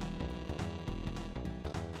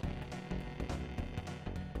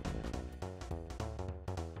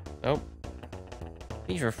 Oh.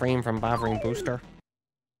 Please refrain from bothering Booster.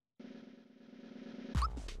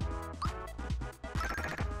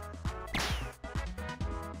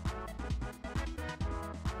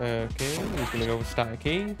 Okay, he's gonna go with static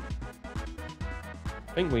key.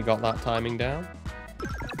 I think we got that timing down.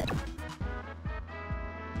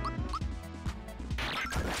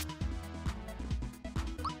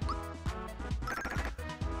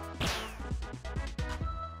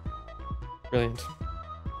 Brilliant.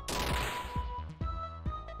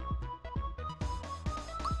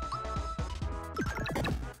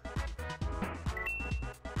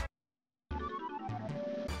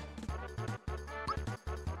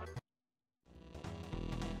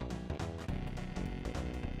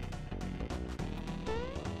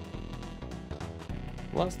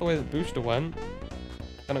 Well, that's the way that Booster went.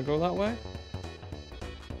 Can I go that way?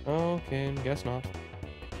 Okay, guess not.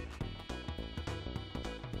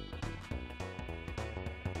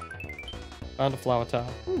 And a flower tower.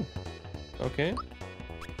 Okay.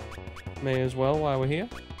 May as well while we're here.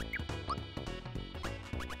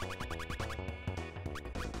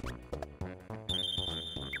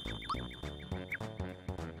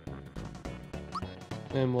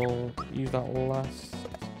 And we'll use that last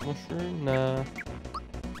mushroom. Nah.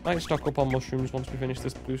 Might stock up on mushrooms once we finish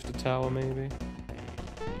this booster tower, maybe.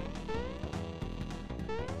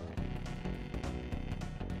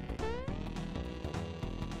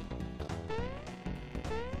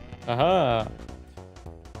 Aha!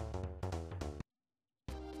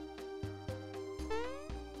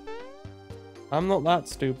 I'm not that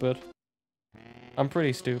stupid. I'm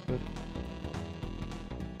pretty stupid.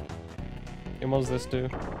 And what does this do?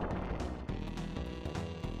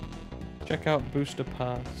 Check out Booster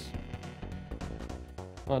Pass.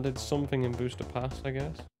 Well, I did something in Booster Pass, I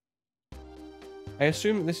guess. I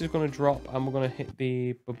assume that this is going to drop and we're going to hit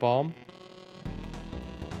the bomb.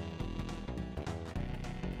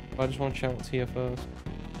 But I just want to check what's here first.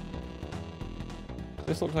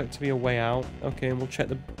 This looks like to be a way out. Okay, and we'll check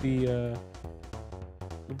the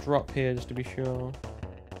drop here just to be sure.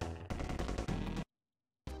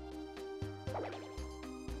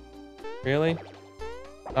 Really?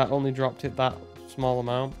 That only dropped it that small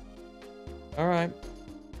amount. Alright.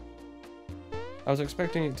 I was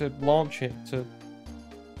expecting it to launch it, to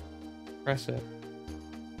press it.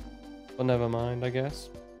 But never mind, I guess.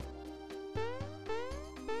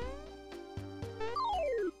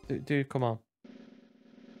 Dude, come on.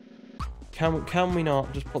 Can we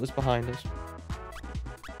not just put this behind us?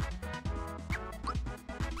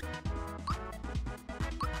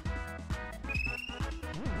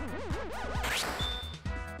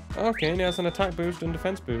 Okay, and he has an attack boost and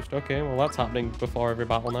defense boost. Okay, well that's happening before every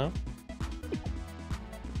battle now.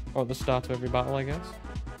 Or at the start of every battle, I guess.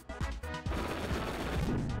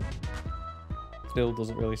 Still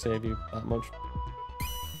doesn't really save you that much.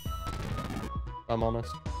 If I'm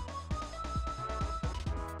honest.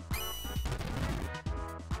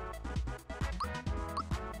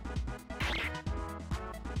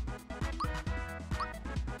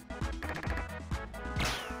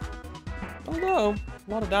 Although,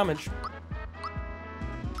 a lot of damage.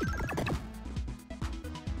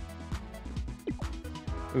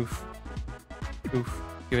 Oof. Oof.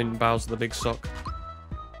 Giving Bowser the big suck.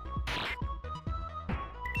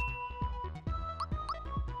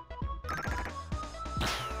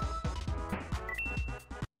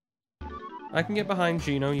 I can get behind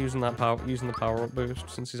Geno using the power up boost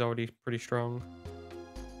since he's already pretty strong.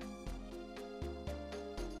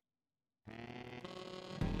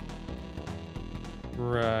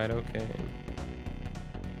 Right, okay.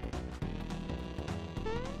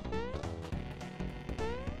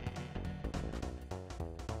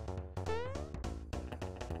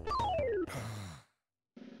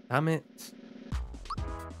 Damn it.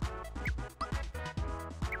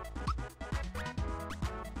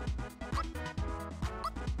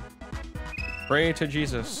 Pray to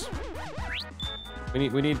Jesus. We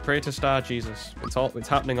need pray to Star Jesus. It's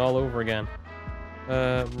happening all over again.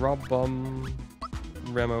 Rob Bomb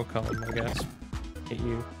Remocon, I guess. Hit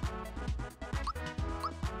you.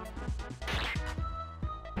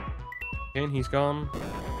 Okay, and he's gone.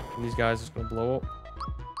 And these guys are just gonna blow up.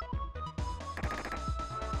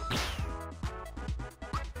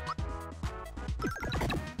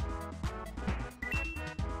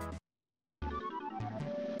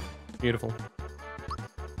 Beautiful.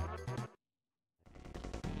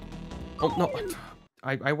 Oh, no.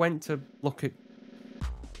 I went to look at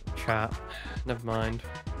chat. Never mind.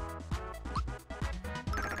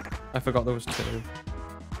 I forgot there was two.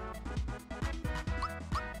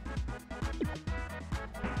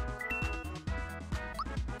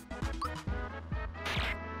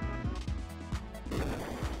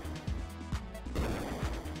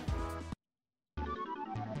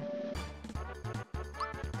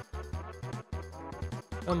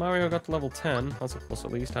 Oh, Mario got to level 10. That's a plus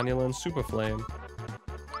at least. And he learned Super Flame.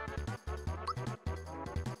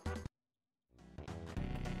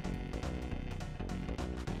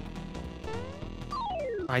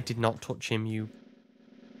 I did not touch him, you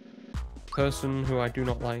person who I do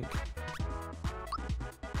not like.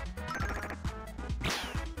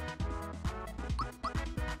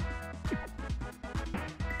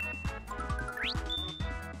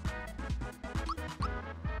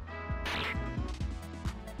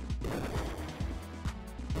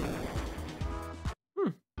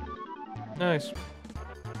 Nice.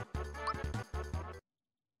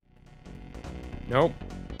 Nope.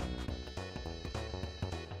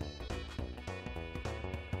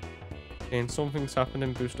 And something's happened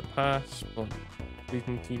in Booster Pass, but we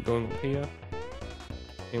can keep going up here.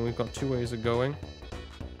 And we've got two ways of going.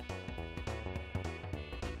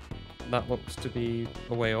 That looks to be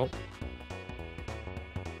a way up.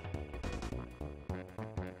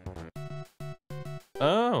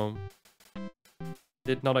 Oh.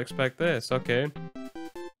 Did not expect this. Okay.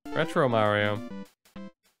 Retro Mario.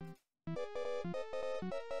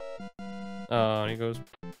 Oh, and he goes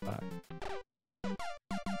back.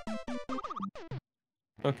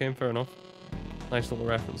 Okay, fair enough. Nice little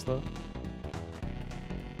reference though.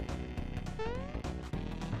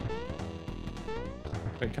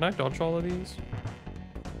 Wait, can I dodge all of these?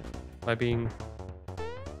 By being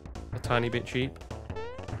a tiny bit cheap?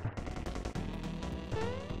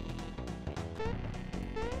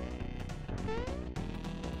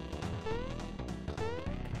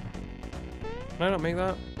 Can I not make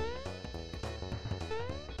that?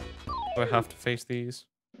 Do I have to face these?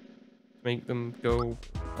 Make them go,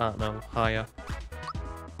 I don't know, higher.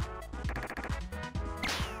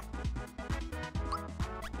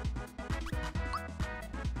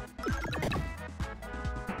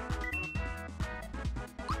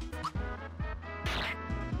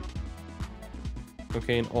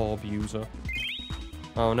 Okay, an orb user.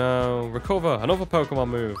 Oh no, recover, another Pokemon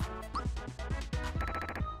move.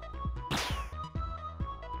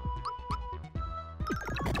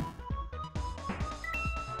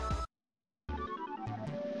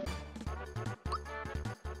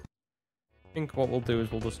 think what we'll do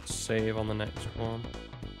is we'll just save on the next one.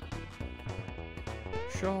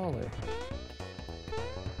 Surely.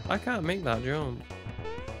 I can't make that jump.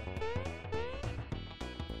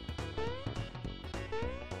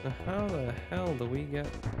 Now how the hell do we get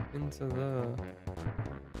into there?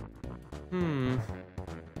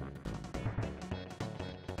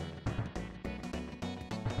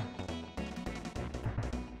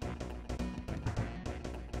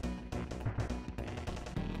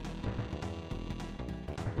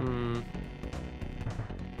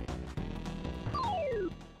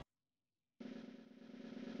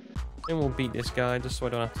 And we'll beat this guy just so I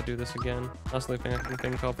don't have to do this again. That's the only thing I can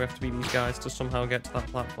think of. We have to beat these guys to somehow get to that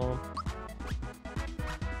platform.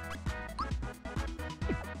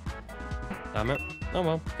 Damn it. Oh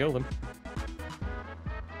well, kill them.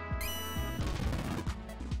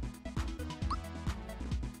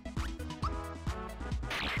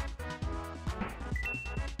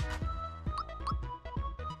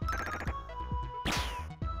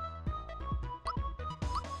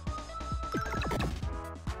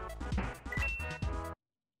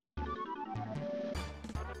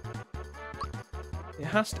 It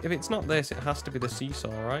has to, if it's not this, it has to be the seesaw,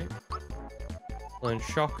 right? Learn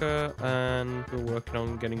Shocker, and we're working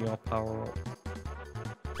on getting your power up.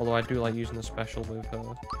 Although I do like using the special with her,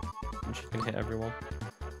 and she can hit everyone.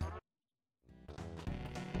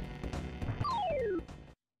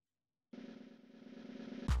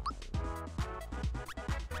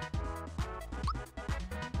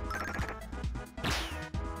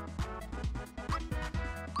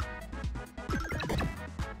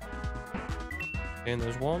 And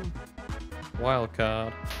there's one. Wild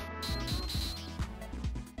card.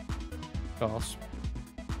 Toss.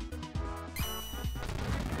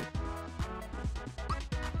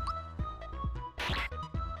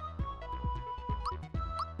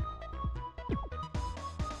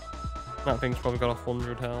 That thing's probably got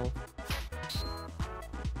 100 health.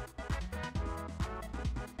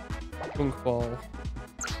 Gunk ball.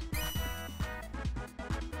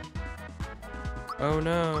 Oh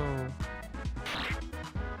no.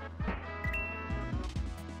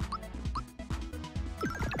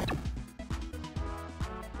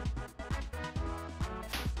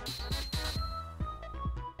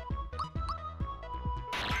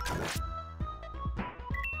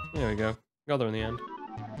 There we go. Got there in the end.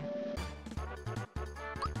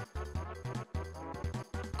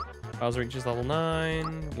 Bowser reaches level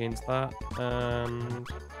 9, gains that, and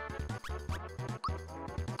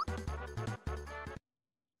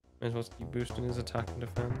may as well keep boosting his attack and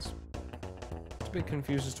defense. It's a bit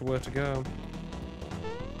confused as to where to go.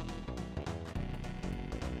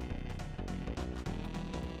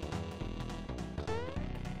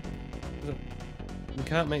 We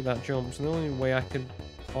can't make that jump, so the only way I could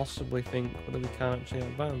possibly think whether we can actually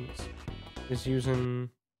advance is using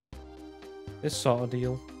this sort of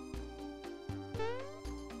deal.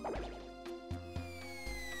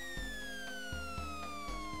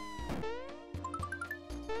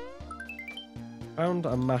 Found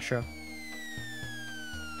a masher.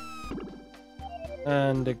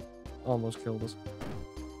 And it almost killed us.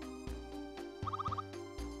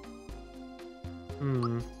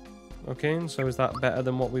 Okay, so is that better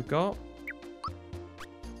than what we've got?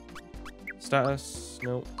 Status,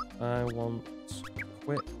 no, I want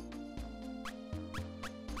quit.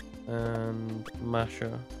 And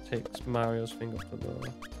Masher takes Mario's thing up to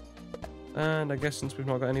there. And I guess since we've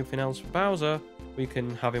not got anything else for Bowser, we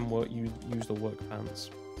can have him use the work pants.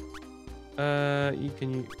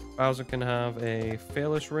 Bowser can have a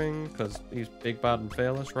fearless ring because he's big, bad, and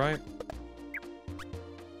fearless, right?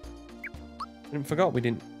 I forgot we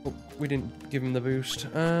didn't give him the boost.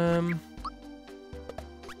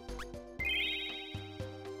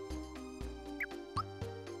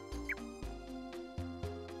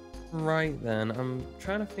 Right then, I'm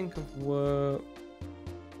trying to think of where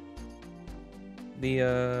the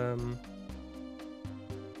I'm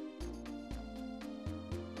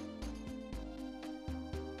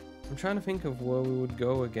trying to think of where we would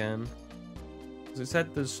go again. Because it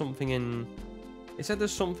said there's something in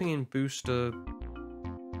Booster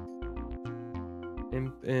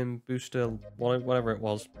in Booster whatever it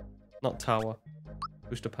was. Not Tower.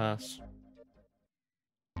 Booster Pass.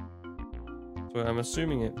 So I'm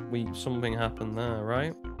assuming something happened there,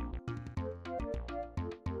 right?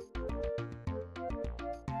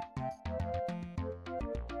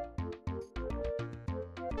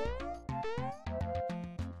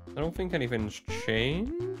 I don't think anything's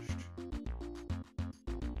changed.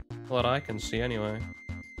 Well, that I can see anyway.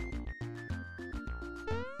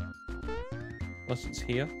 Unless it's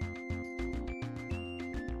here.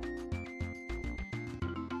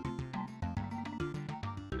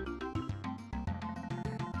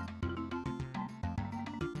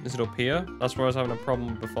 Is it up here? That's where I was having a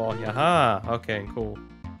problem before. Yaha! Okay, cool.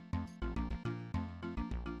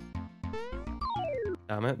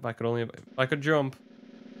 Damn it, if I could jump.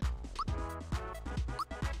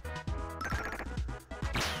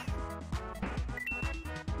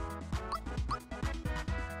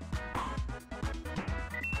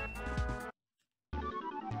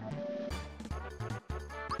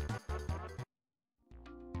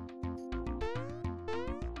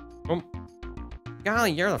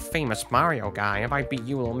 Golly, you're the famous Mario guy. If I beat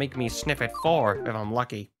you, it'll make me sniff at 4 if I'm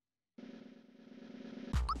lucky.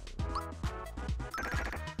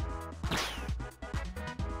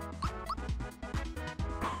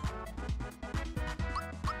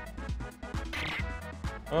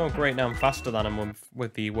 Oh, great, now I'm faster than him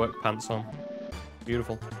with the work pants on.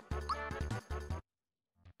 Beautiful.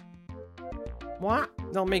 What?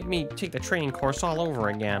 They'll make me take the training course all over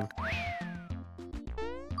again.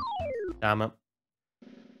 Damn it.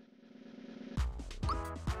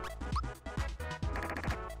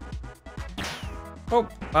 Oh,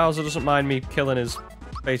 Bowser doesn't mind me killing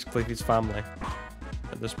basically his family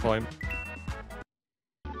at this point.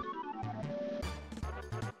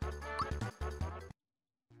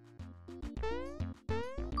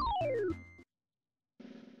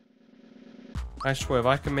 I swear, if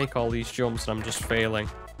I can make all these jumps and I'm just failing,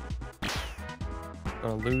 I'm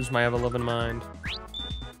gonna lose my ever-loving mind.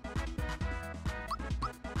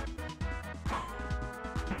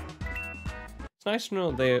 It's nice to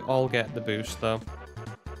know that they all get the boost, though.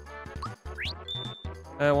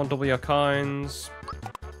 I want double your coins.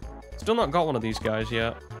 Still not got one of these guys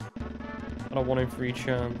yet. Got a 1 in 3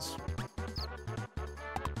 chance.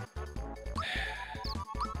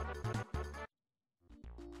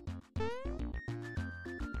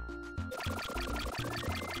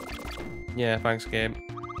 Yeah, thanks, Gabe.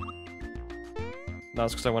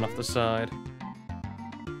 That's because I went off the side.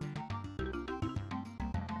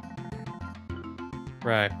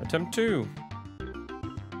 Right, attempt 2.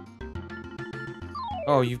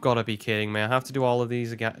 Oh, you've got to be kidding me. I have to do all of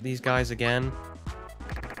these guys again.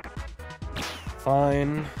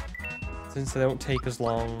 Fine. Since they don't take as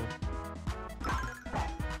long.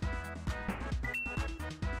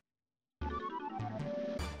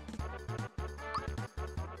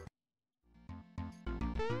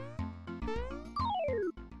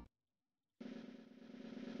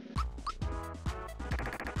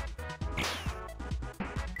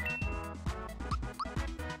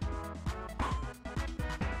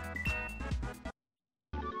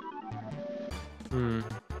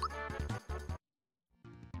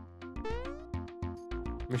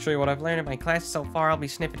 Let me show you what I've learned in my class so far. I'll be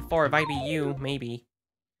sniffing 4 if I be you, maybe.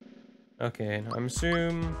 Okay, I'm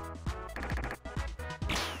assume.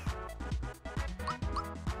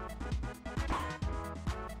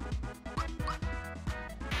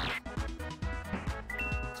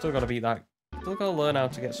 Still gotta beat that. Still gotta learn how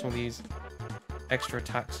to get some of these extra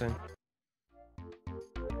attacks in.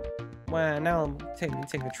 Well, now I'm taking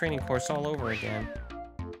the training course all over again.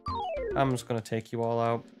 I'm just gonna take you all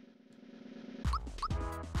out.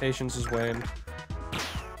 Patience is waned.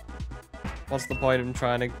 What's the point in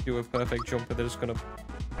trying to do a perfect jump if they're just gonna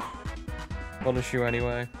punish you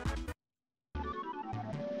anyway?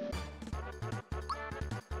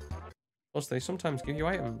 Plus, they sometimes give you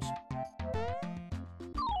items.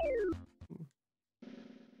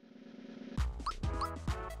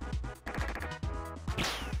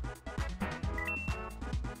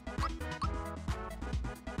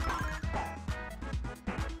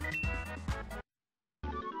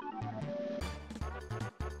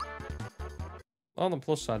 On the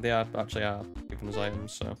plus side, they actually are giving us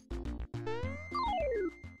items, so.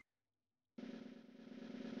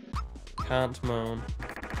 Can't moan.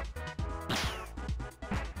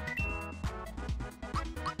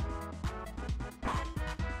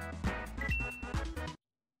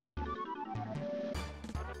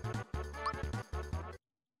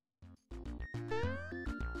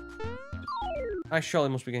 I surely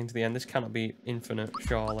must be getting to the end. This cannot be infinite,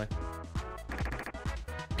 surely.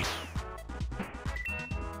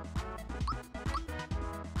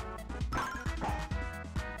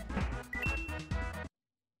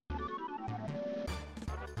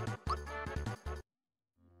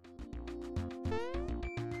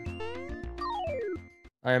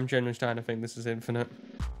 I am genuinely starting to think this is infinite.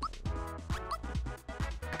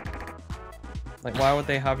 Like, why would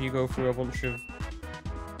they have you go through a bunch of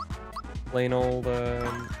plain old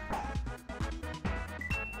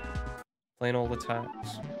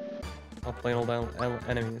attacks? Or plain old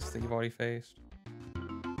enemies that you've already faced?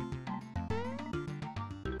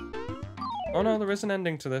 Oh no, there is an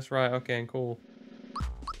ending to this. Right, okay, cool.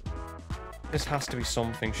 This has to be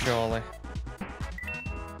something, surely.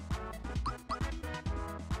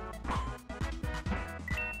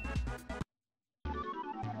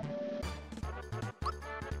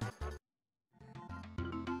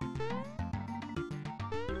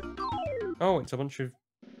 Oh, it's a bunch of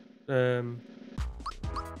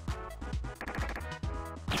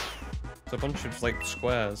it's a bunch of like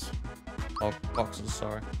squares. Or boxes,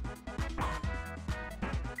 sorry.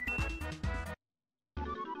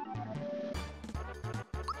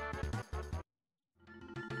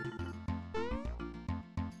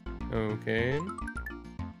 Okay.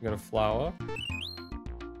 We got a flower.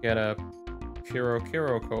 Get a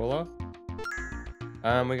Kiro Cola.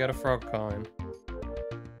 And we got a frog coin.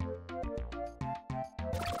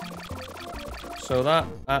 So that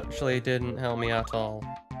actually didn't help me at all.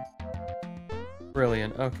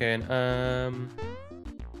 Brilliant. Okay,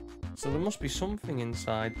 so there must be something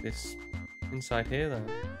inside here then.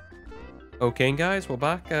 Okay, guys, we're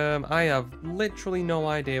back. I have literally no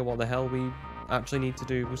idea what the hell we actually need to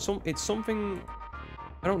do. It's something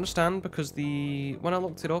I don't understand, because when I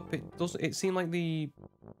looked it up, it seemed like the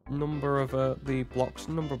number of the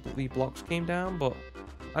blocks came down, but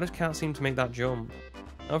I just can't seem to make that jump.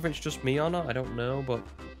 I don't know if it's just me or not, I don't know, but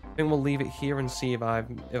I think we'll leave it here and see if I've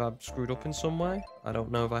screwed up in some way. I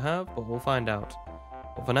don't know if I have, but we'll find out.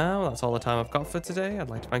 But for now, that's all the time I've got for today. I'd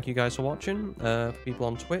like to thank you guys for watching. For people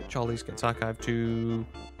on Twitch, all these gets archived to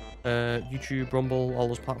YouTube, Rumble, all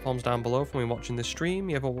those platforms down below from me watching this stream.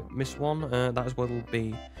 You ever miss one, that is where it'll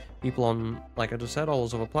be. People on, like I just said, all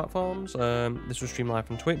those other platforms. This was streamed live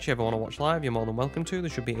from Twitch. If you ever want to watch live, you're more than welcome to. There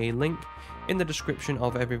should be a link in the description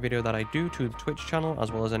of every video that I do to the Twitch channel,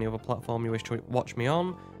 as well as any other platform you wish to watch me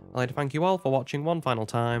on. I'd like to thank you all for watching one final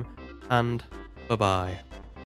time, and bye-bye.